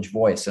in the Village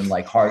Voice, and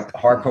like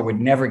hardcore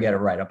would never get a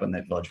write-up in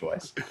that Village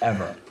Voice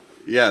ever.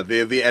 Yeah, they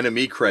have the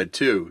enemy cred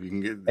too. You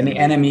can get and the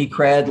enemy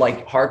cred,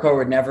 like hardcore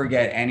would never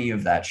get any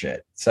of that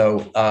shit.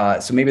 So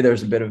maybe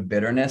there's a bit of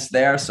bitterness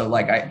there. So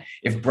like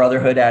if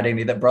Brotherhood had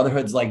any, that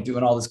Brotherhood's like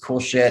doing all this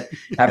cool shit,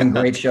 having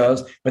great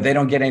shows, but they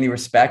don't get any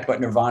respect, but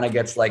Nirvana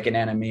gets like an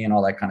enemy and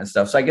all that kind of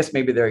stuff. So I guess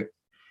maybe they're,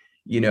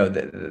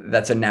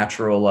 that's a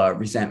natural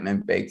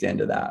resentment baked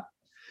into that.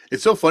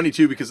 It's so funny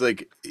too because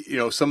like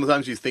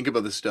sometimes you think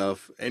about this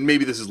stuff, and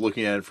maybe this is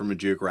looking at it from a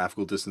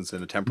geographical distance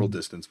and a temporal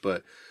distance,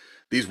 but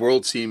these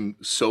worlds seem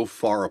so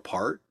far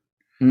apart,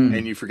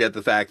 and you forget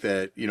the fact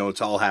that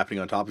it's all happening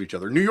on top of each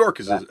other. New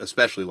York is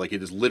especially like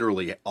it is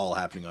literally all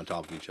happening on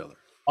top of each other.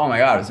 Oh my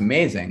God, it's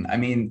amazing. I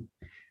mean,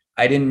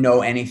 I didn't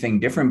know anything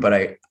different,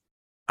 but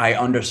I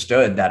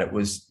understood that it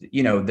was,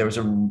 there was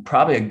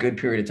probably a good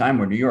period of time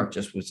where New York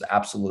just was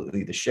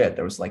absolutely the shit.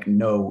 There was like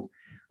no,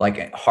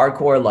 like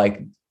hardcore,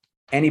 like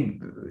any,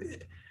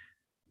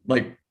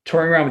 like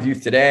touring around with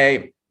Youth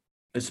Today,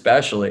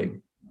 especially,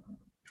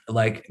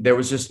 like there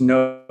was just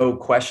no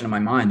question in my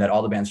mind that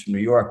all the bands from New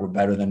York were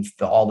better than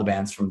all the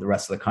bands from the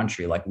rest of the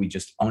country. Like we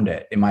just owned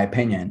it, in my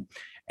opinion.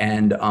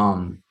 And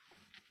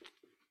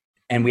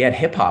we had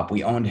hip hop.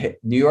 We owned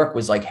New York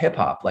was like hip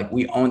hop. Like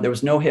there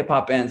was no hip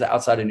hop bands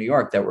outside of New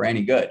York that were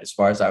any good as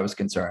far as I was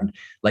concerned.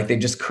 Like they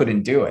just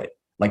couldn't do it.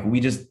 Like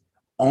we just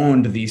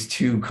owned these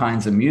two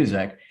kinds of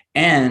music.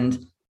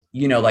 And,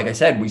 like I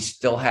said, we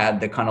still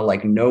had the kind of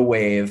like no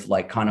wave,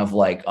 like kind of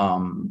like,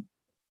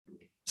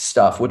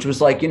 stuff, which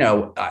was like,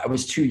 I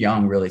was too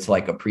young really to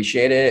like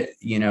appreciate it.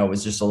 It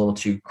was just a little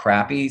too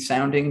crappy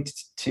sounding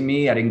to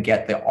me. I didn't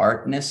get the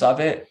artness of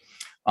it.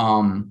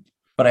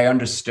 But I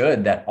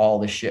understood that all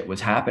the shit was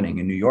happening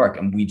in New York,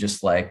 and we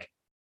just like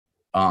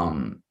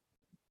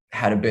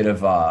had a bit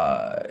of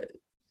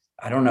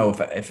I don't know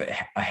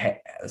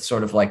if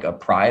sort of like a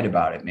pride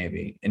about it,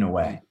 maybe in a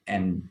way,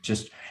 and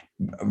just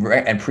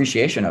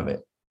appreciation of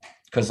it.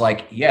 Cause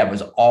like, yeah, it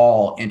was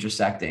all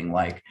intersecting.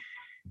 Like,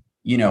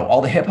 all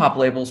the hip hop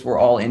labels were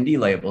all indie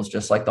labels,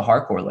 just like the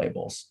hardcore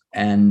labels.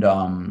 And,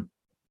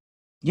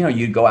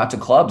 you'd go out to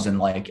clubs and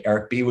like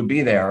Eric B would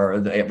be there,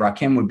 or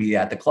Rakim would be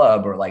at the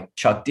club, or like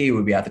Chuck D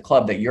would be at the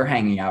club that you're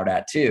hanging out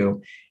at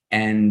too.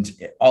 And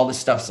all this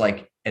stuff's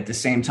like at the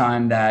same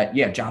time that,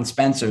 John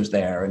Spencer's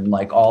there, and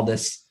like all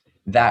this,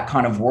 that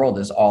kind of world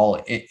is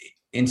all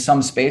in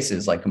some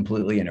spaces, like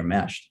completely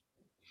intermeshed.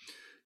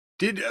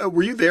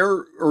 Were you there,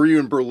 or were you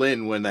in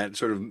Berlin when that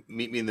sort of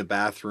meet me in the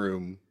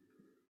bathroom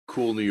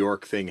cool New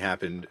York thing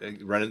happened?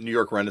 New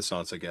York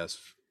Renaissance, I guess,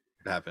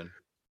 happened.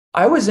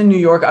 I was in New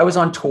York. I was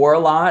on tour a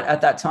lot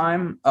at that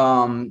time.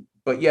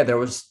 But yeah,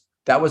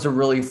 that was a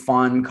really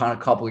fun kind of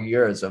couple of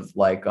years of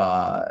like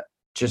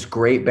just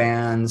great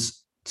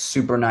bands,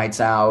 super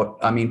nights out.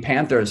 I mean,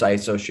 Panthers I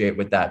associate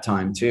with that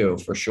time too,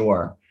 for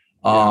sure.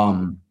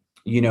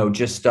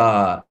 Just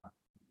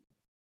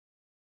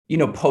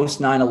post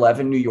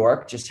 9/11 New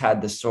York just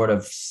had this sort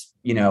of,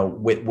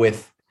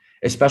 with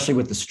especially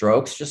with the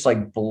Strokes, just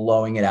like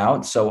blowing it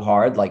out so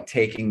hard, like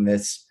taking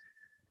this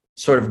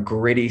sort of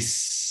gritty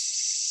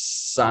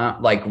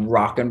like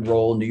rock and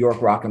roll, New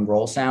York rock and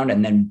roll sound,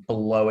 and then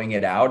blowing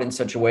it out in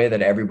such a way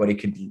that everybody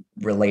could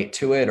relate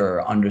to it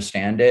or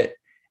understand it.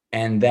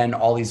 And then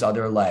all these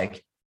other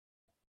like,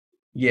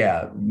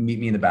 meet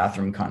me in the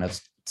bathroom kind of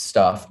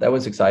stuff. That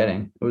was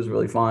exciting. It was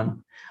really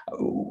fun.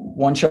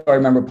 One show I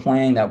remember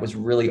playing that was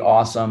really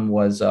awesome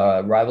was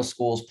Rival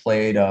Schools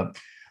played a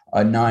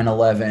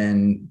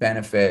 9/11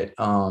 benefit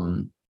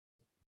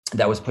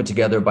that was put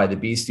together by the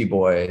Beastie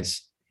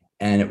Boys.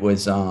 And it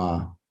was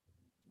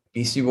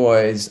Beastie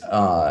Boys,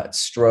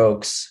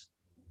 Strokes,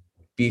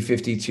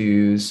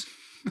 B-52s,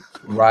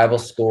 Rival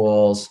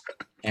Schools,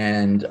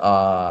 and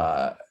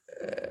God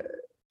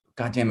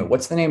damn it,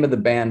 what's the name of the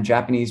band?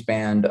 Japanese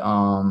band.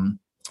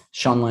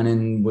 Sean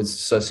Lennon was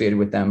associated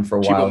with them for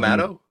a while. Chibo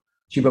Mato?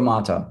 Chiba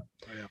Mata.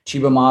 Oh, yeah.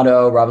 Chiba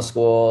Motto, Rival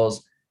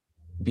Schools,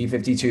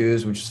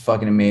 B-52s, which is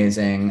fucking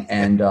amazing,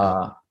 and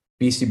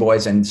Beastie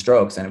Boys and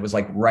Strokes. And it was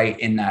like right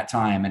in that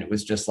time. And it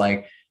was just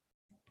like,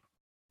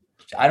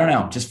 I don't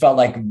know, just felt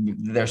like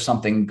there's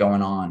something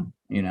going on,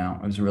 you know.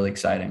 It was really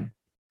exciting.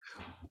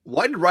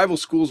 Why did Rival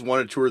Schools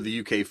want to tour the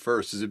UK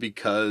first? Is it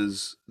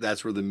because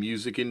that's where the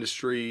music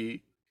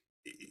industry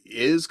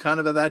is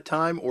kind of at that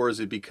time? Or is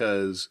it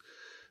because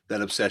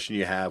that obsession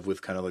you have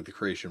with kind of like the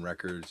Creation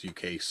Records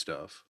UK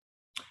stuff?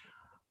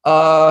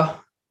 I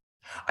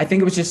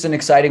think it was just an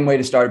exciting way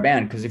to start a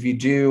band, because if you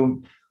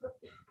do,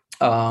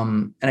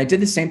 and I did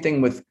the same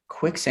thing with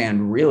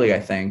Quicksand, really, I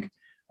think.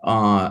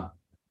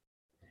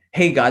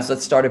 Hey guys,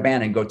 let's start a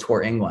band and go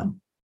tour England.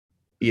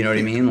 You know what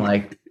I mean?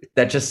 Like,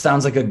 that just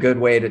sounds like a good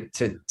way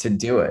to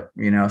do it,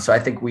 you know? So I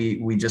think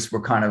we just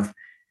were kind of,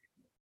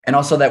 and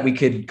also that we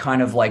could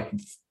kind of like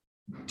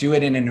do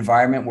it in an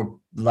environment where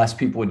less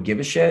people would give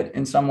a shit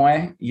in some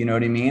way. You know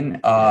what I mean?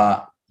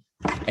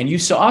 And you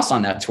saw us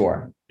on that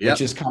tour,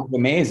 which is kind of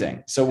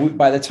amazing. So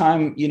by the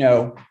time, you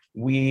know,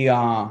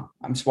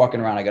 I'm just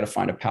walking around, I got to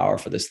find a power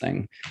for this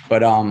thing.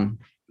 But,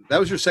 that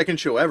was your second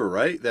show ever,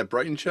 right? That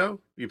Brighton show?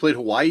 You played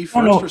Hawaii first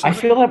or something? I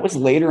feel that was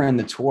later in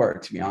the tour,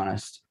 to be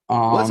honest.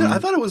 Was it? I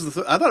thought it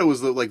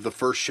was like the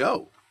first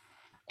show.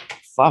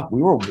 Fuck,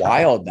 we were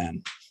wild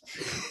then.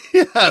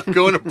 Yeah,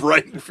 going to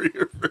Brighton for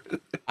your birthday.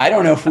 I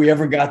don't know if we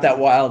ever got that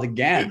wild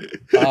again.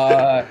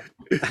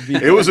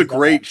 It was a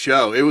great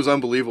show. It was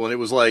unbelievable. And it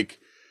was like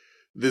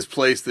this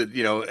place that,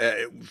 you know,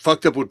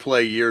 Fucked Up would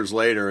play years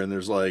later. And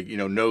there's like, you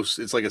know,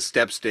 it's like a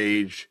step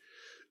stage,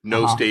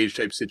 stage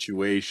type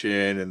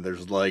situation. And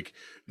there's like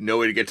no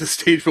way to get to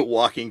stage but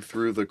walking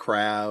through the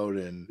crowd.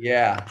 And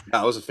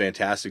that was a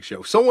fantastic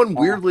show. Someone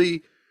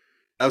weirdly,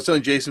 I was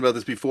telling Jayson about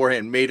this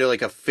beforehand, made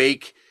like a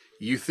fake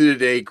Youth of the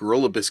Day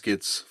Gorilla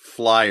Biscuits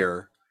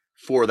flyer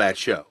for that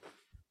show.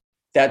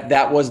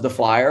 That was the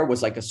flyer,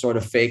 was like a sort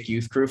of fake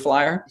Youth Crew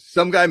flyer.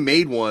 Some guy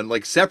made one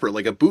like separate,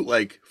 like a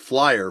bootleg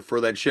flyer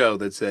for that show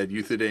that said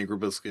Youth of the Day and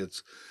Gorilla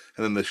Biscuits,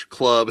 and then the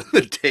club and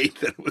the date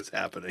that it was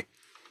happening.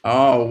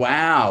 Oh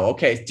wow!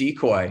 Okay,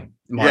 decoy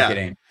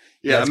marketing.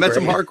 Yeah. I met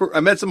some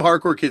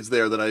hardcore kids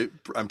there that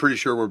I'm pretty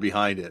sure were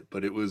behind it,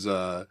 but it was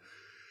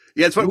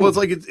it's funny. Well,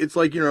 it's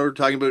like, you know, we're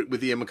talking about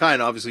with Ian MacKaye,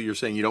 and obviously you're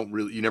saying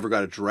you never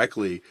got it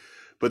directly,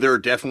 but there are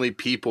definitely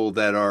people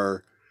that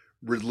are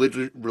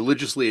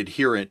religiously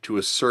adherent to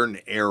a certain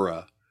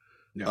era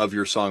of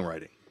your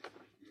songwriting.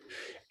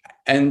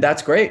 And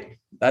that's great.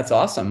 That's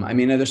awesome. I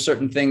mean, there's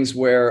certain things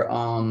where,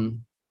 I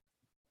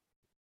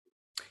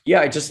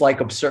just like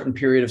a certain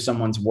period of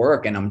someone's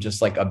work and I'm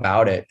just like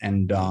about it.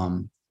 And,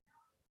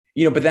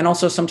 you know, but then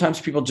also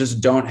sometimes people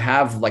just don't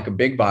have like a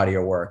big body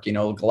of work. You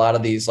know, a lot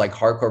of these like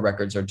hardcore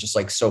records are just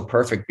like so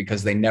perfect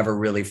because they never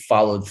really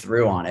followed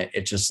through on it.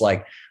 It's just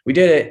like, we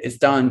did it, it's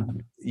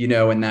done, you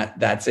know, and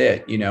that's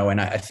it, you know. And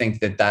I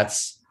think that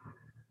that's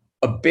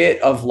a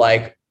bit of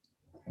like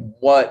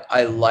what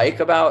I like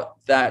about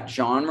that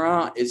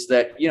genre is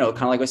that, you know,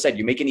 kind of like I said,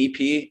 you make an EP,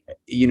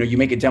 you know, you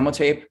make a demo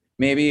tape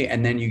maybe,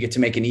 and then you get to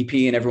make an EP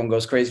and everyone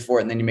goes crazy for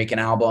it. And then you make an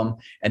album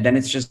and then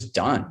it's just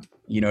done.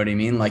 You know what I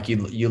mean? Like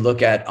you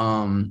look at,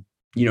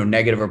 you know,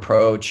 Negative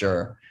Approach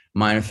or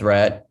Minor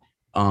Threat.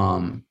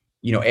 You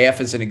know, AF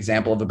is an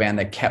example of a band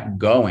that kept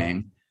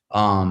going.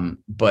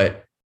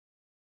 But,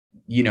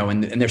 you know,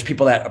 and there's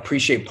people that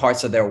appreciate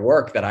parts of their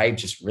work that I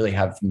just really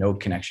have no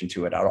connection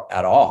to it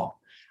at all.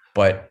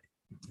 But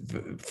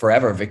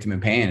Forever, Victim in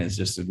Pain is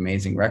just an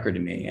amazing record to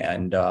me.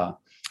 And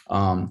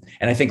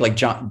I think like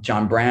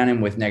John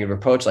Brannon with Negative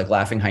Approach, like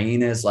Laughing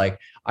Hyenas, like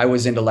I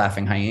was into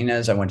Laughing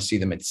Hyenas. I went to see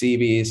them at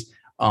CB's.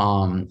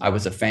 I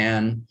was a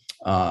fan.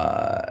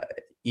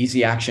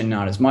 Easy Action,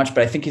 not as much,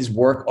 but I think his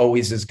work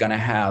always is going to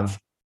have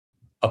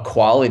a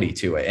quality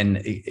to it.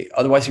 And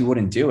otherwise he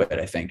wouldn't do it.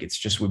 I think it's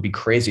just would be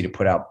crazy to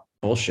put out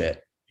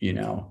bullshit, you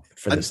know,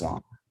 for this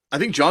long. I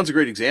think John's a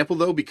great example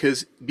though,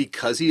 because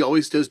he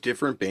always does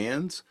different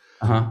bands.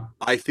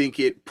 I think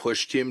it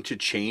pushed him to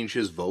change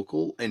his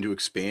vocal and to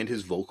expand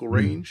his vocal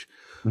range.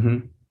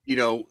 Mm-hmm. You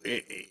know,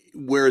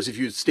 whereas if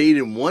you stayed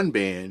in one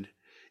band,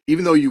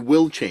 even though you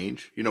will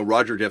change, you know,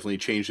 Roger definitely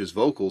changed his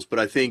vocals, but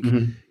I think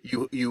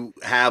you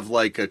have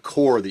like a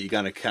core that you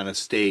gotta kind of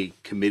stay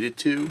committed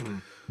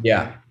to.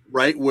 Yeah.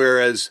 Right.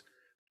 Whereas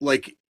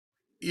like,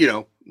 you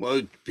know,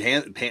 well,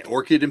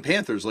 Orchid and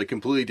Panthers, like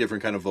completely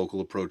different kind of vocal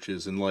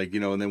approaches. And like, you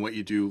know, and then what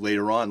you do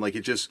later on, like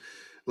it just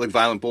like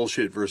Violent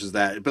Bullshit versus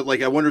that. But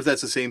like, I wonder if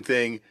that's the same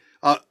thing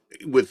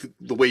with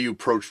the way you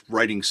approach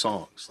writing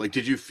songs. Like,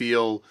 did you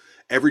feel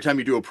every time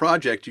you do a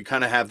project, you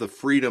kind of have the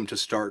freedom to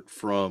start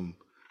from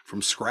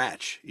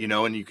scratch, you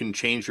know, and you can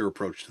change your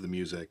approach to the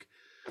music.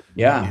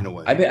 Yeah. In a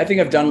way. I think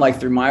I've done like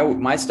through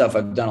my stuff,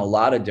 I've done a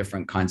lot of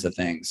different kinds of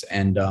things.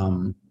 And,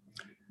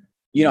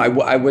 you know,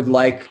 I would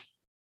like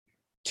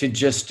to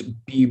just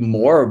be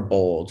more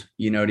bold.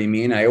 You know what I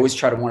mean? I always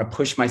try to want to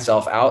push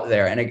myself out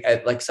there. And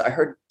I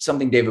heard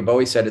something David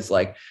Bowie said, it's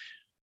like,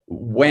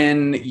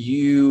 when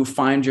you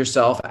find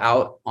yourself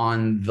out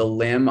on the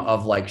limb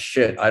of like,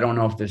 shit, I don't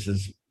know if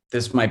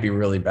this might be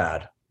really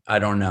bad. I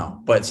don't know,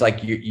 but it's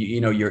like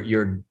you know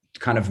your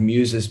kind of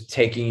muse is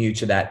taking you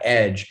to that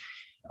edge.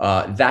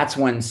 That's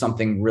when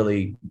something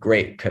really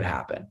great could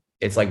happen.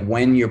 It's like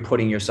when you're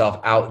putting yourself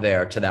out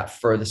there to that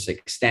furthest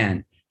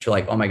extent, to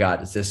like, oh my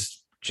God, is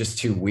this just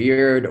too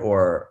weird?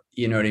 Or,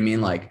 you know what I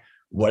mean? Like,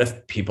 what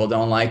if people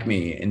don't like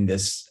me in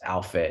this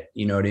outfit?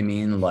 You know what I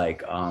mean?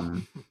 Like,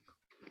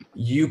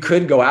 you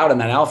could go out in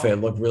that outfit,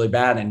 look really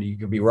bad, and you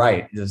could be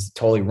right. It's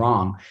totally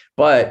wrong.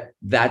 But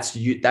that's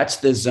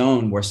the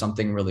zone where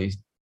something really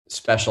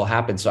special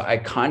happens. So I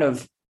kind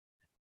of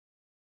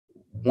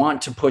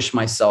want to push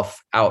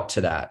myself out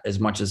to that as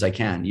much as I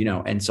can, you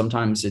know, and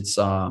sometimes it's,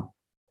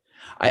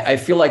 I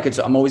feel like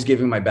I'm always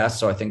giving my best.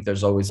 So I think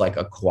there's always like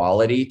a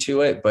quality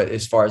to it. But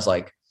as far as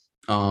like,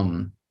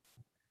 I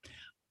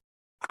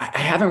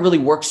haven't really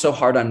worked so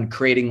hard on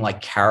creating like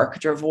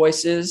character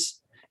voices,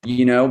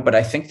 you know, but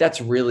I think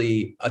that's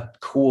really a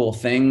cool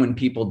thing when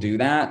people do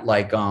that.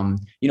 Like,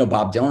 you know,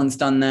 Bob Dylan's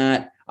done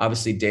that.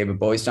 Obviously David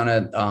Bowie's done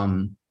it.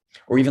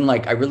 Or even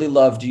like, I really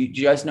love, do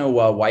you guys know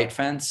White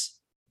Fence?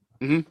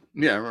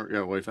 Mm-hmm.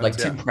 Yeah, White Fence. Like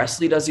Tim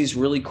Presley does these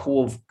really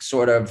cool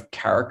sort of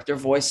character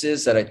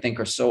voices that I think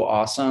are so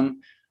awesome.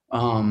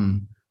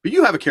 But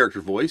you have a character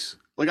voice.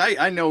 Like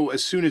I know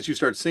as soon as you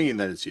start singing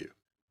that it's you.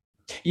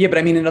 Yeah, but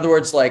I mean, in other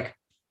words, like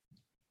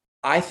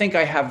I think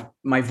I have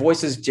my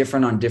voice is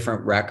different on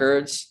different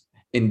records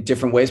in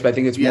different ways, but I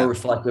think it's more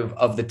reflective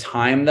of the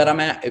time that I'm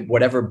at,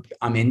 whatever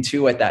I'm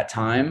into at that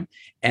time,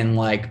 and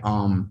like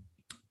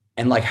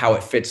how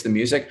it fits the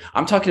music.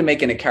 I'm talking to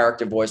making a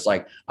character voice,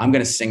 like I'm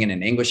going to sing in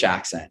an English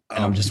accent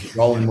and I'm just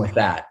rolling with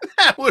that.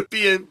 That would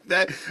be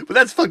but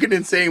that's fucking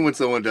insane when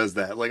someone does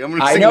that. Like I'm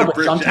going to sing. I know,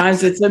 but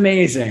sometimes accent. It's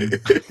amazing.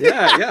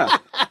 Yeah.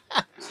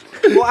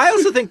 Well, I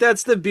also think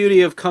that's the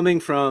beauty of coming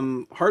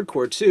from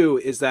hardcore too,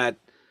 is that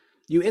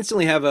you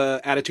instantly have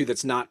a attitude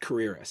that's not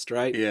careerist,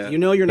 right? Yeah. You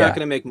know, you're not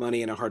going to make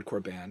money in a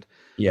hardcore band.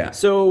 Yeah.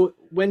 So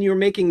when you're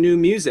making new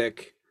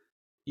music,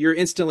 you're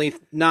instantly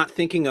not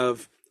thinking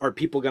of, are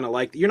people going to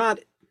like, you're not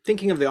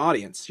thinking of the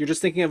audience. You're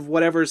just thinking of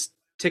whatever's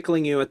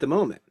tickling you at the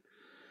moment.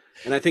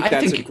 And I think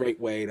that's a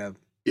great way to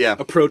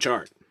approach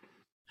art.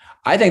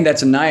 I think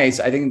that's nice.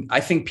 I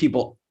think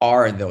people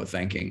are though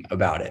thinking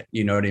about it.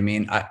 You know what I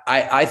mean?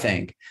 I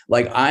think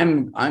like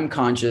I'm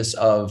conscious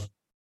of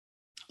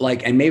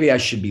like, and maybe I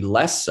should be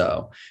less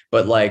so,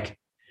 but like,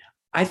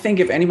 I think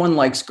if anyone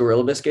likes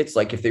Gorilla Biscuits,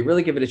 like if they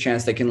really give it a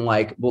chance, they can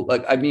like, well,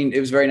 like, I mean, it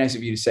was very nice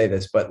of you to say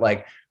this, but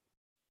like,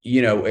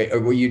 you know,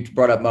 where you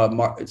brought up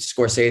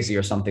Scorsese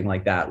or something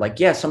like that. Like,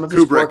 yeah, some of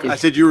his work I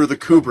said you were the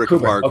Kubrick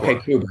of hardcore. Okay,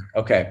 Kubrick.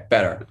 Okay,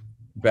 better.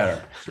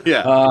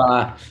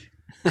 Yeah.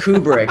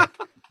 Kubrick.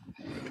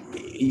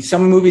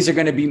 Some movies are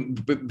going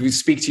to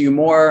speak to you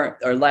more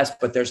or less,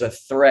 but there's a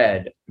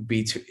thread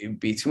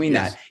between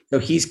that. So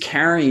he's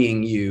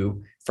carrying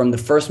you from the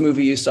first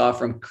movie you saw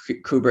from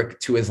Kubrick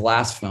to his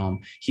last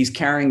film. He's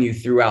carrying you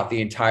throughout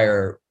the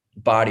entire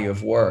body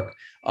of work.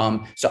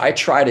 So I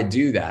try to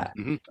do that.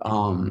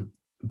 Mm-hmm.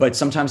 But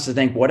sometimes to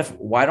think,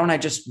 why don't I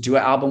just do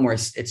an album where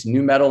it's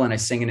new metal and I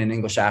sing in an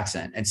English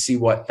accent and see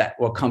what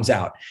comes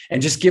out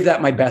and just give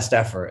that my best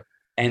effort.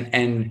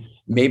 And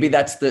maybe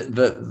that's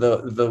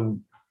the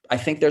I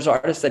think there's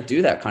artists that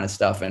do that kind of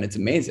stuff and it's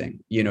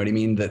amazing. You know what I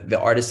mean? The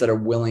artists that are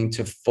willing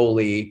to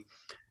fully,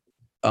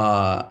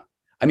 I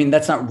mean,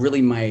 that's not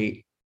really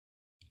my,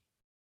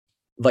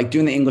 like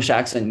doing the English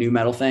accent new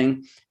metal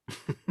thing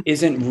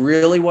isn't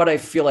really what I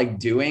feel like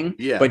doing,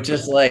 but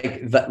just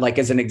like that, like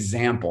as an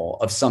example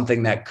of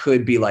something that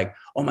could be like,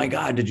 oh my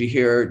God, did you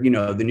hear, you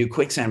know, the new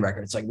Quicksand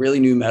record? It's like really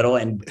new metal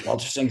and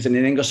Walter sings in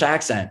an English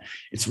accent.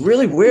 It's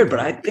really weird,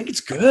 but I think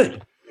it's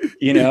good.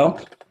 You know,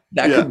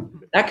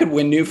 that could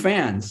win new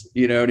fans.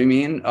 You know what I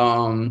mean?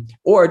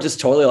 Or just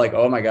totally like,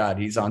 oh my God,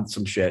 he's on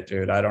some shit,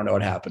 dude. I don't know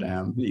what happened to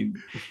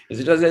him.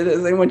 Is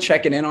anyone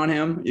checking in on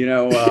him? You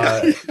know,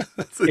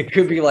 it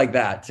could be like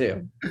that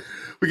too.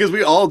 Because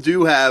we all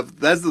do have,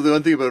 that's the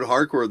one thing about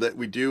hardcore, that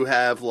we do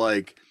have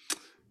like,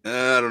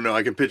 I don't know,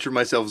 I can picture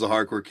myself as a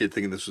hardcore kid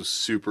thinking this was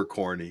super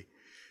corny.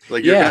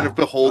 Like you're kind of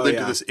beholden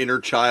to this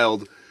inner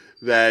child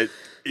that,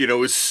 you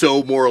know, is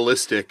so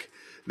moralistic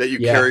that you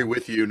carry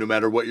with you no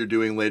matter what you're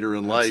doing later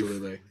in life.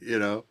 You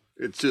know,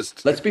 it's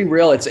just, let's be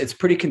real. It's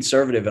pretty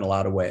conservative in a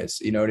lot of ways.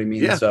 You know what I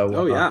mean? Yeah.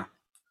 So,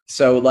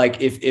 so like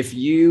if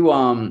you,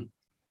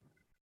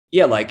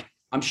 like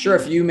I'm sure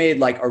if you made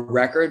like a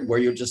record where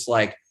you're just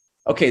like,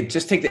 okay,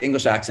 just take the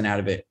English accent out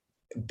of it,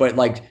 but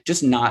like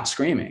just not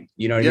screaming,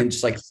 you know what I mean?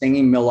 Just like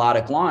singing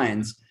melodic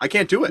lines. I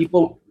can't do it.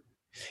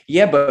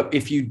 But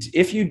if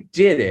you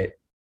did it,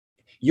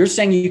 you're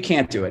saying you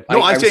can't do it.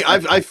 No,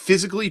 I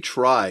physically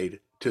tried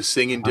to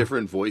sing in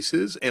different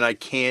voices and I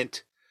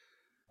can't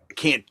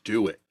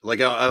do it. Like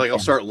I'll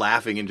start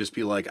laughing and just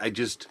be like, I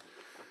just,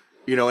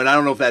 you know, and I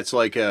don't know if that's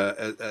like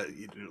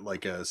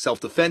a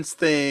self-defense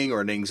thing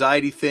or an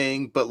anxiety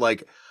thing, but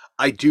like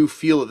I do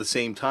feel at the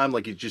same time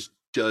like it just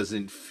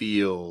doesn't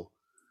feel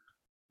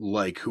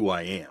like who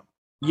I am.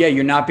 Yeah,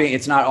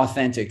 it's not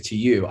authentic to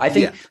you. I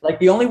think like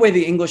the only way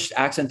the English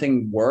accent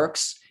thing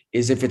works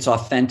is if it's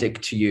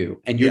authentic to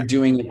you and you're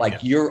doing it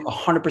like you're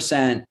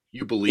 100%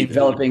 you believe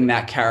enveloping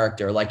that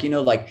character. Like,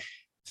 like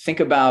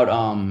think about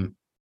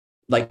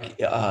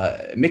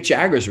Mick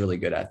Jagger's really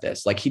good at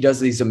this. Like he does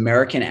these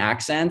American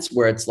accents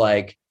where it's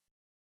like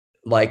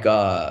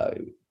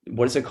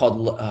what is it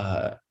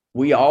called?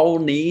 We all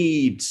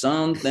need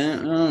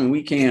something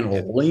we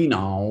can lean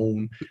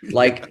on.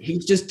 Like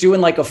he's just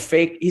doing like a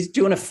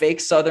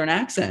fake Southern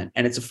accent,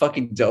 and it's a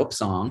fucking dope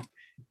song.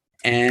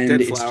 And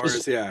Dead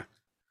Flowers,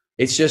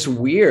 it's just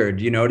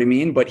weird, you know what I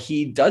mean? But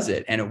he does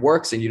it and it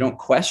works, and you don't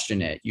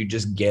question it. You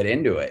just get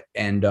into it.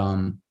 And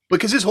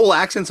because his whole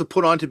accent's a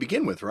put on to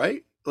begin with,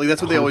 right? Like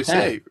that's what they always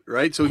say,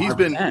 right? So he's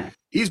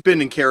 100%.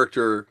 been in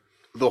character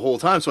the whole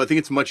time. So I think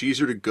it's much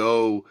easier to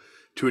go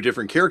to a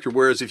different character.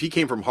 Whereas if he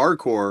came from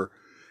hardcore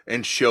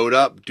and showed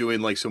up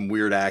doing like some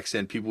weird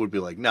accent, people would be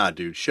like, nah,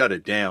 dude, shut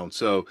it down.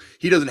 So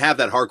he doesn't have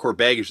that hardcore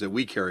baggage that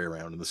we carry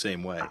around in the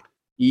same way.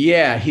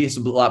 Yeah, he's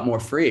a lot more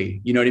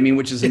free, you know what I mean?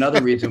 Which is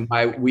another reason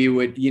why we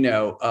would,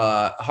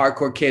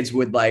 hardcore kids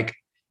would like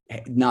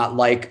not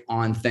like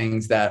on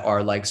things that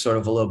are like sort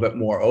of a little bit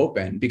more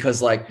open,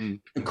 because like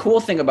the cool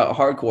thing about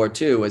hardcore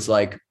too is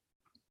like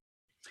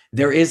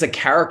there is a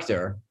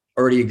character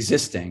already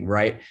existing,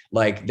 right?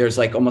 Like there's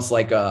like almost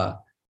like a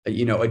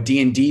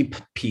D&D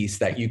piece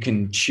that you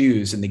can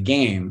choose in the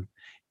game,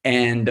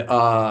 and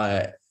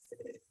the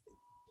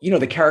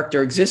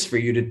character exists for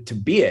you to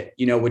be it,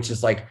 which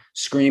is like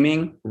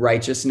screaming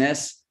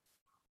righteousness,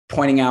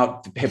 pointing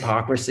out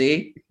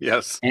hypocrisy.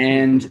 Yes.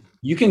 And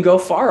you can go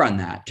far on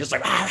that. Just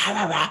like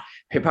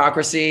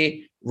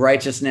hypocrisy,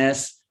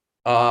 righteousness,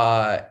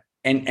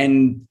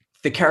 and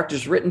the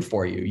character's written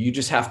for you. You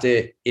just have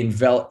to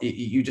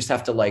you just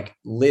have to like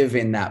live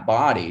in that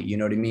body, you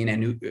know what I mean?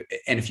 And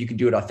if you can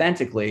do it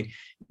authentically,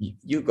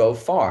 you go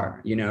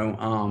far,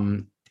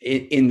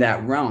 in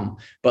that realm.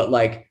 But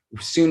like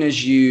as soon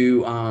as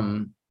you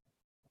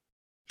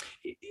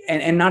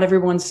and not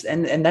everyone's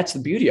and that's the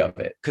beauty of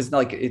it, because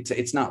like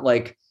it's not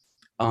like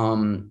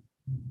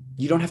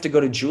you don't have to go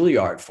to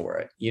Juilliard for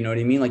it, you know what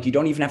I mean? Like you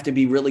don't even have to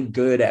be really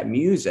good at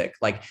music.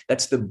 Like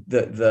that's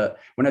the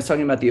when I was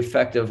talking about the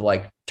effect of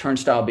like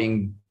Turnstile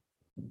being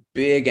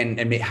big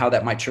and how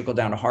that might trickle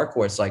down to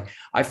hardcore, it's like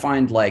I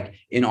find like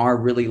in our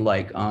really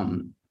like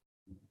I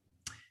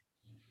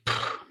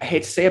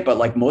hate to say it, but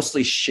like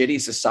mostly shitty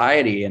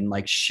society and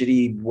like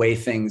shitty way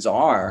things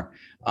are,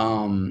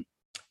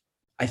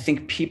 I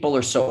think people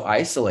are so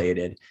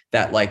isolated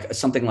that like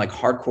something like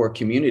hardcore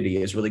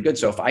community is really good.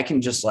 So if I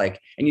can just like,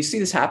 and you see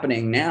this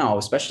happening now,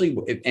 especially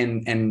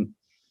and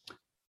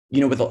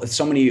with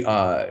so many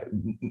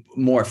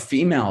more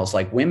females,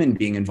 like women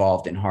being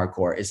involved in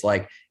hardcore, is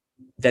like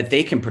that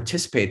they can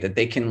participate, that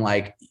they can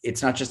like,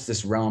 it's not just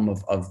this realm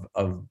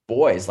of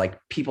boys, like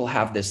people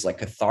have this like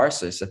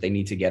catharsis that they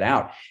need to get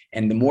out.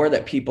 And the more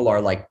that people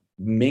are like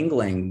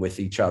mingling with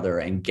each other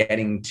and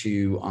getting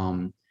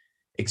to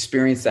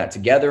experience that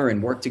together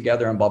and work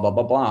together and blah, blah,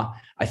 blah, blah,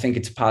 I think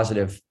it's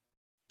positive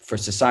for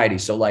society.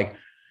 So like,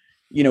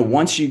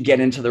 once you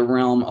get into the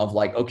realm of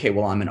like, okay,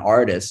 well, I'm an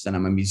artist and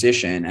I'm a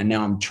musician, and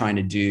now I'm trying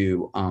to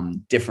do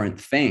different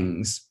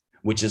things,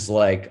 which is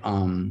like,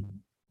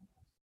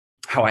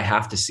 how I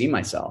have to see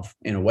myself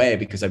in a way,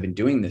 because I've been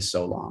doing this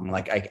so long.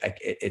 Like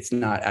it's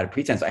not out of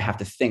pretense. I have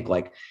to think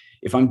like,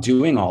 if I'm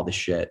doing all this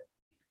shit,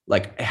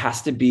 like there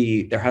has to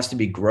be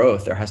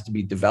growth. There has to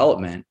be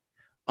development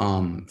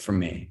for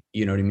me,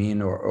 you know what I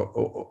mean?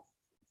 Or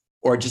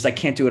just, I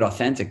can't do it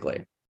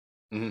authentically.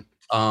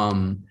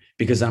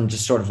 Because I'm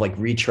just sort of like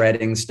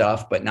retreading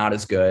stuff, but not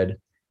as good.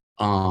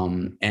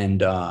 So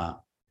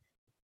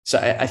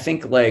I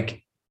think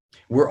like,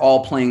 we're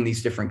all playing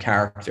these different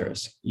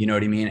characters, you know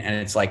what I mean? And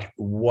it's like,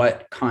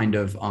 what kind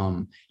of,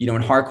 in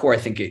hardcore, I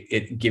think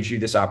it gives you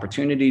this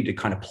opportunity to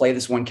kind of play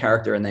this one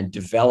character and then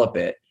develop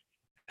it,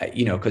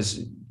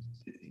 because,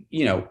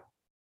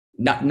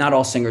 not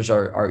all singers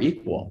are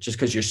equal. Just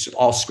because you're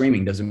all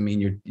screaming doesn't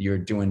mean you're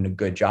doing a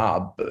good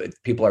job. But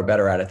people are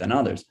better at it than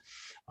others.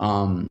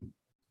 John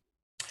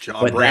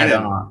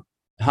Brannon.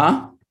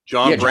 John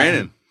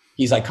Brannon.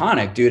 He's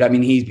iconic, dude. I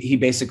mean, he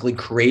basically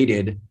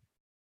created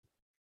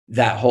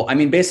that whole,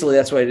 basically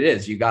that's what it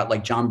is. You got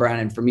like John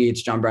Brannon. For me,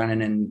 it's John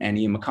Brannon and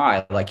Ian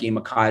MacKaye. Like Ian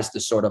MacKaye is the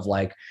sort of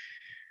like,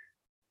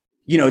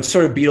 it's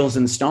sort of Beatles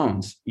and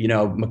Stones.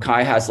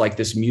 MacKaye has like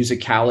this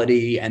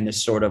musicality and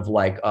this sort of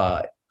like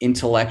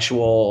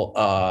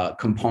intellectual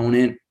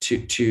component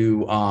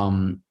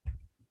to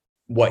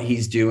what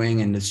he's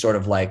doing, and this sort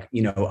of like,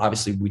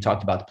 obviously we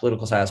talked about the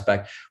political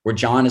aspect, where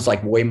John is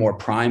like way more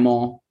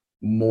primal,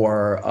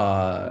 more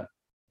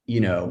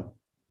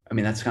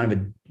that's kind of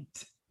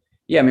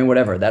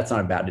whatever. That's not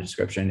a bad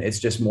description. It's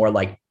just more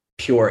like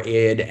pure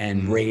id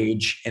and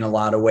rage in a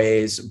lot of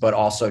ways, but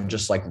also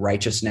just like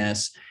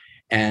righteousness.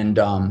 And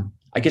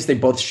I guess they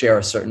both share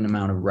a certain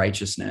amount of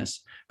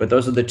righteousness, but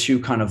those are the two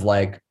kind of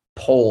like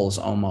poles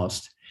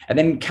almost. And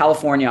then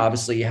California,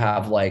 obviously you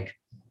have like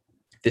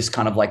this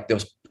kind of like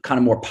those kind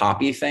of more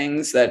poppy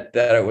things that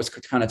I was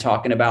kind of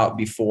talking about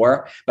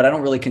before, but I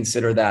don't really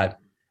consider that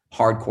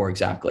hardcore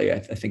exactly. I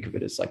think of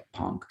it as like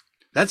punk.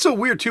 That's so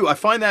weird too. I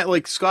find that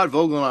like Scott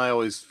Vogel and I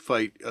always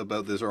fight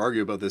about this or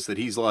argue about this, that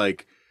he's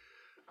like,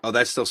 oh,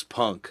 that stuff's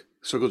punk.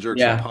 Circle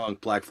jerks are Yeah.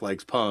 punk. Black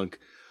Flag's punk.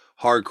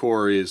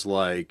 Hardcore is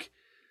like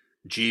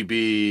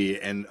GB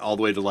and all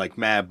the way to like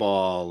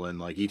Madball and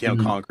like E-Town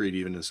Mhm. Concrete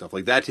even and stuff.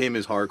 Like that to him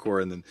is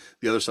hardcore, and then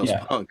the other stuff's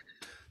Yeah. punk.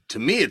 To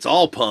me, it's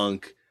all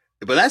punk,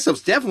 but that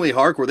stuff's definitely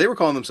hardcore. They were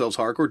calling themselves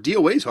hardcore.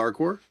 DOA's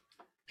hardcore.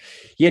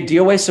 Yeah.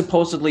 DOA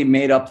supposedly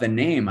made up the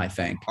name, I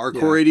think.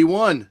 Hardcore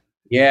 81.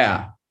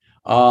 Yeah.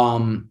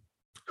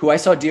 Who I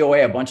saw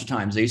DOA a bunch of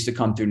times. They used to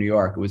come through New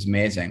York. It was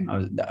amazing.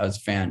 I was a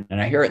fan.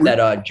 And I hear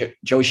that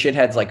Joe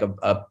Shithead's like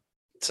a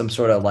some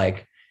sort of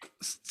like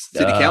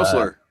City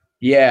councilor.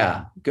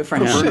 Yeah, good for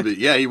him.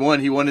 Yeah, he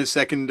won his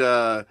second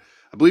I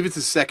believe it's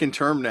his second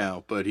term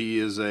now, but he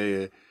is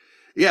like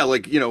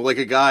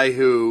a guy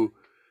who,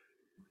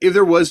 if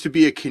there was to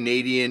be a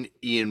Canadian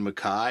Ian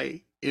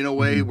MacKaye in a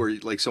way, where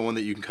like someone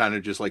that you can kind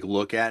of just like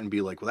look at and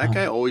be like, well, that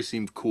guy always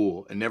seemed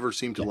cool and never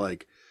seemed to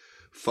like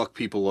fuck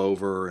people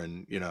over,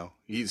 and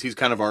he's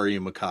kind of our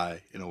Ian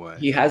MacKaye in a way.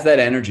 He has that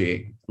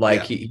energy,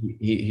 like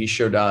he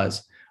sure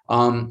does.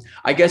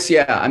 I guess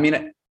I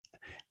mean,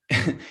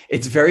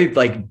 it's very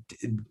like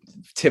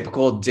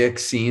typical Dick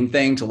Scene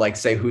thing to like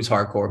say who's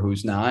hardcore,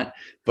 who's not.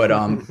 But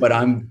I'm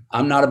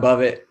not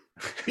above it.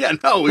 Yeah,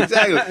 no,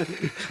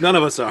 exactly. None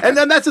of us are. And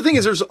then that's the thing,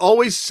 is there's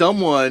always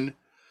someone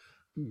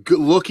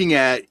looking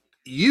at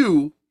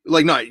you,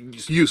 like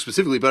not you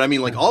specifically, but I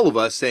mean like all of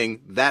us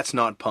saying that's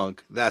not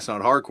punk, that's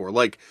not hardcore.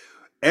 Like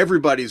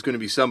everybody's going to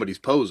be somebody's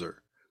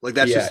poser. Like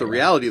that's just the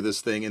reality of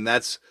this thing, and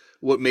that's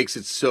what makes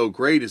it so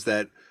great, is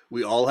that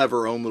we all have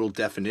our own little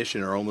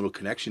definition, our own little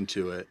connection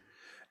to it,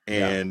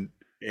 and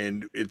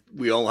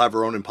we all have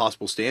our own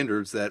impossible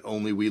standards that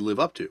only we live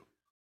up to.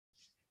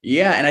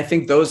 Yeah, and I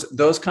think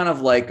those kind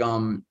of like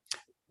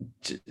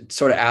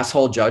sort of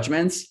asshole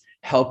judgments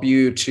help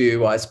you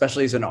to,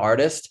 especially as an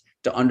artist,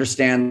 to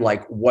understand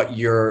like what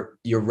your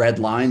red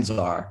lines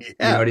are. You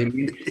know what I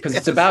mean? Because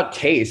it's about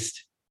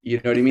taste. You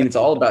know what I mean? It's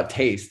all about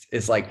taste.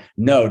 It's like,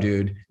 no,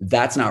 dude,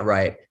 that's not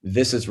right.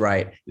 This is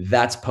right.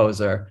 That's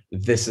poser.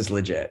 This is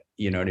legit.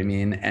 You know what I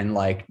mean? And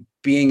like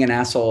being an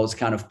asshole is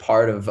kind of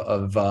part of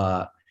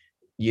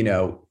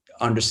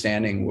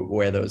understanding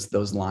where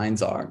those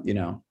lines are.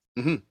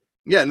 Mm-hmm.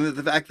 Yeah, and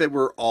the fact that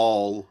we're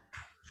all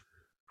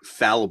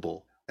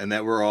fallible and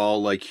that we're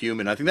all like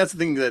human. I think that's the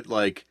thing that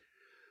like,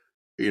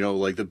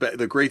 like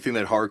the great thing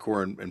that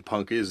hardcore and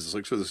punk is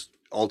like sort of this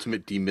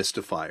ultimate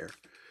demystifier.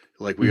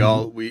 Like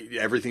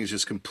everything's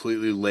just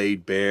completely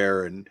laid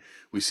bare, and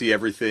we see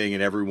everything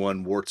and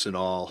everyone, warts and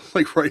all,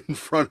 like right in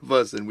front of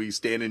us, and we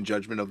stand in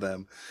judgment of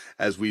them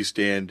as we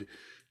stand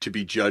to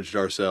be judged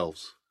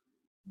ourselves.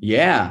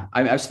 Yeah,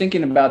 I was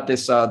thinking about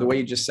this, the way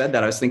you just said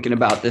that. I was thinking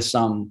about this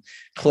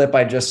clip.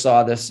 I just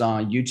saw this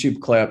YouTube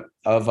clip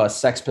of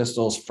Sex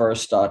Pistols'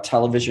 first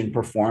television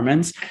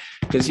performance,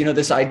 because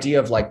this idea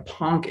of like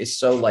punk is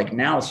so like,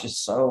 now it's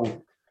just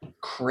so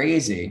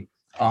crazy.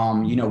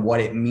 What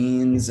it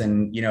means,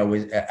 and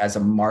as a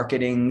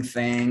marketing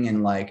thing,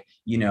 and like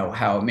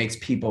how it makes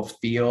people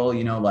feel.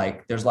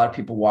 Like there's a lot of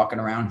people walking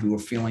around who are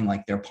feeling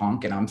like they're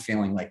punk, and I'm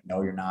feeling like,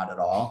 no, you're not at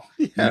all.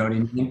 You know what I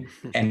mean?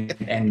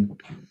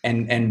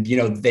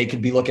 And they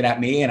could be looking at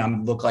me and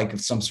I'm look like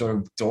some sort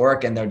of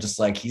dork, and they're just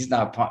like, he's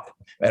not punk.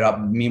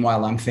 But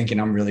meanwhile, I'm thinking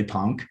I'm really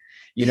punk.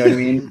 You know what I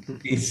mean?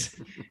 He's,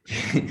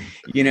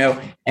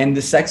 and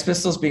the Sex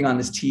Pistols being on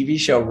this TV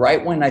show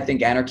right when I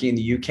think Anarchy in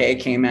the UK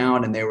came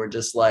out, and they were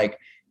just like,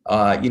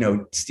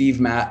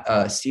 Steve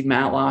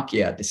Matlock.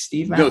 Yeah.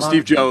 Steve Matlock. No,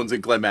 Steve Jones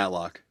and Glenn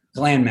Matlock.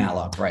 Glenn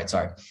Matlock. Right.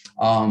 Sorry.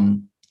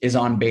 Is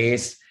on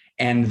bass.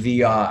 And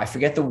the, I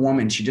forget the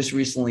woman, she just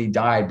recently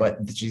died, but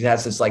she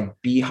has this like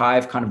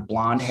beehive kind of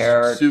blonde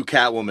hair. Sue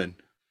Catwoman.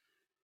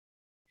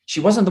 She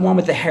wasn't the one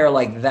with the hair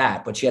like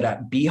that, but she had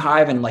a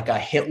beehive and like a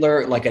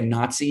Hitler, like a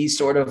Nazi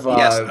sort of.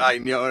 Yes, I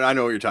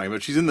know what you're talking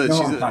about. She's in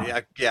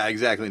the. Yeah,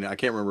 exactly. I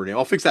can't remember her name.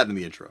 I'll fix that in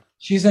the intro.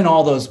 She's in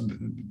all those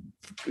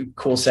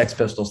cool Sex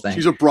Pistols things.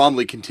 She's a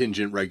Bromley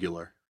contingent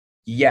regular.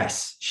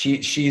 Yes,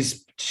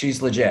 she's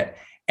legit,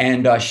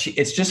 and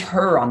it's just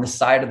her on the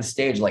side of the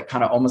stage, like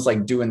kind of almost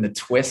like doing the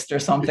twist or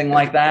something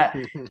like that,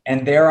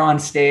 and they're on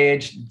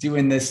stage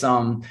doing this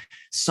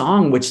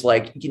song, which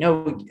like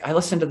I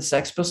listened to the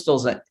Sex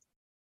Pistols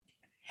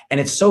and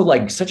it's so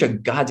like such a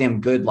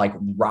goddamn good like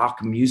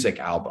rock music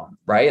album,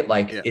 right?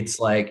 Like it's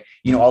like,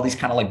 all these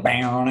kind of like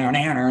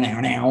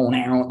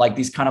like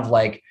these kind of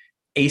like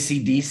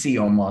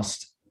AC/DC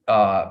almost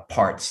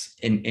parts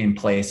in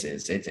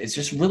places. It's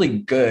just really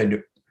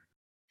good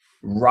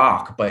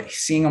rock, but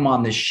seeing them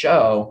on this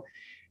show,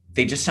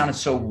 they just sounded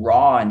so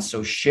raw and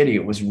so shitty.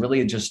 It was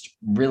really just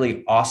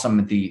really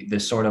awesome. The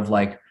sort of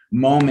like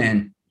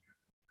moment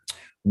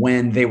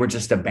when they were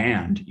just a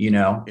band,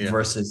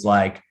 versus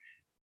like,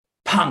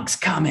 punk's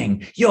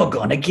coming, you're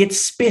gonna get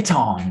spit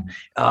on,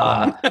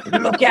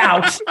 look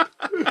out,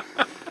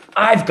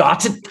 I've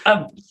got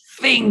a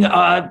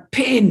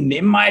pin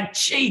in my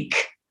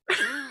cheek.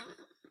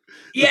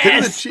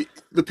 Yes.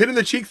 The pin in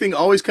the cheek thing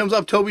always comes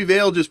up. Toby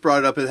Vale just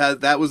brought it up.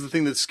 That was the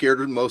thing that scared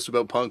her most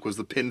about punk was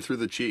the pin through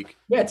the cheek.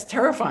 Yeah, it's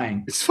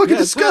terrifying. It's fucking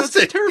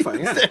disgusting. It's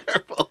terrifying. It's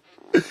terrible.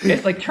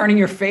 It's like turning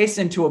your face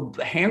into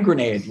a hand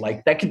grenade.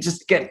 Like that could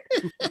just get.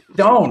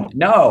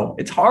 No,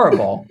 it's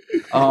horrible.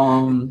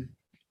 But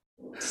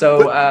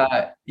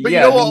yeah. You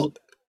know,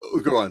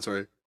 go on.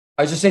 Sorry.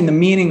 I was just saying the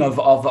meaning of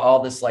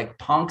all this like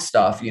punk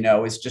stuff,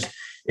 is just,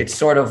 it's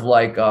sort of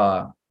like,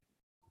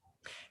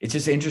 it's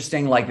just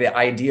interesting. Like the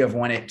idea of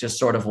when it just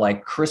sort of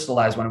like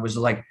crystallized, when it was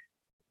like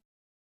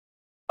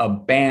a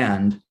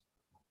band,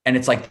 and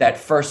it's like that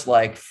first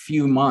like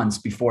few months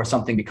before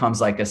something becomes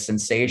like a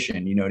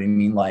sensation, you know what I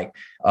mean? Like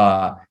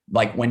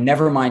when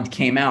Nevermind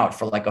came out,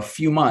 for like a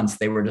few months,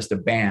 they were just a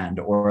band,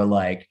 or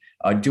like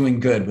doing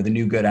good with a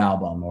new good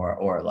album,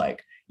 or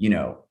like,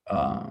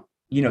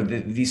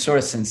 these sort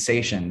of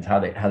sensations, how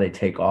they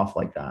take off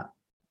like that.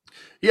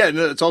 Yeah,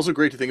 no, it's also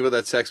great to think about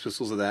that Sex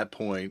Pistols at that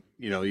point.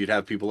 You'd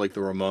have people like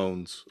the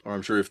Ramones, or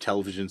I'm sure if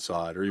Television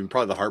saw it, or even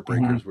probably the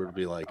Heartbreakers would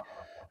be like,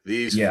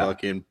 these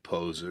fucking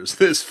posers.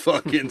 This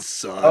fucking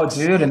sucks. Oh,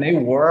 dude, and they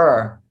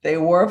were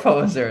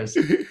posers.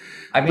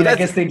 I mean, I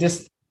guess they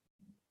just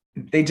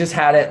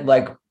had it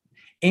like,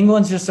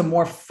 England's just a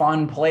more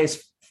fun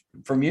place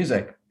for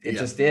music. It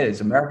just is.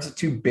 America's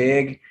too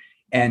big,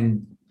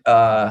 and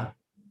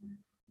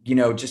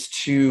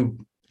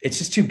it's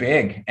just too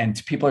big,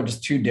 and people are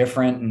just too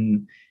different.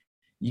 And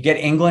you get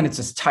England, it's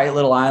this tight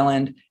little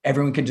island.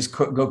 Everyone can just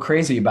go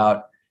crazy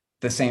about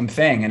the same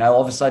thing. And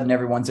all of a sudden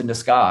everyone's into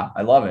ska.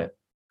 I love it.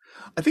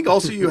 I think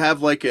also you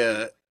have like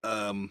a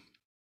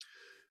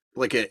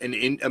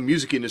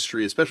music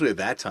industry, especially at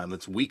that time,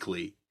 that's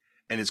weekly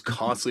and is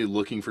constantly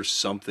looking for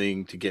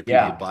something to get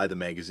people to buy the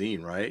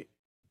magazine. Right.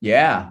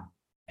 Yeah.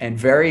 And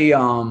very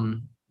flat.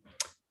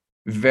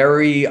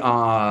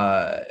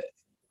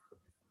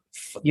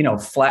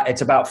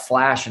 It's about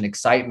flash and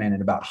excitement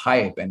and about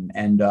hype and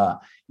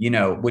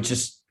which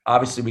is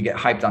obviously we get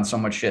hyped on so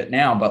much shit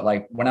now, but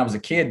like when I was a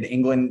kid,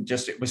 England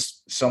it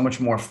was so much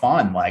more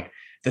fun. Like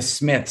the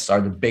Smiths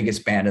are the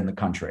biggest band in the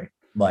country.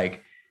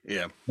 Like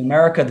in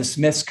America, the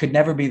Smiths could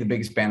never be the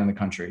biggest band in the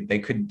country.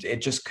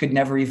 It just could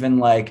never even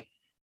like,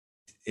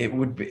 it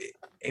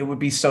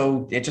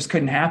just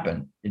couldn't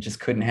happen. It just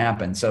couldn't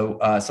happen. So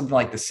something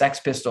like the Sex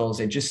Pistols,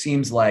 it just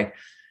seems like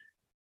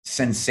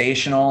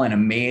sensational and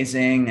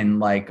amazing, and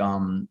like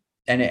and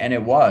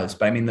it was.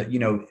 But I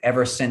mean,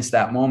 ever since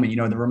that moment,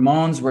 the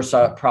Ramones were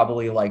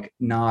probably like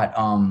not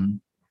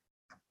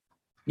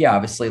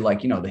obviously,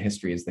 like, the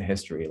history is the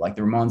history. Like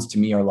the Ramones to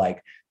me are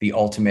like the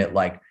ultimate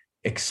like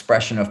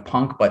expression of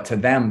punk, but to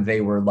them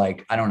they were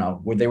like, I don't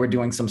know, they were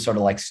doing some sort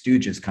of like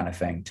Stooges kind of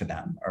thing to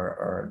them,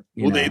 or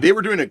they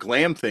were doing a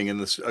glam thing. And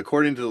this,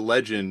 according to the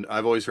legend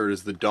I've always heard,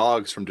 is the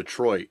Dogs from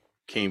Detroit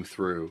came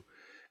through,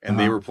 and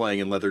they were playing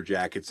in leather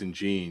jackets and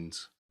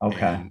jeans.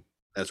 Okay. And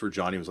that's where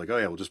Johnny was like, oh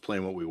yeah, we'll just play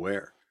in what we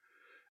wear.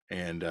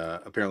 And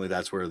apparently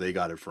that's where they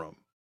got it from.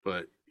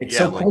 But it's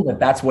so cool that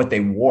that's what they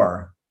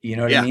wore. You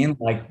know what I mean?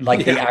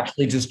 Like they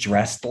actually just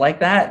dressed like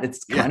that.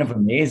 It's kind of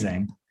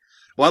amazing.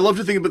 Well, I love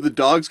to think about the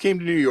Dogs came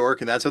to New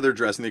York, and that's how they're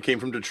dressing. They came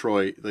from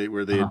Detroit,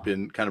 where they had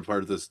been kind of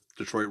part of this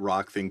Detroit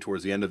rock thing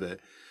towards the end of it.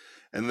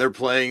 And they're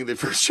playing, the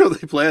first show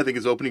they play, I think,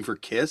 is opening for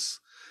Kiss,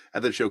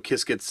 at the show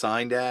Kiss gets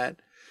signed at.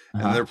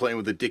 And they're playing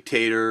with the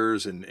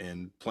Dictators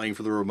and playing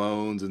for the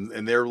Ramones.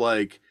 And they're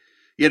like,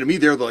 to me,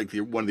 they're like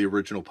one of the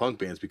original punk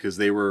bands, because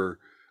they were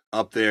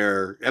up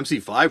there.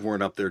 MC5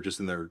 weren't up there just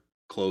in their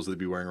clothes they'd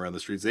be wearing around the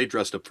streets. They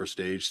dressed up for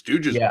stage.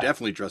 Stooges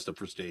definitely dressed up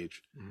for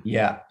stage.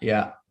 Yeah.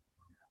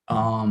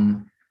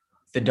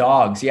 The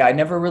Dogs. Yeah, I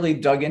never really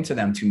dug into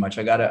them too much.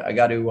 I gotta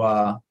get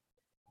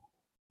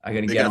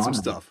on some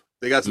stuff.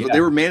 They got some.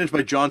 They were managed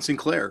by John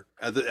Sinclair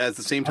at the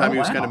same time. He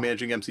was kind of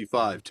managing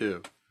MC5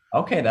 too.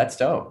 Okay, that's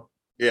dope.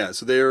 Yeah,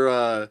 so they're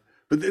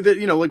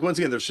like, once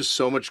again, there's just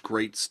so much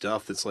great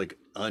stuff that's like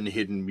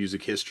unhidden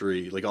music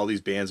history. Like all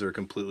these bands that are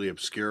completely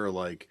obscure.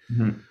 Like,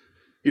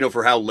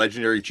 for how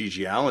legendary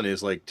Gigi Allen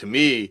is. Like, to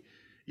me,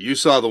 you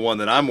saw the one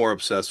that I'm more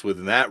obsessed with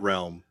in that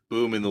realm.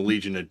 Boom in the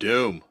Legion of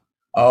Doom.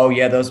 Oh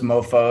yeah, those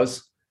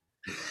mofos,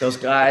 those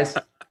guys,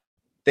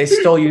 they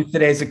stole you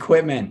today's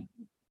equipment.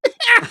 You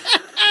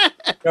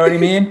know what I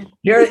mean?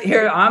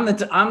 Here, I'm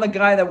the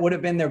guy that would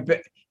have been their.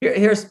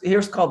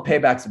 Here's called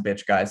payback's a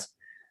bitch, guys.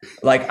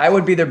 Like I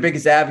would be their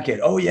biggest advocate.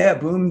 Oh yeah,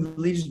 Boom,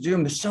 Legion of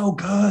Doom. They're so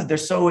good. They're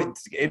so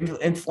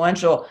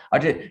influential.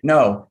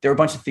 No, they're a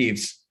bunch of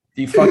thieves.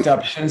 You fucked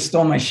up. You shouldn't have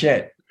stolen my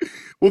shit.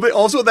 Well, they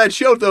also, that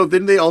show though,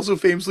 didn't they also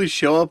famously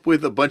show up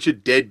with a bunch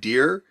of dead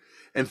deer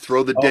and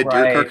throw the dead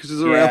deer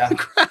carcasses around the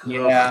crowd?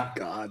 Yeah. Oh,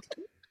 God.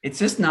 It's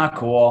just not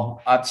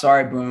cool. I'm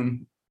sorry,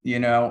 Boom.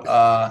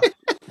 I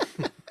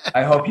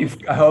hope you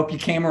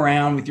came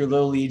around with your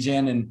little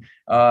Legion and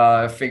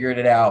figured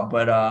it out.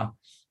 But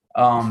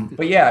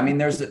yeah, I mean,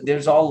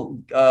 there's all,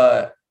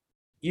 I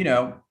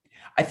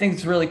think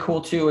it's really cool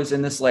too, is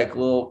in this like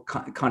little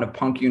kind of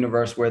punk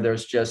universe where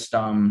there's just,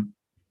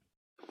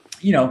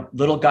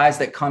 little guys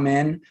that come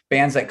in,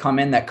 bands that come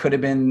in that could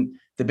have been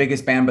the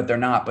biggest band, but they're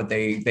not, but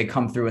they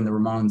come through, and the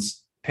Ramones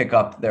pick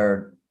up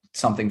their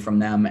something from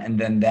them, and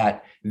then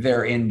that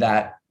they're in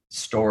that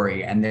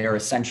story and they're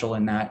essential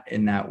in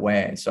that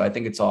way. So I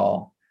think it's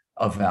all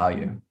of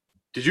value.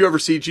 Did you ever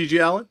see Gigi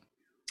Allen?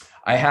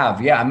 I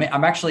have, yeah.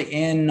 I'm actually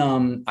in,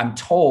 I'm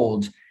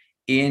told,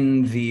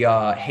 in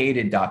the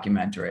Hated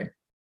documentary.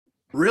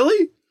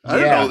 Really? I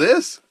didn't know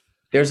this.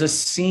 There's a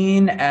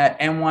scene at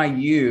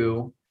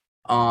NYU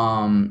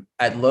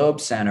at Loeb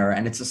Center,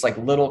 and it's this like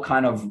little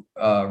kind of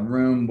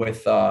room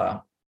with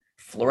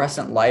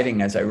fluorescent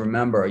lighting, as I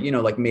remember,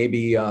 like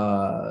maybe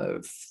I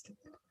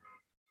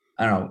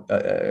don't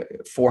know,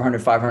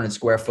 400, 500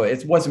 square foot.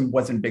 It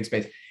wasn't big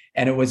space.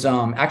 And it was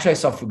actually, I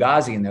saw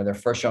Fugazi in there. Their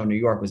first show in New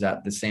York was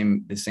at the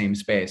same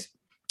space.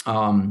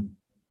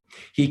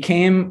 He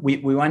came, we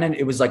went in,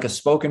 it was like a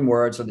spoken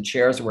word, so the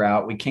chairs were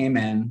out. We came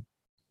in,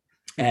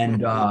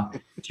 and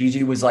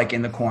Gigi was like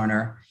in the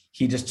corner.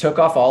 He just took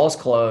off all his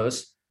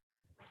clothes.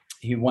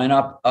 He went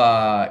up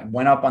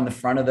on the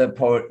front of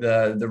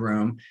the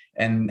room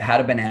and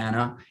had a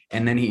banana,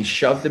 and then he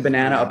shoved the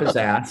banana up his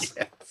ass.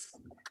 Yes.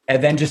 And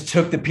then just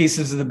took the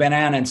pieces of the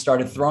banana and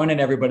started throwing it at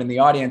everybody in the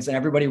audience, and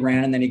everybody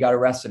ran, and then he got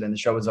arrested, and the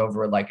show was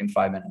over like in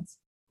 5 minutes.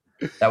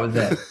 That was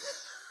it.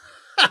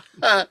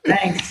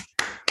 Thanks.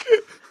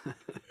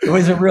 It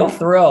was a real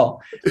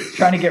thrill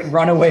trying to get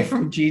run away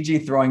from Gigi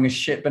throwing a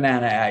shit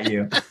banana at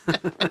you.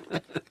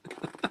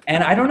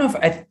 And I don't know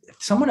if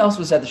someone else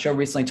was at the show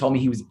recently, told me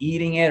he was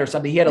eating it or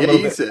something. He had a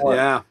little bit more.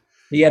 Yeah.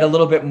 He had a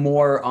little bit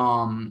more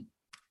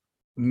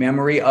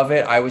memory of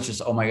it. I was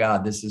just, oh my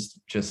God, this is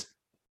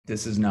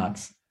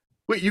nuts.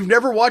 Wait, you've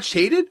never watched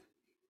Hated?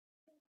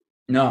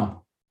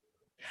 No.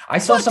 I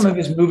saw some of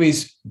his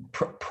movies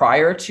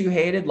prior to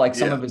Hated, like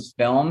some of his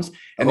films,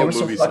 and they were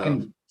so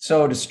fucking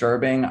so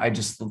disturbing. I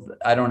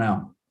don't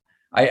know.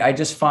 I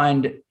just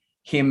find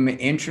him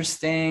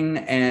interesting,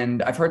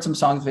 and I've heard some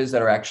songs of his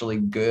that are actually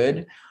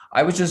good.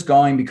 I was just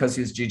going because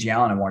he was Gigi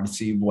Allen. I wanted to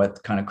see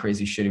what kind of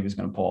crazy shit he was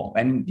going to pull,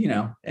 and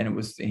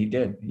he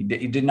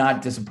did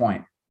not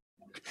disappoint.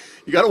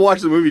 You got to watch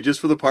the movie just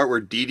for the part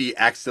where Dee Dee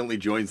accidentally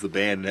joins the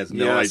band and has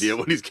no idea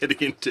what he's getting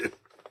into.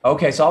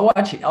 Okay, so I'll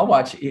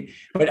watch it.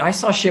 But I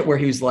saw shit where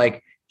he was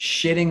like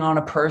shitting on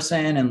a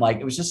person, and like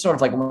it was just sort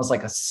of like almost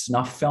like a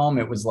snuff film.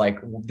 It was like,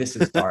 this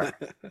is dark.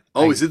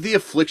 Is it the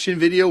Affliction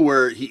video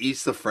where he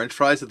eats the French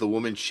fries that the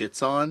woman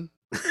shits on?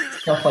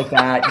 Stuff like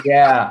that.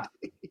 Yeah.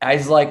 I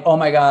was like, oh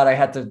my God, I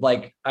had to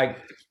I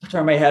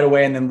turn my head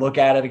away and then look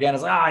at it again. I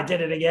was like, I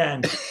did it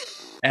again.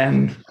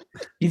 And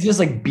he's just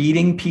like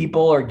beating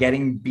people or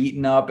getting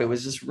beaten up. It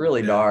was just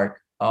really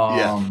dark.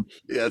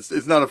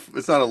 It's not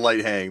a light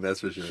hang,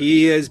 that's for sure.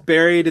 He is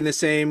buried in the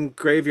same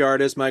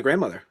graveyard as my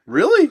grandmother.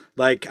 Really?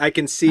 Like I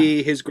can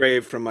see his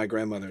grave from my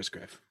grandmother's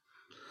grave.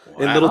 Wow.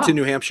 In Littleton,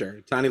 New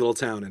Hampshire, tiny little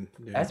town in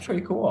New That's Hampshire.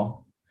 Pretty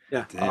cool.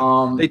 Yeah. They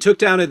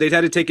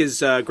had to take his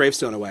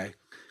gravestone away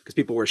because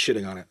people were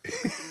shitting on it.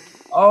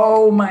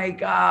 Oh my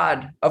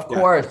God! Of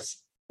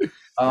course.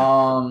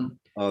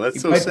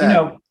 That's so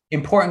sad.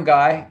 Important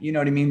guy. You know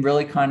what I mean?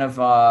 Really kind of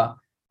a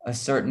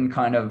certain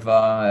kind of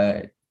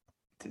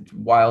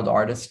wild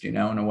artist. In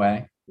a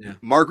way. Yeah.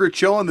 Margaret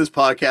Cho on this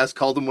podcast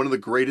called him one of the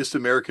greatest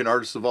American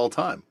artists of all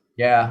time.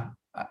 Yeah.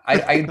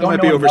 I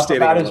don't know enough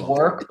about his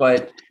work,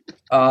 but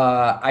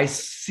I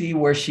see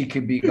where she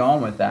could be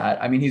going with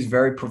that. I mean, he's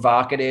very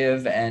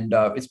provocative, and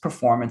it's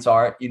performance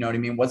art. You know what I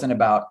mean? It wasn't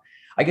about.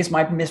 I guess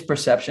my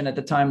misperception at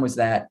the time was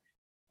that,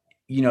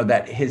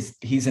 that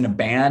he's in a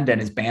band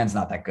and his band's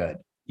not that good.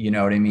 You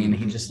know what I mean?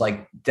 Mm-hmm. He just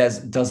like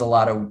does a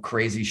lot of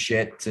crazy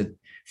shit to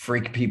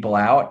freak people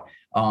out.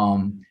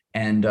 But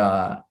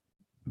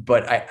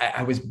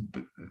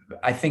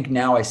I think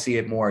now I see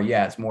it more.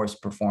 Yeah, it's more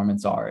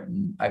performance art,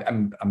 and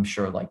I'm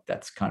sure like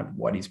that's kind of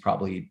what he's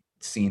probably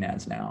seen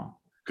as now.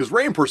 Because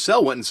Ray and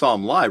Purcell went and saw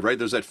him live, right?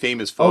 There's that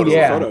famous photo.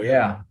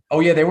 Oh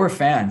yeah. They were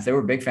fans. They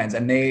were big fans,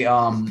 and they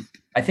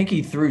I think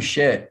he threw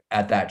shit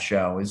at that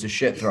show. It was a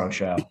shit throw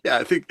show. Yeah,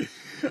 I think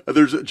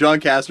there's John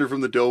Castor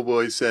from the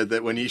Doughboys said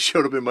that when he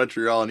showed up in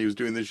Montreal and he was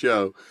doing the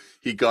show,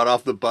 he got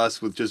off the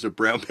bus with just a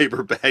brown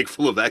paper bag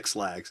full of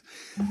X-Lax.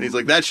 And he's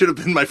like, that should have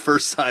been my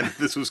first sign that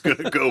this was going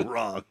to go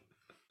wrong.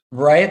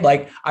 Right?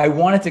 Like, I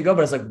wanted to go,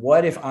 but I was like,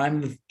 what if I'm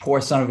the poor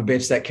son of a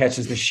bitch that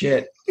catches the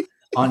shit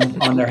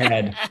on their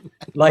head?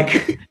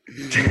 Like,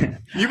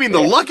 you mean the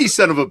lucky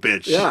son of a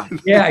bitch? Yeah.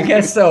 Yeah, I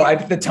guess so.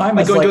 At the time,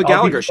 I was like,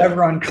 I'll be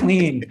forever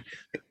unclean.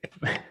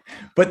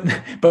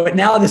 But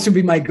now this would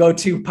be my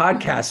go-to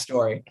podcast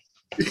story.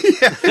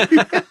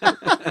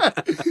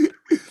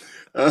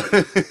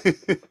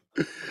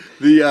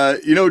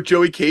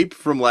 Joey Cape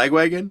from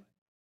Lagwagon?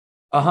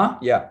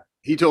 Yeah.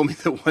 He told me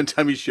that one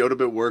time he showed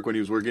up at work when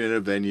he was working in a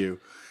venue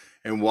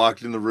and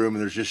walked in the room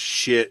and there's just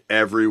shit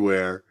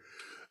everywhere.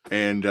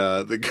 And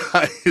the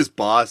guy, his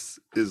boss,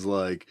 is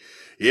like,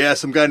 yeah,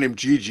 some guy named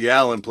Gigi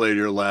Allen played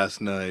here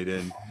last night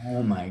and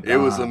oh my God, it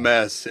was a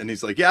mess. And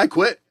he's like, yeah, I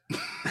quit.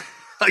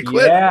 I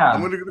quit. Yeah. I'm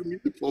going to go to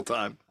music full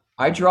time.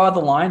 I draw the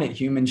line at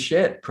human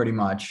shit pretty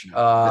much.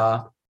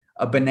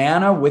 a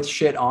banana with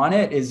shit on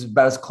it is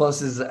about as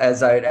close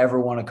as I'd ever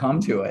want to come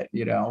to it,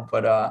 you know.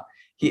 But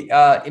he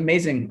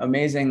amazing.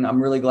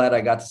 I'm really glad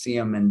I got to see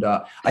him. And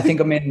I think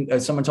I'm in.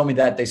 Someone told me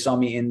that they saw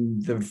me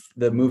in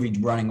the movie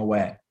Running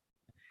Away.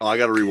 Oh, I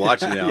got to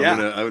rewatch it now. Yeah.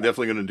 I'm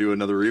definitely gonna do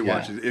another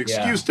rewatch. Yeah, An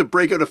excuse to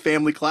break out a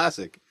family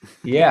classic.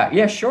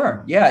 Yeah,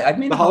 sure. Yeah, I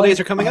mean The holidays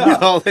are coming The up.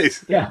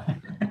 holidays. Yeah.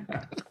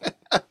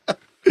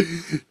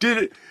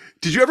 Did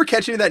you ever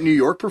catch any of that New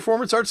York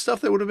performance art stuff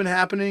that would have been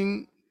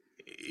happening,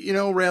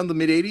 around the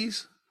mid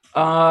 '80s?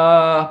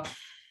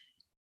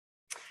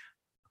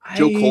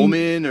 Joe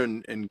Coleman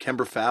and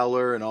Kemba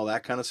Fowler and all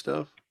that kind of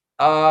stuff.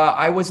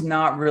 I was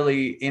not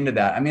really into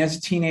that. I mean, as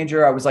a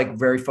teenager, I was like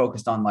very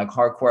focused on like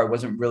hardcore.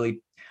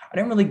 I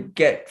didn't really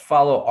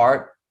follow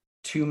art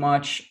too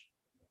much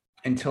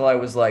until I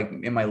was like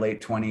in my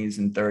late 20s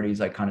and 30s.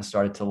 I kind of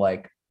started to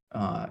like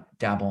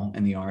dabble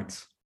in the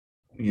arts,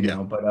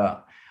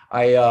 but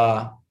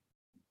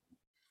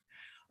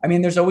I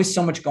mean, there's always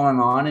so much going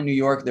on in New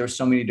York. There's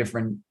so many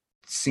different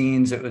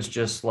scenes. It was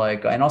just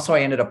like, and also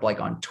I ended up like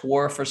on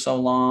tour for so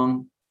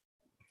long,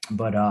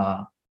 but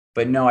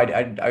no,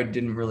 I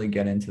didn't really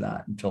get into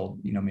that until,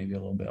 maybe a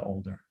little bit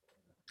older.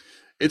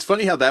 It's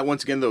funny how that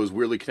once again though is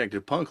weirdly connected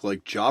to punk.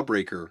 Like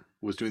Jawbreaker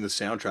was doing the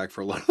soundtrack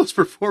for a lot of those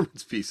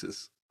performance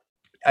pieces.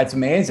 That's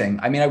amazing.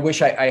 I mean, I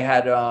wish I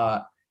had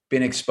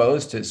been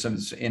exposed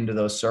to into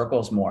those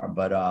circles more,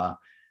 but I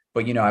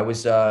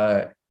was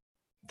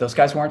those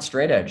guys weren't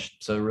straight edge,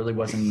 so it really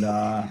wasn't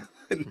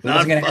it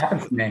wasn't going to happen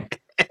for me.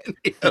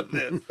 Any of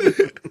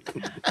this.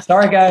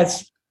 Sorry,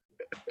 guys.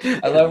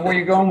 I love where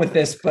you're going with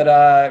this,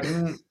 but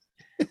you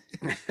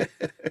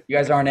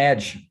guys aren't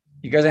edge.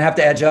 You guys have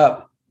to edge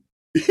up.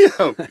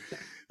 Yeah,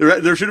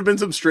 there should have been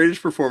some straight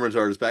edge performance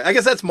artists back. I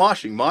guess that's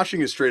moshing.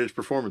 Moshing is straight edge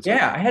performance.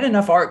 Yeah, art. I had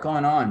enough art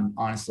going on.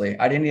 Honestly,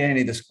 I didn't need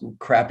any of this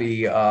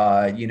crappy,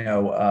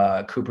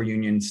 Cooper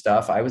Union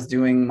stuff. I was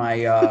doing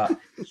my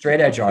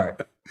straight edge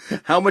art.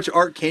 How much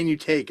art can you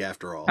take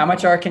after all? How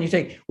much art can you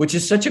take? Which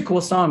is such a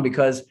cool song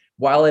because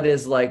while it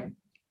is like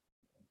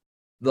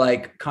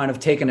kind of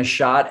taking a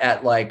shot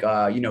at like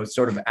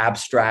sort of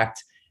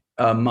abstract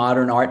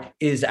modern art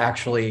is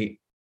actually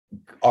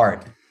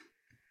art.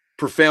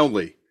 Profound.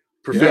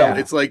 Yeah.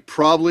 It's like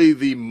probably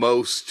the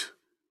most,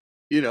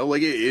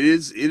 like it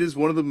is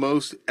one of the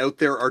most out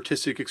there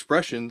artistic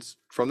expressions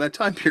from that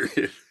time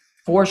period.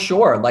 For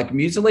sure. Like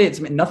musically,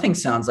 nothing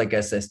sounds like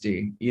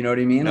SSD. You know what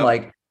I mean? No.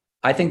 Like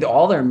I think that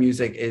all their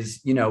music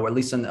is, or at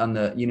least on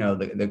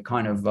the, the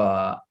kind of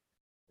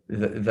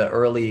the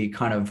early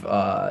kind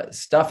of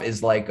stuff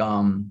is like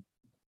I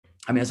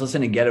was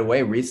listening to Get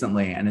Away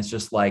recently, and it's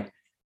just like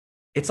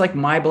it's like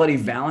My Bloody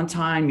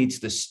Valentine meets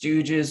the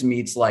Stooges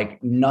meets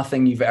like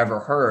nothing you've ever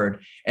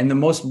heard. And the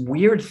most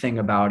weird thing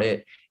about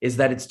it is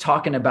that it's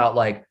talking about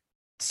like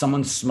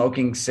someone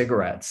smoking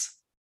cigarettes.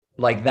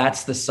 Like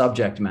that's the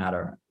subject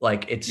matter.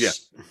 Like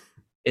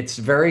it's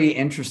very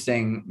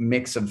interesting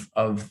mix of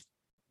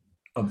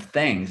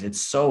things. It's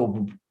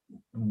so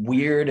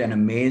weird and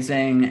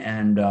amazing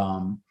and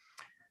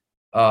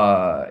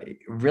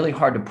really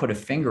hard to put a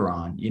finger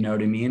on, you know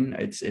what I mean?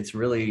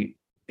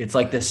 It's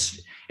like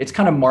this, it's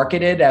kind of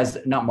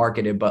not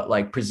marketed, but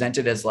like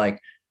presented as like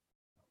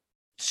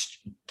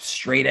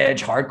straight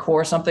edge hardcore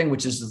or something,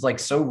 which is just like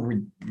so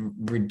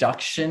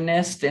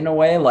reductionist in a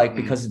way, like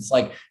because it's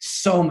like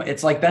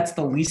it's like that's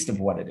the least of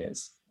what it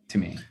is to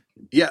me.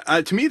 Yeah,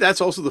 to me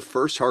that's also the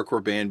first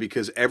hardcore band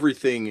because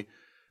everything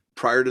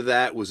prior to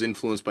that was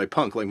influenced by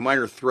punk. Like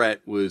Minor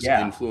Threat was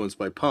influenced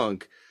by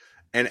punk,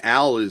 and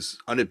Al is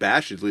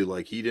unabashedly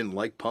like he didn't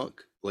like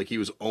punk. Like he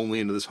was only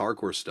into this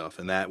hardcore stuff,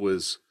 and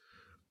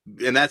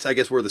that's I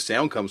guess where the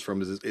sound comes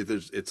from.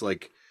 It's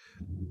like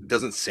it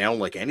doesn't sound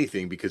like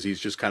anything because he's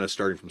just kind of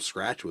starting from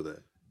scratch with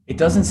it. It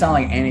doesn't sound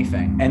like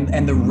anything,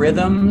 and the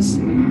rhythms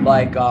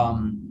like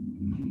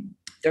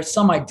there's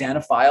some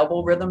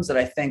identifiable rhythms that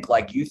I think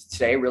like youth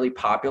today really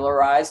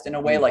popularized in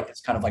a way, like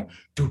it's kind of like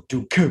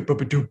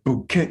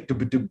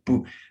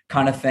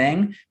kind of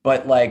thing.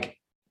 But like,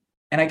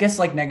 and I guess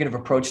like Negative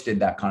Approach did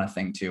that kind of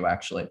thing too,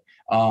 actually.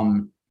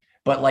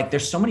 But like,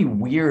 there's so many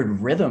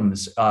weird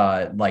rhythms,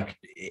 like,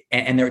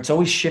 and it's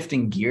always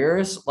shifting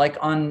gears, like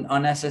on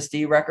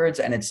SSD records,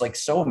 and it's like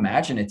so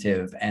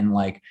imaginative, and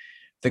like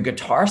the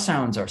guitar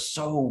sounds are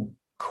so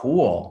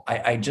cool.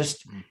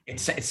 It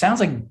sounds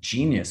like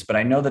genius, but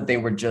I know that they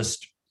were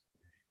just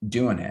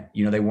doing it.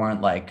 They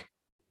weren't like,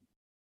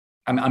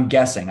 I'm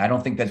guessing. I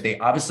don't think that they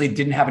obviously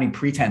didn't have any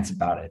pretense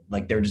about it.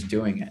 Like they're just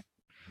doing it.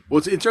 Well,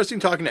 it's interesting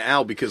talking to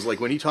Al because like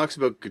when he talks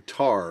about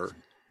guitar,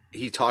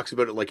 he talks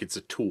about it like it's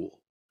a tool.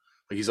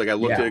 Like he's like, I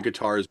looked at a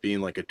guitar as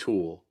being like a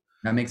tool.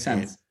 That makes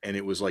sense. And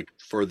it was like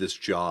for this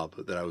job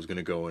that I was going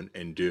to go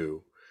and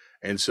do.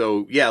 And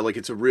so, yeah, like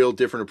it's a real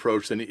different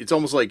approach than it's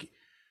almost like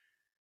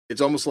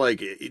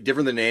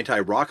different than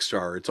anti-rock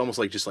star. It's almost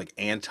like just like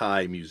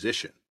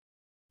anti-musician.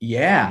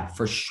 Yeah,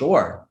 for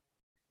sure.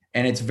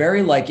 And it's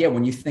very like,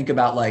 when you think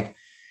about like,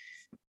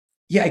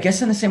 I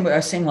guess in the same way I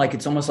was saying, like,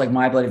 it's almost like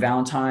My Bloody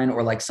Valentine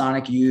or like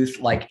Sonic Youth.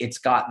 Like it's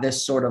got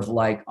this sort of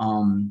like,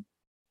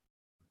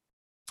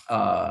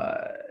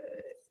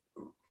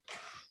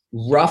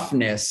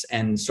 roughness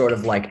and sort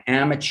of like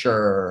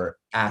amateur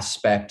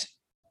aspect.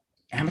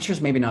 Amateur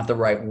is maybe not the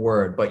right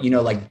word, but, you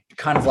know, like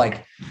kind of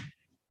like,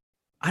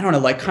 I don't know,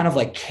 like kind of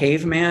like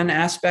caveman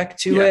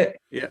aspect to it.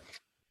 Yeah.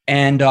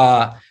 And,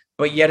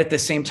 but yet at the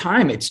same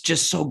time, it's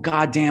just so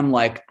goddamn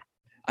like,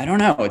 I don't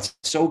know. It's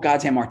so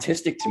goddamn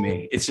artistic to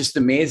me. It's just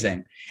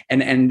amazing.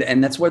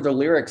 And that's where the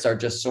lyrics are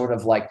just sort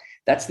of like,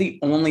 that's the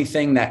only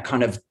thing that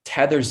kind of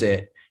tethers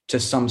it to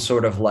some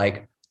sort of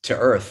like to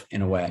earth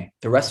in a way.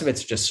 The rest of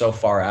it's just so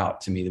far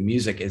out to me. The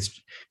music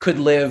could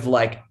live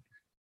like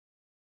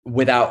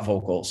without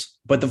vocals,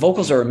 but the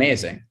vocals are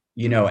amazing,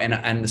 you know,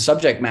 and the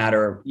subject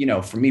matter, you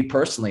know, for me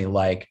personally,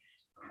 like,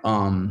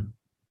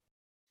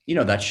 you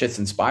know, that shit's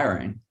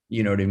inspiring.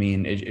 You know what I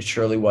mean? It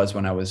surely was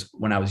when I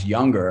was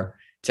younger,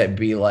 to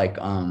be like,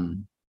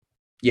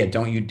 yeah,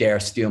 don't you dare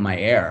steal my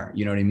air.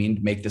 You know what I mean?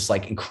 Make this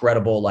like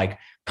incredible, like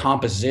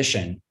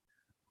composition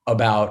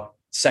about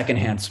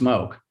secondhand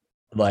smoke.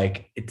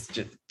 Like, it's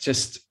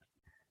just,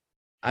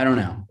 I don't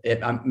know.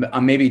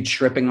 I'm maybe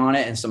tripping on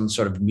it in some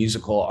sort of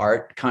musical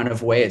art kind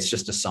of way. It's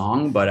just a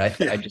song, but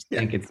I just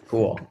think it's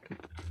cool.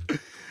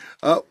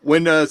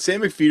 When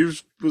Sam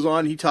McPheeters was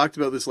on, he talked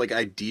about this like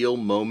ideal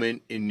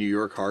moment in New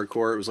York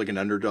hardcore. It was like an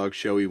underdog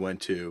show he went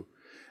to.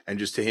 And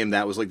just to him,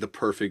 that was like the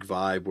perfect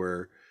vibe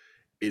where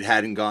it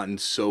hadn't gotten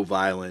so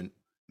violent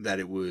that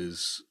it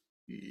was,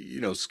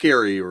 you know,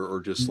 scary or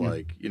just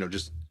like, you know,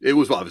 just, it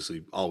was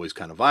obviously always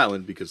kind of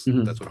violent because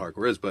that's what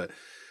hardcore is. But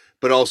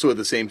also at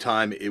the same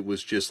time, it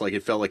was just like,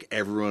 it felt like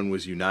everyone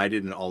was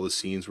united and all the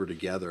scenes were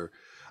together.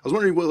 I was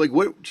wondering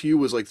what to you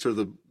was like sort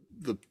of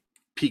the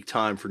peak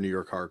time for New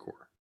York hardcore?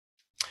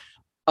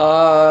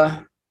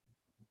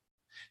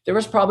 There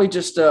was probably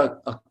just a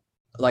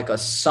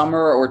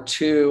summer or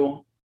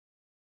two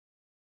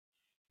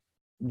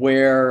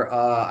where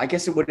I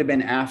guess it would have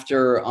been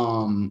after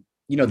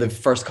you know, the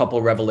first couple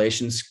of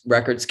Revelations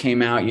records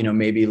came out, you know,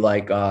 maybe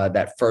like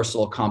that first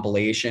little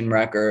compilation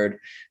record,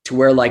 to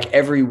where like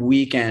every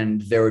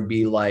weekend there would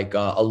be like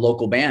a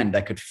local band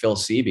that could fill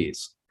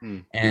CBs.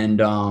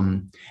 And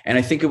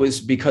I think it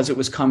was because it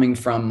was coming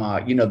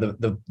from you know,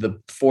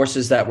 the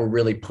forces that were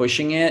really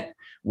pushing it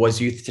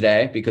was Youth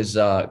Today, because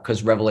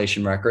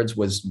Revelation Records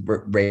was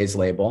Ray's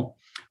label,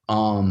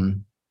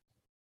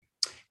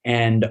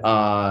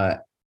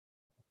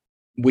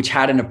 which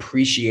had an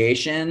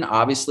appreciation,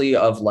 obviously,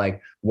 of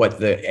like what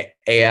the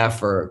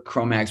AF or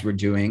Cro-Mags were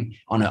doing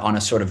on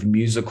a sort of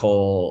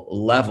musical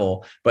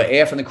level. But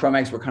AF and the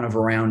Cro-Mags were kind of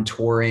around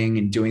touring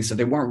and doing stuff.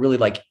 They weren't really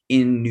like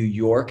in New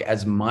York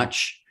as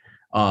much.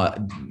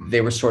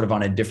 They were sort of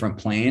on a different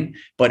plane,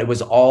 but it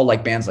was all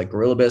like bands like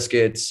Gorilla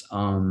Biscuits,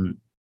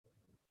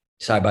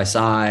 Side by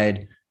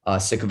Side,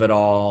 Sick of It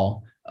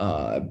All,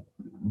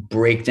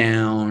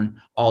 Breakdown,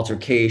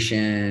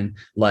 Altercation,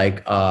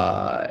 like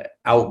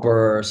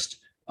Outburst,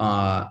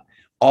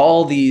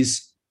 all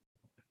these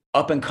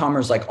up and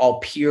comers, like all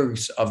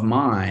peers of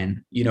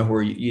mine, you know, who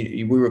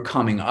we were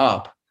coming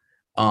up,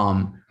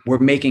 were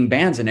making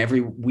bands, and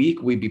every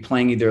week we'd be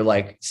playing either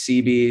like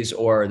CBs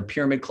or the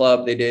Pyramid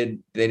Club. They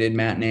did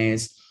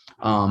matinees,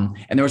 and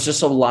there was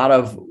just a lot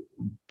of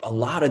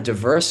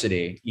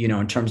diversity, you know,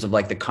 in terms of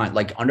like the kind,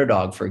 like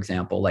Underdog, for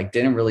example, like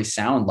didn't really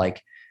sound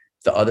like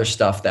the other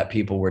stuff that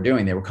people were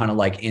doing. They were kind of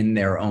like in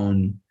their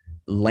own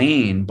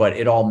lane, but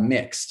it all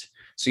mixed.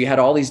 So you had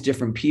all these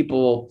different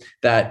people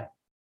that,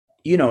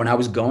 you know, and I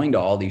was going to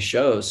all these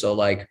shows. So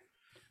like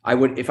I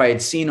would, if I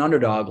had seen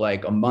Underdog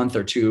like a month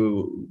or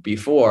two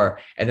before,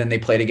 and then they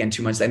played again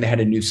 2 months, and they had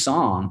a new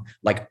song,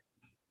 like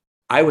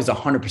I was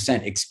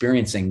 100%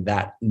 experiencing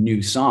that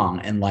new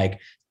song and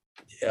like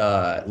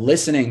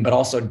listening, but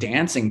also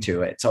dancing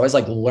to it. So I was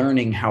like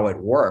learning how it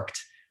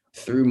worked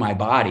through my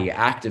body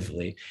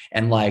actively.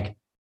 And like,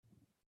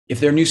 if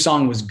their new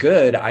song was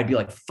good, I'd be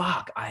like,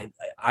 fuck,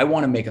 I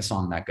want to make a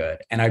song that good.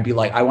 And I'd be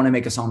like, I want to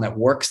make a song that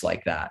works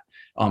like that.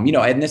 You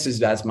know, and this is,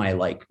 that's my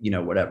like, you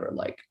know, whatever,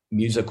 like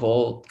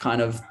musical kind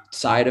of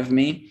side of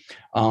me.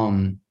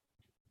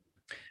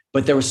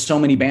 But there were so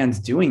many bands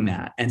doing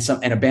that. And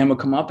a band would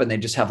come up and they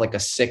just have like a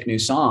sick new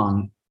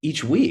song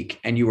each week.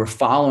 And you were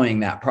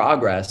following that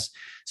progress.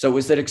 So it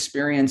was that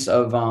experience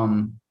of,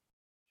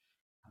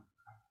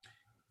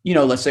 you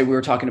know, let's say we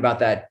were talking about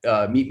that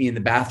Meet Me in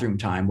the Bathroom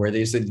time, where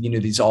there's, you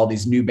know, all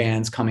these new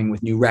bands coming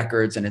with new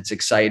records and it's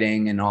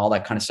exciting and all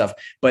that kind of stuff.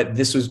 But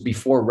this was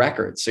before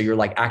records. So you're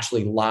like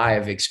actually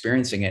live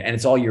experiencing it, and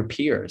it's all your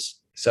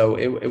peers. So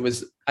it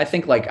was, I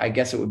think, like, I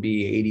guess it would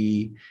be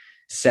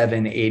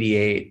 87,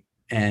 88.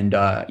 And,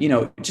 you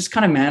know, it just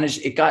kind of managed,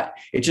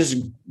 it just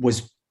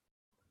was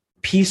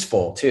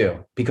peaceful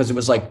too, because it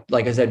was like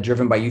I said,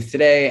 driven by Youth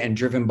Today and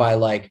driven by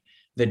like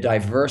the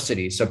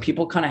diversity. So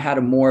people kind of had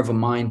more of a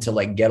mind to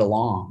like get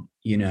along,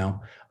 you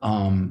know?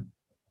 And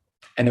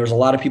there was a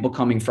lot of people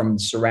coming from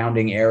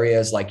surrounding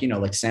areas, like, you know,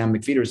 like Sam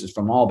McPheeters is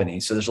from Albany.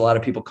 So there's a lot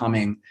of people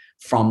coming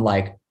from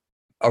like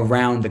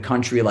around the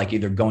country, like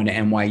either going to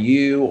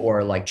NYU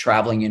or like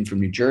traveling in from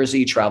New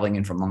Jersey, traveling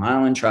in from Long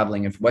Island,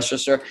 traveling in from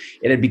Westchester.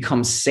 It had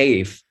become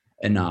safe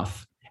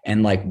enough.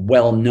 and like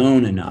well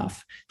known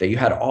enough that you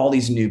had all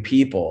these new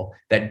people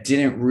that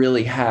didn't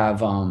really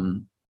have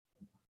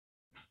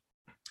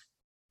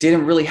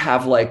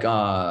like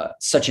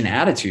such an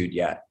attitude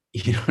yet.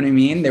 You know what I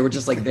mean? They were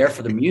just like there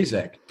for the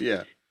music.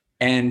 Yeah.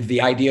 And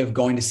the idea of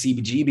going to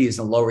CBGB's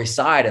in the Lower East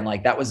Side, and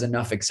like that was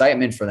enough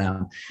excitement for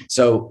them.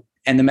 So,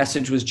 and the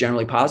message was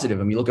generally positive.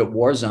 I mean, you look at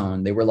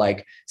Warzone, they were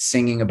like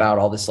singing about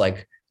all this,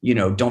 like, you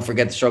know, don't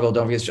forget the struggle,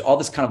 don't forget all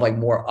this kind of like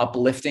more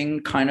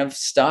uplifting kind of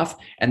stuff.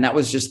 And that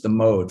was just the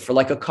mode for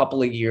like a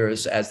couple of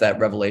years as that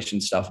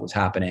Revelation stuff was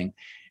happening.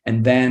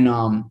 And then,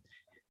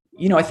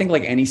 you know, I think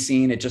like any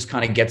scene, it just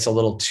kind of gets a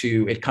little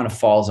too, it kind of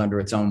falls under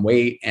its own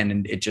weight,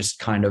 and it just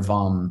kind of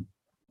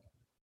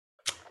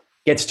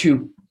gets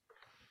too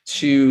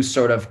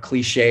sort of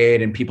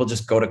cliched, and people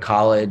just go to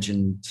college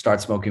and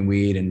start smoking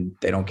weed and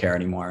they don't care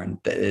anymore. And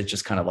it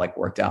just kind of like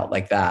worked out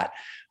like that.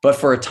 But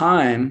for a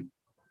time,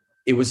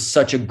 it was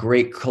such a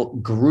great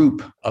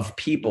group of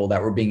people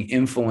that were being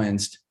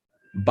influenced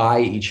by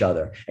each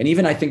other. And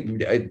even I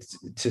think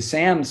to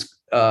Sam's,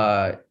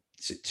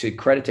 to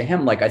credit to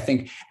him, like I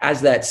think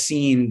as that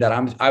scene that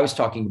I was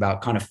talking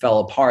about kind of fell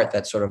apart,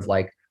 that sort of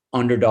like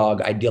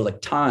underdog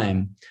idyllic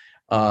time,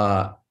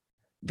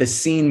 the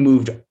scene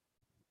moved,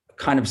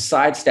 kind of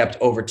sidestepped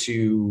over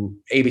to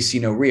ABC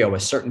No Rio, a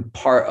certain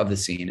part of the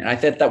scene. And I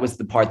thought that was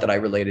the part that I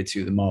related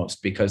to the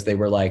most, because they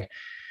were like,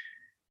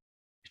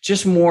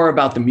 just more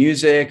about the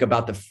music,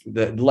 about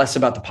the less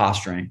about the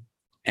posturing.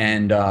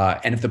 And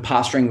if the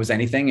posturing was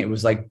anything, it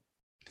was like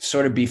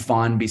sort of be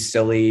fun, be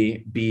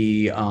silly,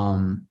 be,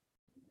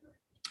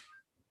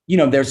 you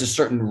know, there's a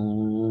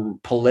certain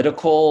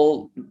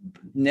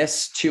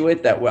politicalness to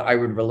it that I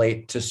would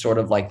relate to sort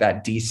of like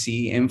that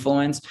DC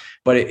influence,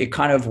 but it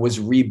kind of was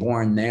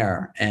reborn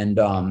there. And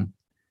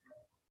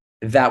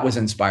that was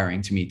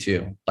inspiring to me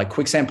too. Like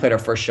Quicksand played our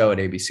first show at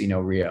ABC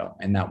No Rio.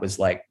 And that was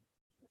like,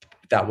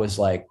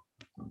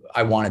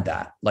 I wanted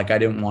that. Like, I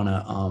didn't want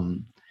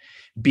to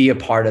be a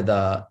part of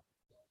that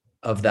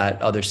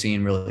other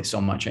scene really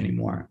so much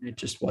anymore. It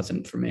just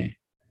wasn't for me.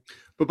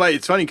 But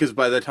it's funny because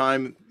by the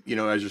time, you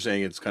know, as you're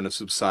saying, it's kind of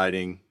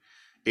subsiding,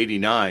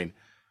 89,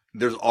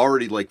 there's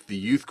already like the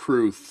youth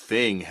crew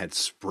thing had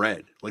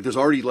spread. Like there's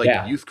already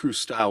like youth crew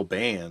style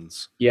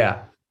bands.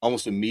 Yeah.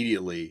 Almost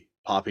immediately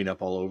popping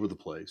up all over the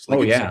place.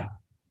 Like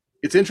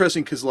it's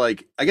interesting because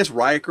like I guess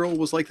Riot Grrrl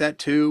was like that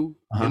too,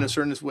 in a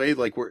certain way,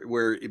 like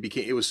where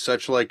it was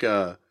such like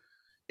a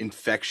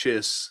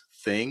infectious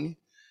thing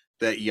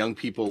that young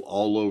people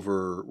all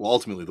over, well,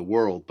 ultimately the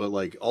world, but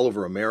like all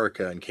over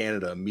America and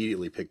Canada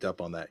immediately picked up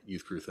on that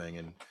youth crew thing,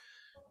 and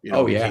you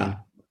know, became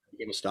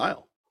a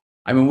style.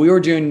 I mean, we were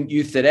doing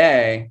Youth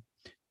Today.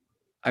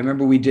 I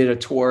remember we did a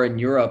tour in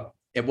Europe.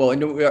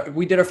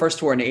 We did our first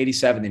tour in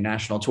 '87, the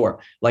national tour.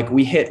 Like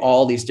we hit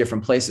all these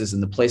different places,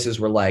 and the places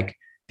were like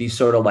these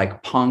sort of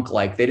like punk,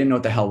 like they didn't know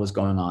what the hell was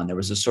going on. There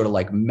was this sort of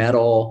like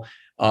metal.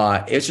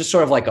 It's just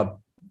sort of like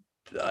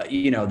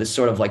you know, this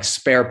sort of like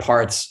spare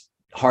parts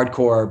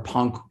hardcore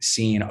punk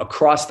scene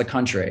across the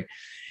country.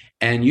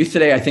 And Youth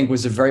Today, I think,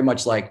 was a very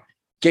much like,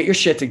 get your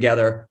shit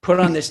together, put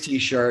on this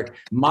t-shirt,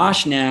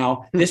 mosh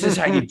now. This is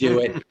how you do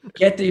it.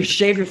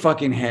 Shave your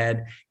fucking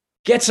head,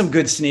 get some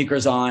good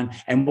sneakers on,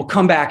 and we'll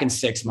come back in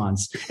 6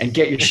 months and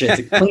get your shit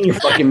to clean your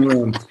fucking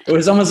room. It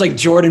was almost like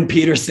Jordan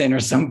Peterson or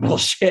some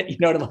bullshit, you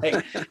know, to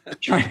like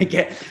trying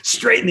to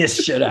straighten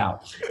this shit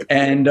out.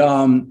 And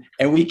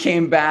we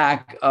came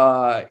back,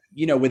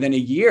 you know, within a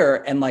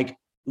year, and like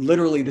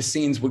literally the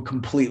scenes would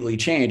completely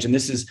change. And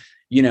this is,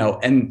 you know,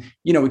 and,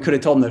 you know, we could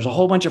have told them there's a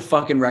whole bunch of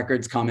fucking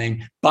records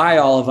coming, buy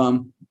all of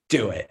them,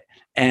 do it.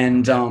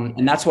 And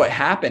that's what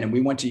happened. And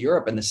we went to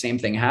Europe and the same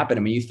thing happened.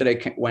 I mean, Youth Today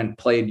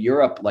played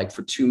Europe like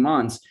for 2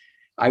 months.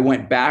 I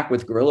went back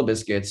with Gorilla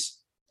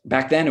Biscuits.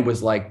 Back then it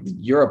was like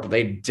Europe,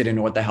 they didn't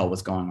know what the hell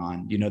was going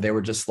on. You know, they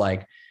were just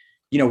like,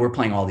 you know, we're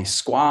playing all these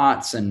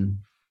squats, and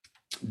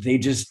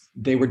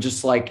they were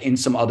just like in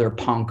some other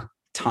punk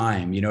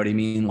time, you know what I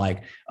mean?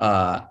 Like,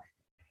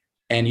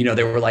 and, you know,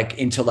 they were like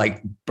into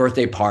like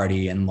Birthday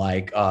Party and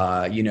like,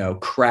 you know,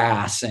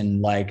 Crass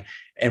and like,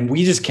 and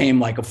we just came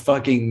like a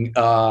fucking,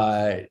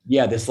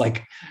 this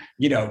like,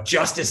 you know,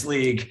 Justice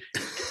League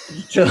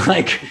to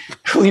like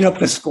clean up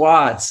the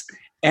squats,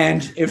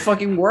 and it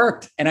fucking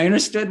worked. And I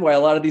understood why a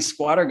lot of these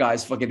squatter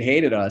guys fucking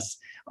hated us,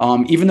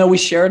 even though we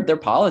shared their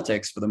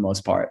politics for the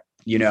most part.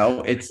 You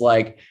know, it's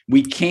like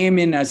we came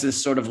in as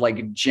this sort of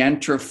like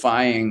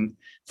gentrifying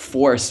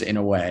force in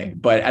a way,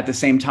 but at the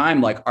same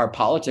time, like our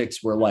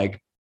politics were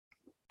like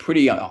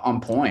pretty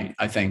on point,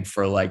 I think,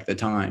 for like the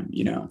time,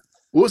 you know.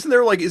 Wasn't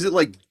there like, is it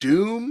like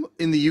Doom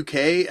in the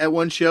UK at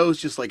one show is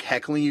just like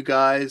heckling you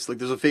guys? Like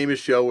there's a famous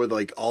show where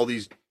like all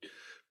these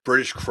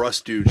British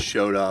crust dudes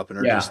showed up and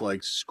are just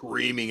like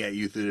screaming at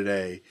Youth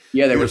Today.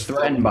 Yeah, they were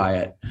threatened by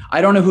it.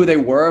 I don't know who they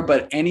were,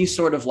 but any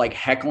sort of like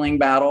heckling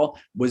battle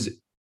was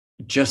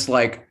just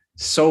like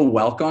so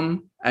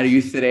welcome at a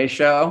Youth Today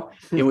show.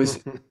 It was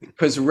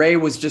because Ray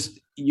was just,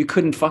 you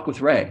couldn't fuck with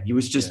Ray. He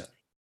was just,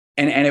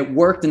 and it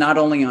worked not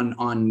only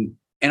on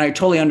and I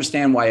totally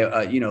understand why,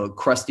 a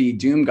crusty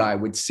doom guy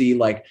would see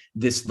like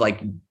this,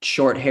 like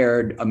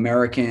short-haired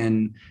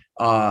American,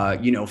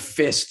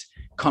 fist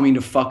coming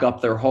to fuck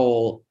up their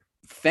whole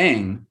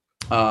thing.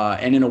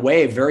 And in a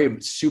way, a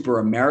very super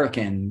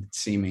American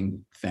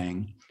seeming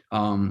thing.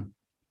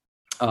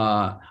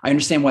 I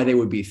understand why they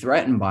would be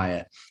threatened by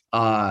it.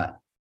 And,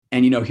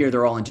 here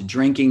they're all into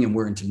drinking and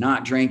we're into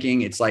not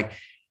drinking. It's like,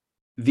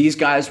 these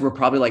guys were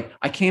probably like,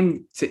 I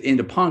came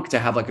into punk to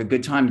have like a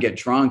good time, get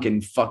drunk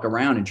and fuck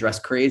around and dress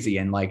crazy.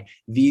 And like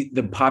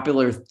the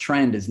popular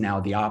trend is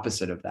now the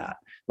opposite of that.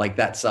 Like,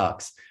 that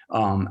sucks.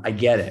 I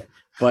get it.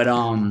 But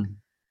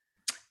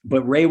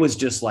Ray was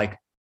just like,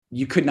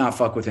 you could not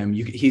fuck with him.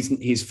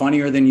 He's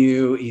funnier than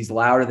you. He's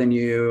louder than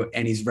you.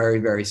 And he's very,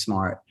 very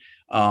smart.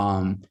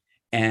 And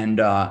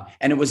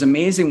it was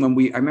amazing when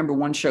I remember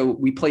one show,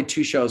 we played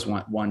 2 shows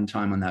one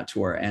time on that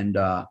tour. And,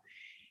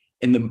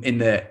 in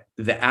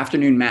the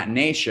afternoon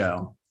matinee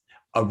show,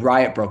 a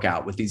riot broke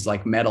out with these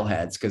like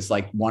metalheads. Cause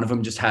like one of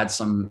them just had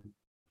some,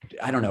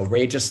 I don't know,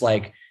 Ray just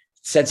like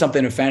said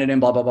something offended him,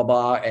 blah, blah, blah,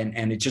 blah.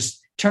 And it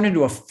just turned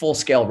into a full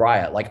scale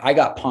riot. Like, I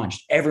got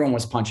punched. Everyone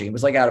was punching. It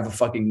was like out of a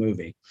fucking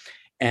movie.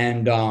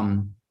 And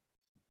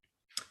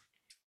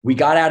we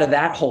got out of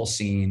that whole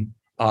scene.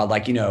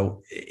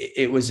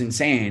 It was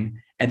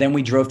insane. And then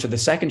we drove to the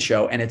second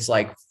show, and it's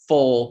like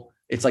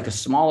it's like a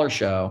smaller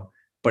show,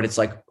 but it's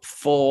like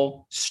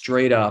full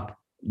straight up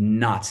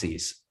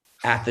Nazis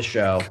at the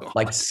show,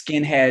 like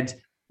skinheads.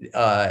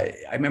 I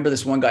remember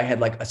this one guy had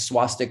like a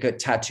swastika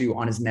tattoo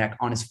on his neck,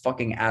 on his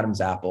fucking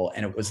Adam's apple.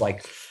 And it was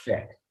like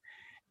thick.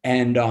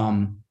 And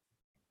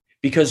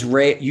because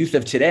Youth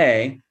of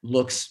Today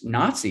looks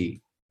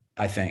Nazi,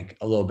 I think,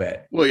 a little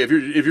bit. Well, yeah,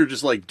 if you're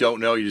just like, don't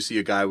know, you just see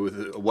a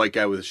white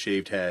guy with a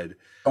shaved head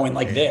going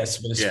like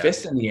this with his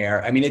fist in the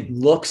air. I mean, it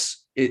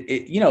looks,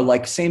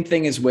 like same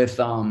thing as with,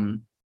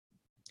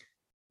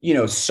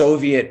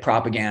 Soviet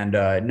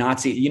propaganda,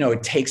 Nazi,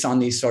 it takes on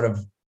these sort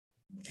of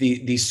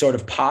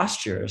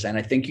postures. And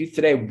I think Youth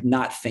Today,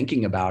 not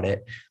thinking about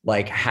it,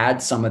 like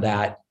had some of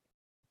that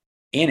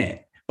in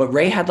it. But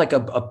Ray had like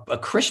a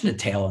Krishna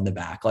tail in the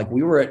back. Like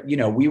we were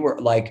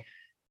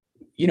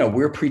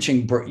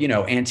preaching,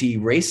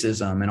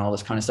 anti-racism and all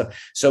this kind of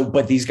stuff. So,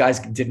 but these guys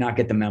did not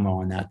get the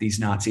memo on that. These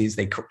Nazis,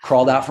 they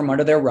crawled out from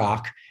under their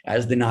rock,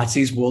 as the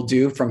Nazis will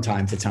do from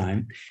time to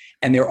time.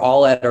 And they're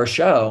all at our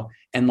show.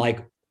 And like,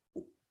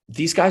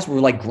 these guys were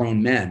like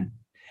grown men.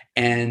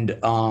 And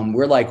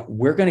we're like,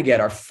 we're going to get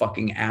our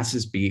fucking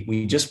asses beat.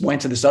 We just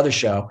went to this other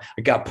show.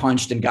 I got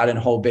punched and got in a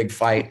whole big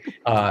fight.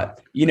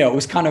 It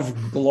was kind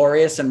of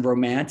glorious and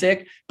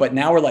romantic, but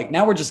now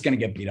we're just going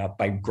to get beat up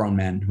by grown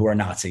men who are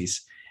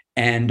Nazis.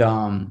 And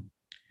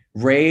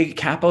Ray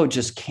Capo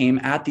just came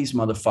at these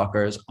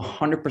motherfuckers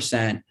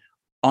 100%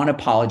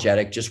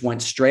 unapologetic, just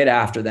went straight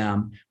after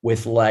them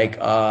with like,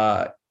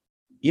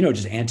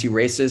 just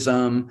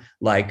anti-racism,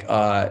 like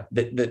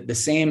the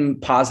same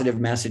positive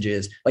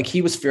messages. Like,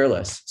 he was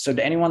fearless. So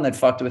to anyone that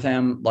fucked with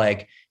him,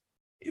 like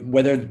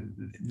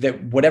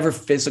whatever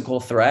physical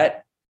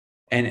threat,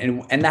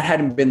 and that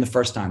hadn't been the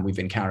first time we've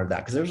encountered that,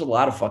 because there was a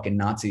lot of fucking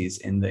Nazis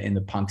in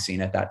the punk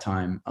scene at that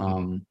time.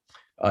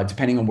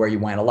 Depending on where you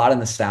went, a lot in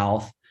the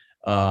South,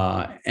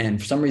 and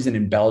for some reason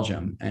in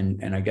Belgium,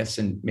 and I guess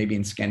maybe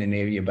in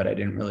Scandinavia, but I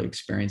didn't really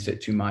experience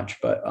it too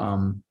much. But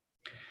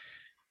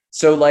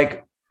so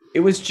like, it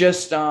was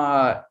just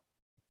a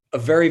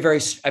very, very,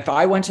 if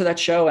I went to that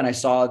show and I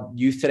saw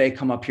Youth Today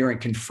come up here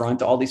and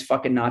confront all these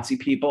fucking Nazi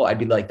people, I'd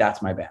be like,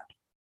 that's my band.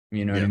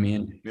 You know what I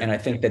mean? Yeah. And I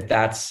think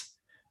that's,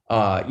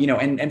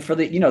 and for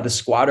the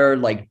Squatter,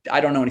 like, I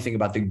don't know anything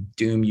about the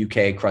Doom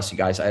UK crusty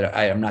guys.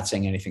 I'm not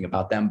saying anything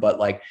about them, but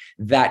like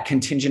that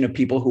contingent of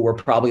people who were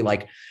probably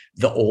like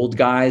the old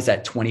guys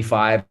at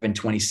 25 and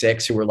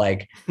 26 who were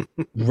like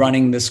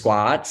running the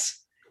squats,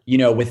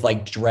 with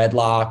like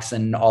dreadlocks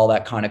and all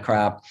that kind of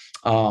crap.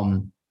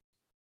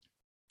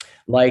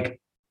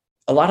 Like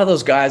a lot of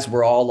those guys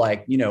were all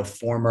like,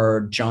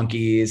 former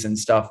junkies and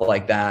stuff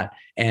like that.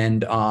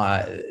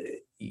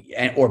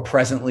 Or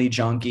presently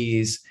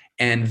junkies.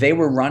 And they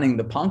were running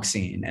the punk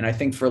scene. And I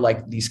think for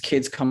like these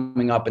kids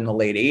coming up in the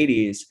late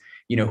 80s,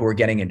 who are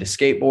getting into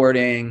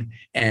skateboarding,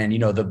 and,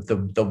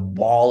 the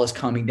wall is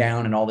coming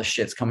down and all the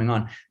shit's coming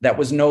on, that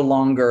was no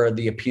longer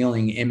the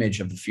appealing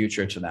image of the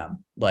future to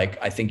them. Like,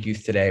 I think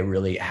Youth Today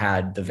really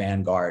had the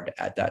vanguard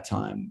at that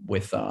time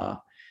with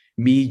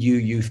me, you,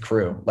 youth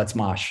crew, let's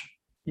mosh,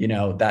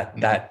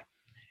 that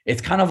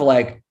it's kind of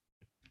like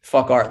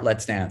fuck art,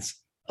 let's dance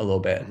a little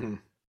bit.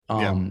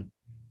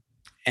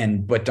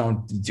 But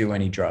don't do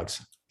any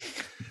drugs.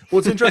 Well,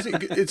 it's interesting.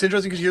 It's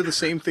interesting because you hear the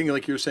same thing,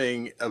 like you're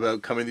saying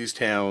about coming to these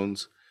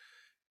towns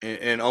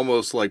and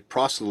almost like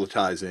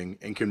proselytizing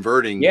and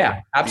converting.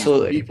 Yeah,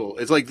 absolutely. People.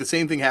 It's like the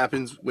same thing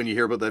happens when you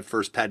hear about that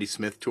first Patti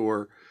Smith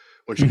tour,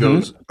 when she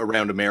goes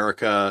around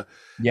America.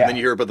 Yeah. And then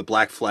you hear about the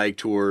Black Flag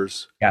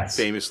tours,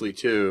 famously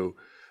too.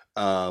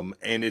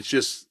 And it's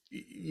just,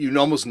 you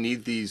almost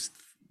need these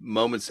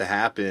moments to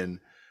happen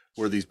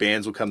where these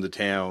bands will come to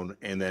town,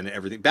 and then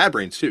everything, Bad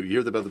Brains too. You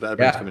hear about the Bad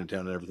Brains coming to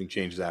town and everything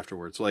changes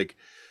afterwards. Like,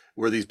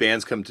 where these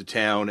bands come to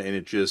town and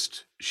it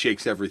just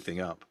shakes everything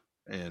up.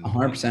 And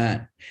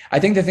 100%. I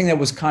think the thing that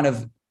was kind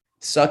of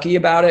sucky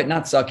about it,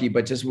 not sucky,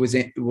 but just was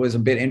a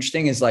bit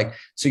interesting is like,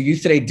 so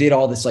Youth Today did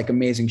all this like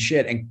amazing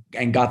shit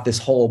and got this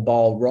whole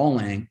ball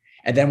rolling.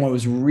 And then when it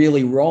was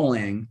really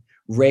rolling,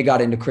 Ray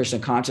got into Krishna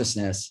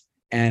consciousness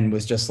and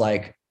was just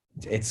like,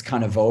 it's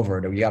kind of over.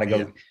 We got to go.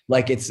 Yeah.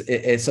 Like it's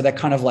so that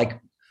kind of like,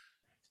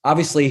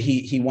 obviously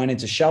he went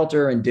into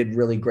Shelter and did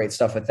really great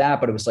stuff with that,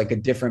 but it was like a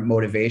different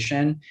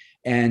motivation.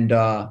 And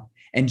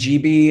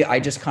GB, I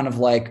just kind of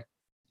like,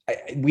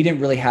 we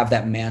didn't really have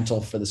that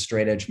mantle for the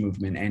straight edge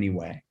movement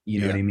anyway,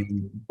 you know what I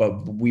mean?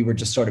 But we were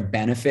just sort of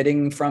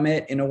benefiting from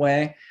it in a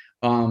way.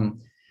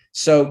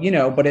 So, you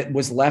know, but it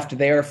was left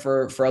there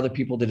for other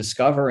people to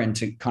discover and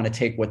to kind of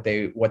take what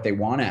they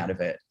want out of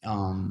it.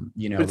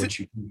 You know,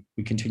 which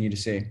we continue to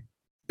see.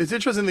 It's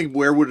interesting to think,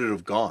 where would it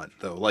have gone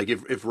though? Like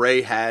if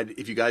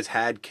you guys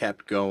had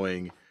kept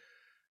going,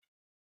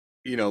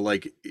 you know,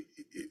 like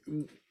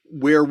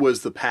where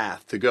was the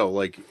path to go?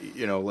 Like,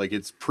 you know, like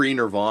it's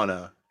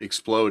pre-Nirvana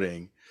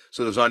exploding,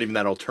 so there's not even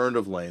that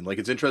alternative lane. Like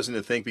it's interesting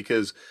to think,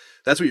 because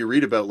that's what you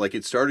read about. Like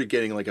it started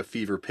getting like a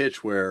fever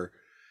pitch where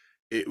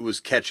it was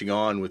catching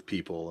on with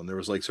people, and there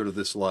was like sort of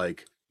this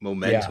like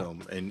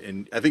momentum.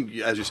 And I think,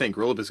 as you're saying,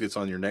 Gorilla Biscuit's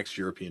on your next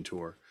European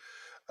tour.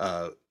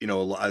 You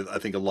know, I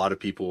think a lot of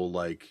people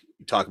like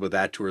talk about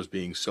that tour as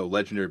being so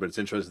legendary, but it's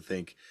interesting to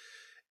think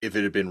if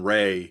it had been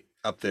Ray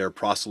up there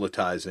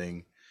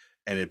proselytizing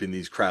and it had been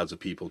these crowds of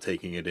people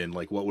taking it in,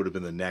 like what would have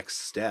been the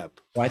next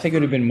step? Well, I think it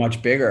would have been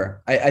much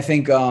bigger. I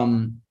think, I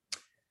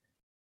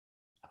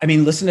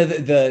mean, listen to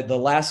the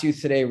last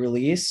Youth Today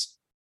release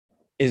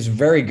is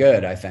very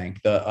good. I think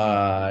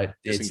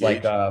it's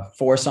like a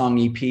 4-song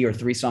EP or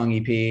 3-song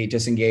EP,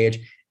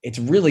 Disengage. It's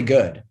really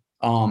good.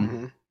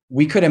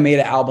 We could have made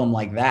an album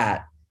like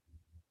that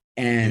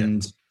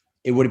and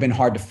it would have been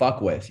hard to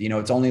fuck with, you know.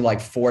 It's only like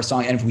 4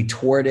 songs. And if we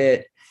toured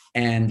it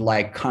and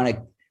like kind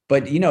of,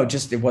 but, you know,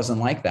 just, it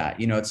wasn't like that.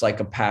 You know, it's like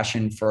a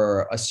passion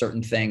for a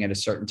certain thing at a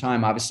certain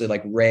time. Obviously,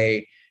 like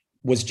Ray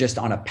was just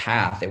on a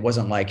path. It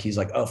wasn't like he's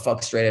like, oh,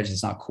 fuck straight edge,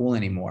 it's not cool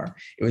anymore.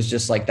 It was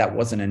just like, that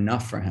wasn't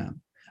enough for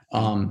him.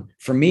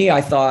 For me,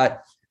 I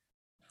thought,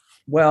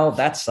 well,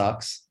 that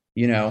sucks.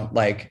 You know,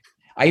 like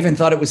I even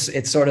thought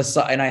it's sort of,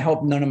 and I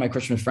hope none of my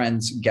Christian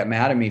friends get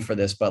mad at me for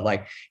this, but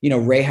like, you know,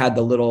 Ray had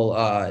the little,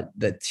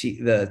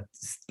 the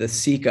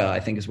Sika, I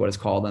think is what it's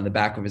called, on the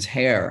back of his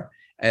hair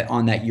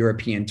on that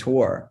European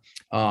tour,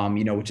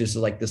 you know, which is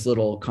like this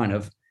little kind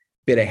of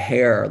bit of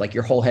hair, like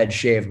your whole head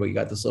shaved, but you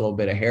got this little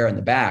bit of hair in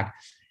the back.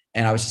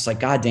 And I was just like,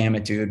 God damn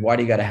it, dude, why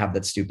do you got to have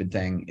that stupid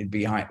thing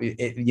behind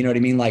it? You know what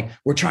I mean? Like,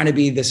 we're trying to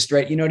be this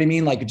straight, you know what I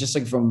mean? Like, just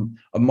like from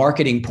a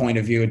marketing point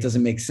of view, it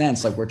doesn't make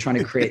sense. Like, we're trying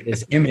to create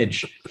this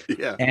image.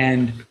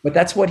 But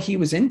that's what he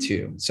was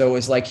into. So it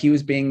was like, he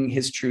was being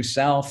his true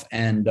self.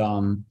 And,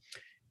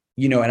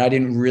 you know, and I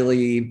didn't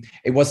really,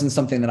 it wasn't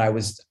something that I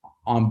was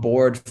on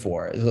board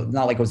for. It's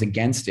not like I was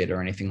against it or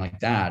anything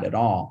like that at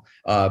all.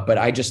 But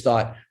I just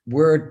thought we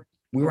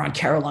were on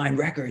Caroline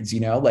Records, you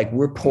know, like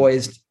we're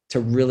poised to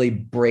really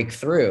break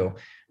through.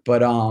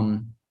 But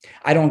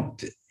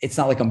it's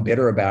not like I'm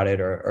bitter about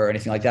it or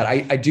anything like that.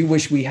 I do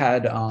wish we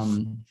had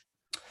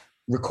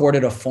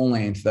recorded a full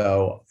length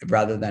though,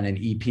 rather than an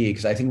EP,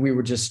 because I think we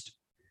were just,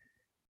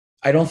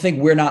 I don't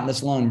think We're Not in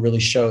This Alone really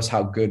shows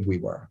how good we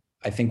were.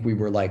 I think we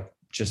were like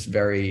just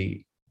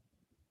very,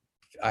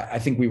 I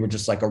think we were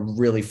just like a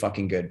really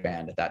fucking good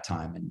band at that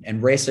time.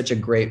 And Ray's such a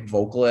great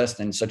vocalist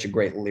and such a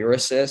great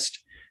lyricist.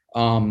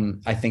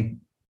 I think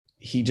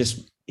he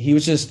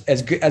was just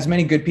as good, as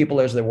many good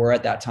people as there were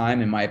at that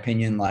time, in my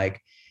opinion.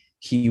 Like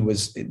he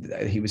was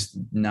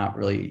not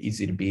really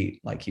easy to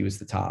beat. Like he was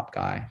the top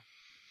guy.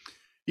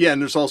 Yeah.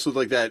 And there's also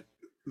like that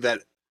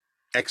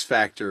X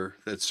factor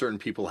that certain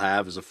people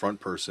have as a front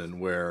person,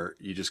 where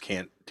you just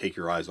can't take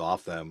your eyes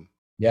off them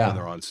when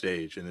they're on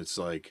stage. And it's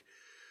like,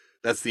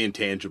 that's the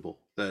intangible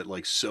that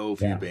like so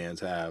few bands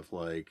have.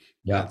 Like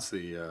that's the,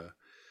 you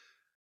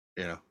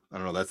know, I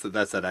don't know.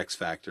 That's that X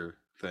factor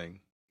thing.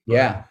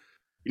 But,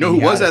 you know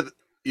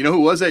who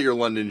was at, your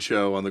London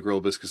show on the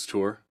Gorilla Biscuits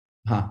tour?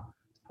 Huh.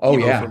 Oh,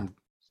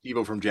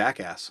 Evo from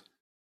Jackass.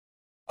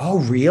 Oh,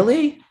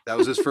 really? That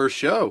was his first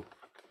show.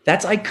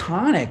 That's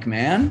iconic,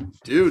 man.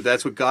 Dude,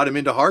 that's what got him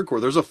into hardcore.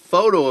 There's a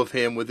photo of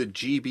him with a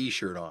GB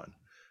shirt on.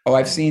 Oh,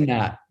 I've seen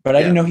that. But I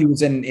didn't know he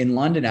was in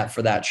London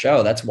for that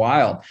show. That's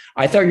wild.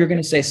 I thought you were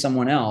going to say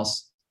someone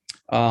else.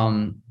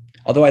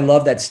 Although I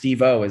love that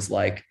Steve-O is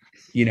like,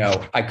 you know,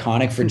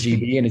 iconic for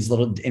GB and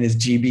his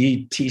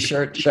GB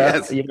t-shirt show.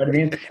 Yes. You know what I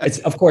mean?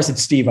 Of course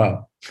it's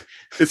Steve-O.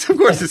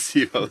 It's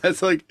Steve-O.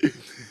 That's like,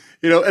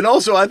 you know, and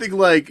also I think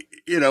like,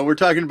 you know, we're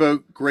talking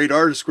about greatest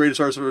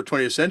artists of the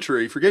 20th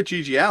century. Forget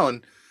G.G.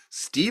 Allen,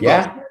 Steve-O.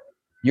 Yeah,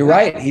 you're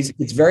right.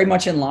 It's very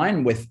much in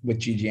line with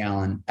G.G.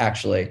 Allen,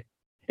 actually.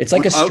 It's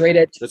like a straight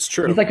edge. That's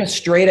true. He's like a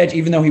straight edge,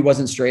 even though he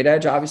wasn't straight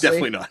edge, obviously.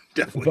 Definitely not.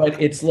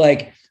 But it's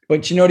like,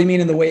 but you know what I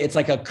mean? In the way it's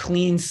like a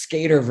clean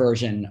skater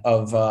version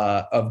of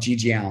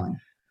G.G. Allen.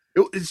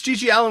 It's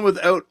G.G. Allen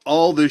without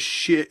all the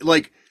shit.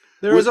 Like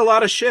There was a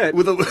lot of shit.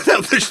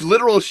 There's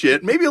literal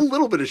shit, maybe a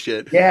little bit of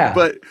shit. Yeah.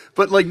 But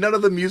like none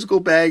of the musical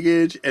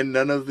baggage and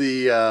none of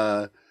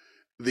the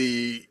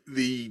like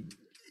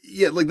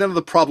none of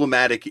the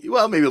problematic,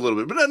 well, maybe a little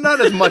bit, but not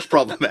as much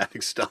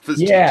problematic stuff as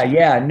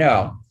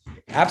no.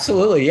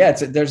 Absolutely. Yeah,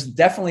 there's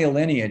definitely a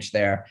lineage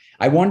there.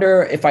 I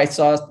wonder if I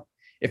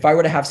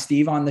were to have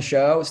Steve O on the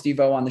show,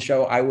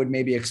 I would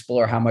maybe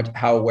explore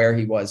how aware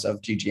he was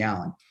of Gigi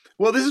Allen.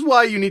 Well, this is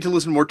why you need to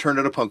listen more Turned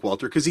Out a Punk,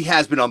 Walter, because he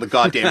has been on the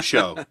goddamn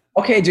show.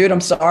 Okay, dude, I'm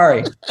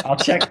sorry. I'll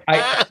check.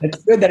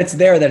 It's good that it's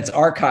there, that it's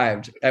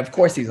archived. Of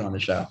course he's on the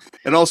show.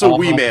 And also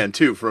Wee Man,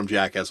 too, from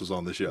Jackass was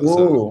on the show.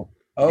 Ooh.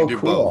 So cool.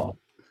 Both.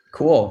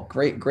 Cool.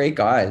 Great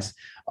guys.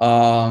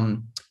 I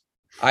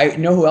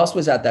know who else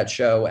was at that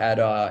show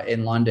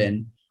in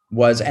London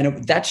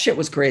that shit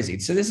was crazy.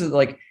 So this is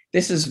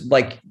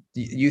like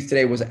Youth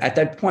Today was at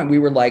that point, we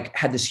were like,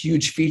 had this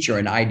huge feature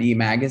in ID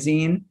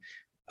magazine.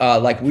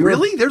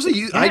 There's a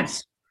youth.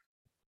 Yes.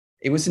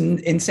 It was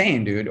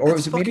insane, dude. Or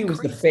maybe it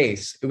was crazy. The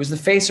Face. It was the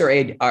Face or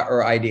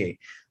ID,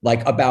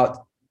 like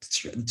about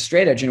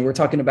straight edge. And we're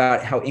talking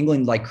about how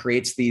England like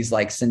creates these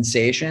like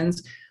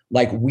sensations.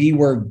 Like we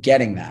were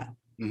getting that.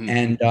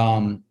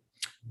 Mm-hmm.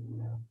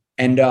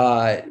 And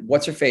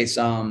what's her face?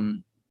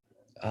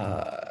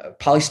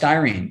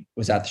 Polystyrene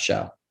was at the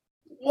show.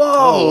 Whoa!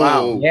 Oh,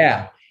 wow!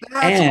 Yeah,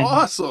 that's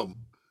awesome.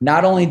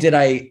 Not only did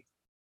I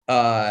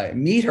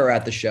meet her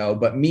at the show,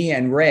 but me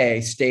and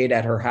Ray stayed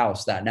at her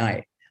house that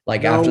night.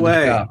 Like after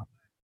the show,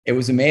 it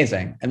was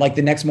amazing. And like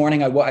the next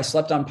morning, I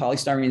slept on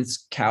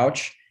Polystyrene's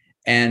couch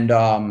and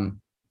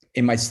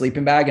in my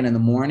sleeping bag. And in the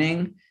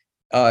morning,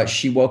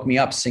 she woke me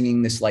up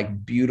singing this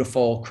like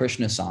beautiful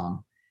Krishna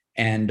song.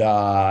 And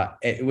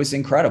it was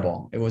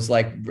incredible. It was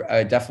like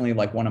definitely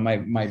like one of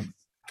my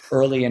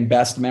early and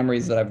best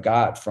memories that I've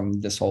got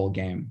from this whole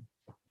game.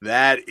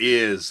 That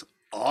is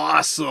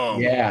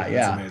awesome. Yeah.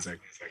 That's amazing.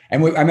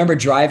 And I remember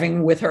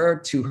driving with her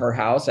to her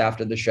house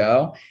after the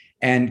show,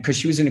 and because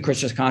she was into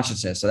Christian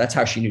consciousness, so that's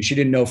how she knew. She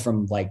didn't know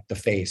from like the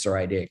Face or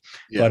ID,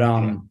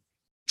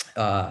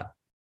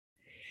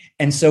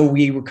 and so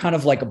we were kind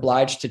of like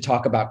obliged to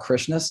talk about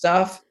Krishna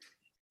stuff,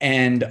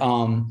 and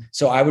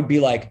so I would be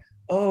like,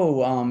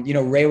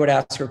 Ray would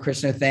ask her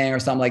Krishna thing or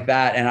something like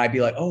that, and I'd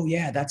be like, oh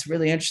yeah, that's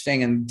really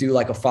interesting, and do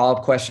like a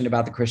follow-up question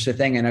about the Krishna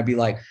thing, and I'd be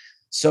like,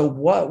 so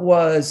what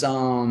was,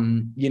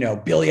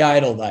 Billy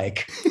Idol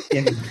like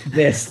in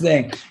this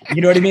thing?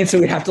 You know what I mean?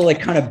 So we'd have to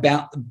like kind of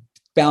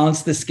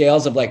balance the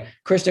scales of like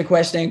Krishna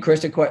question,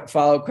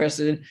 follow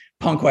Krishna,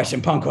 punk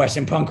question,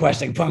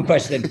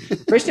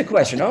 Krishna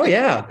question. Oh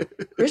yeah,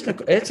 Krishna,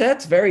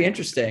 that's very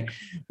interesting.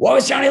 What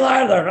was Johnny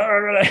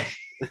Lyler?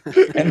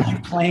 And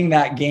like playing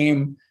that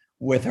game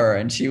with her.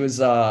 And she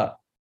was,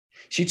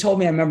 she told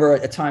me, I remember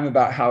a time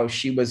about how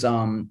she was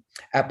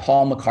at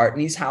Paul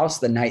McCartney's house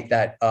the night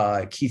that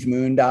Keith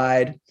Moon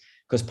died,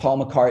 because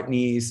Paul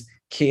McCartney's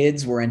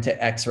kids were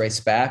into X-ray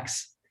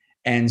specs.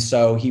 And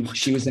so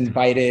she was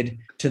invited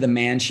to the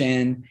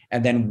mansion,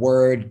 and then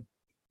word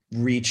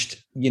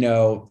reached,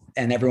 and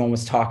everyone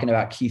was talking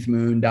about Keith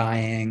Moon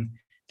dying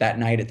that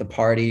night at the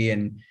party.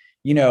 And,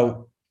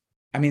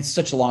 it's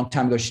such a long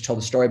time ago she told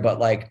the story, but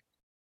like,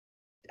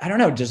 I don't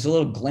know, just a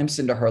little glimpse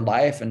into her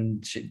life.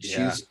 And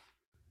she's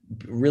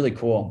really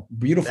cool,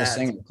 beautiful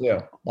singer too.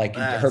 Like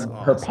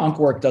her punk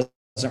work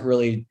doesn't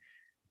really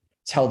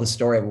tell the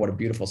story of what a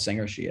beautiful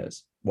singer she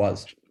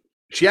was.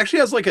 She actually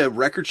has like a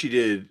record she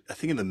did, I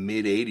think in the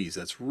mid 80s.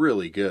 That's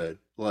really good.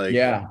 Like,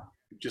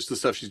 just the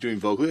stuff she's doing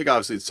vocally. Like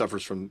obviously it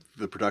suffers from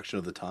the production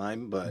of the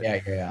time, but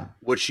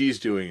what she's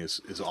doing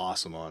is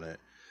awesome on it.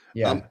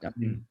 Yeah.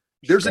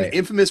 There's an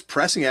infamous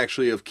pressing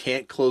actually of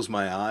Can't Close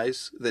My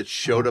Eyes that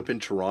showed up in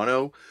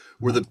Toronto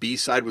where the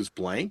B-side was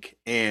blank.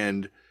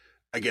 And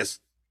I guess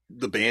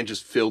the band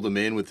just filled them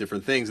in with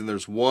different things. And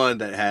there's one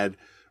that had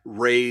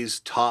Ray's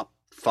top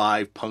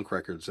 5 punk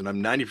records. And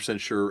I'm 90%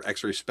 sure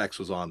X-Ray Specs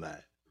was on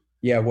that.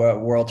 Yeah.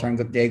 World Turn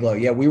Dayglow.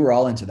 Yeah. We were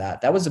all into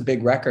that. That was a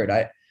big record.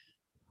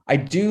 I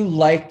do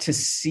like to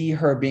see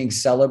her being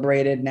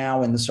celebrated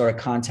now in the sort of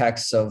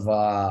context of,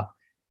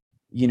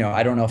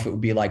 I don't know if it would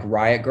be like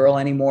Riot Girl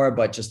anymore,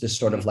 but just this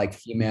sort of like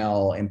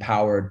female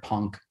empowered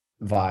punk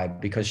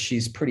vibe, because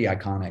she's pretty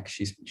iconic.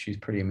 She's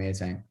pretty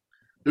amazing.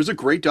 There's a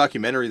great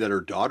documentary that her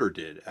daughter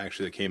did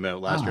actually that came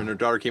out last year, and her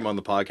daughter came on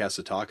the podcast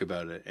to talk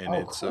about it. And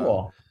it's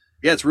cool.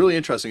 It's really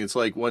interesting. It's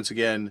like, once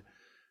again,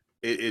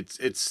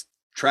 it's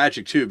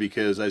tragic too,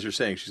 because as you're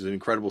saying, she's an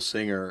incredible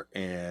singer,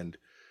 and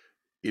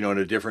in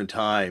a different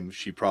time,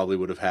 she probably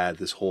would have had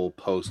this whole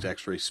post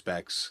X-Ray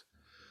Specs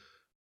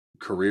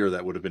career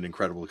that would have been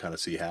incredible to kind of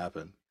see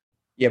happen.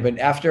 Yeah, but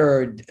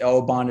after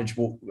Bondage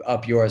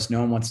Up Yours, no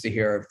one wants to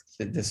hear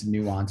this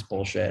nuanced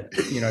bullshit.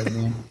 You know what I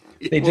mean?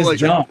 They just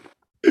jump.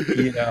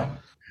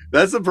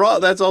 That's the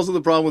problem. That's also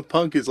the problem with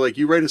punk, is like,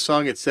 you write a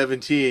song at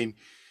 17,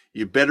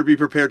 you better be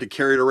prepared to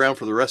carry it around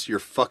for the rest of your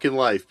fucking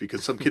life,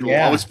 because some kid will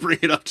always bring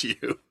it up to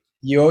you.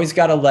 You always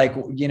got to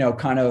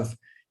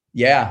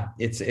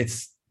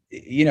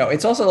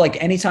it's also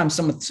like anytime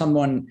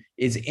someone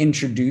is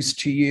introduced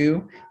to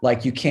you,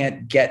 like you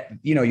can't get,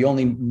 you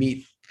only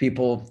meet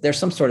people, there's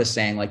some sort of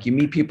saying, like you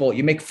meet people,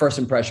 you make first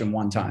impression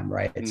one time,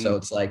 right? So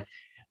it's like,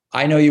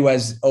 I know you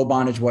as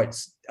Obonage,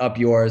 what's up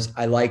yours?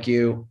 I like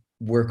you.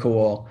 We're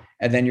cool.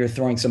 And then you're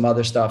throwing some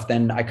other stuff.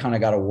 Then I kind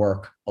of got to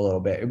work a little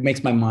bit. It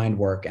makes my mind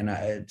work. And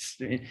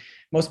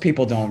most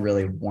people don't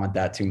really want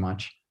that too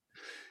much.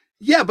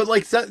 Yeah, but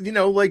like that,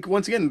 like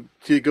once again,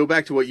 to go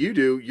back to what you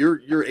do,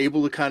 you're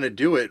able to kind of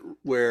do it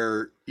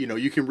where,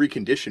 you can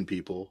recondition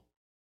people,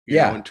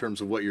 in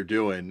terms of what you're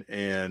doing.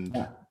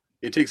 And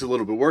it takes a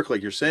little bit of work,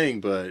 like you're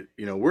saying, but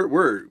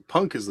we're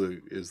punk is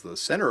the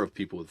center of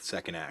people with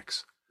second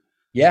acts.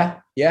 Yeah.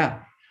 Yeah.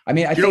 I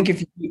mean, I think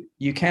if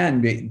you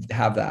can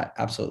have that.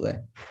 Absolutely.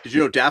 Did you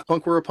know Daft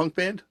Punk were a punk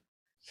band?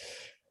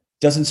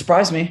 Doesn't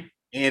surprise me.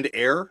 And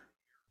Air?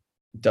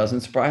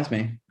 Doesn't surprise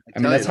me. I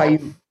mean, that's how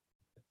you,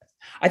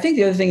 I think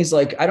the other thing is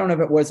like, I don't know if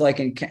it was like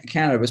in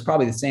Canada, it was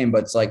probably the same,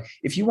 but it's like,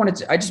 if you wanted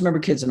to, I just remember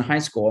kids in high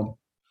school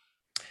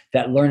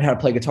that learned how to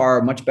play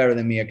guitar much better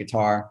than me at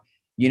guitar.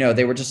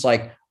 They were just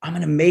like, I'm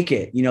going to make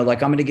it,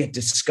 like I'm going to get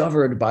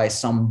discovered by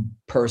some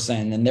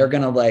person and they're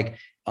going to like,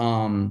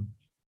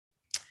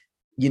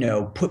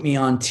 put me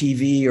on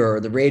TV or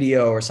the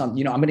radio or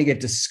something, I'm going to get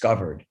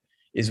discovered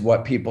is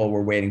what people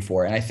were waiting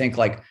for. And I think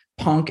like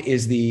punk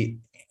is the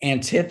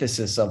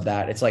antithesis of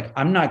that. It's like,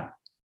 I'm not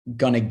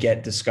going to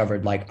get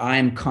discovered. Like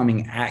I'm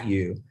coming at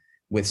you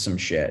with some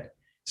shit.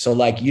 So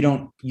like,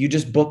 you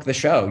just book the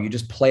show, you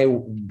just play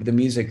the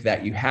music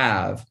that you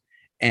have.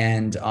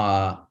 And,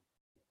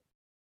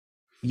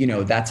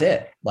 that's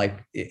it.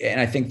 Like,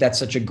 and I think that's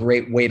such a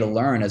great way to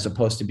learn as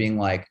opposed to being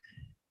like,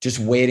 just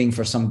waiting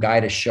for some guy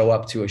to show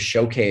up to a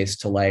showcase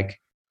to like,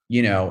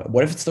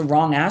 what if it's the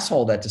wrong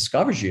asshole that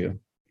discovers you?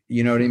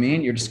 You know what I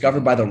mean? You're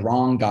discovered by the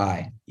wrong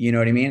guy. You know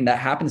what I mean? That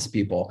happens to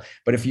people.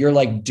 But if you're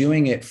like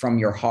doing it from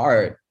your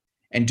heart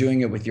and doing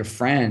it with your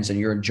friends and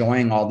you're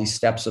enjoying all these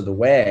steps of the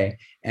way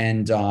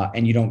and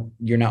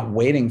you're not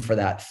waiting for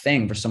that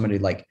thing for somebody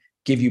to like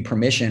give you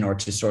permission or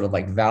to sort of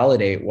like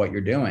validate what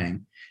you're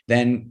doing,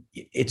 then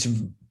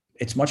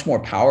it's much more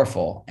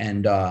powerful.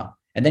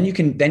 And then you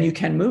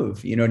can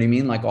move, you know what I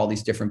mean? Like all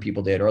these different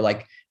people did, or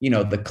like,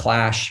 the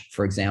Clash,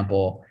 for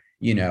example,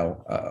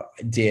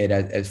 did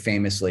as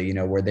famously,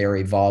 where they're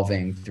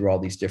evolving through all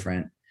these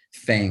different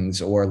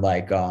things, or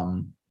like,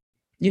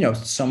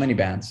 so many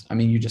bands. I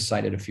mean, you just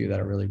cited a few that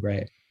are really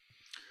great.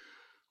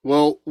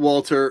 Well,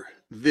 Walter,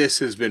 this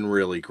has been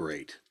really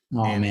great.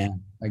 Oh, and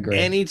man, I agree.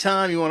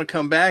 Anytime you want to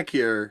come back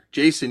here,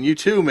 Jayson, you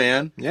too,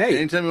 man. Hey.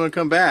 Anytime you want to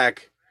come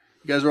back,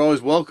 you guys are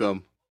always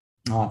welcome.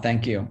 Oh,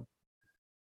 thank you.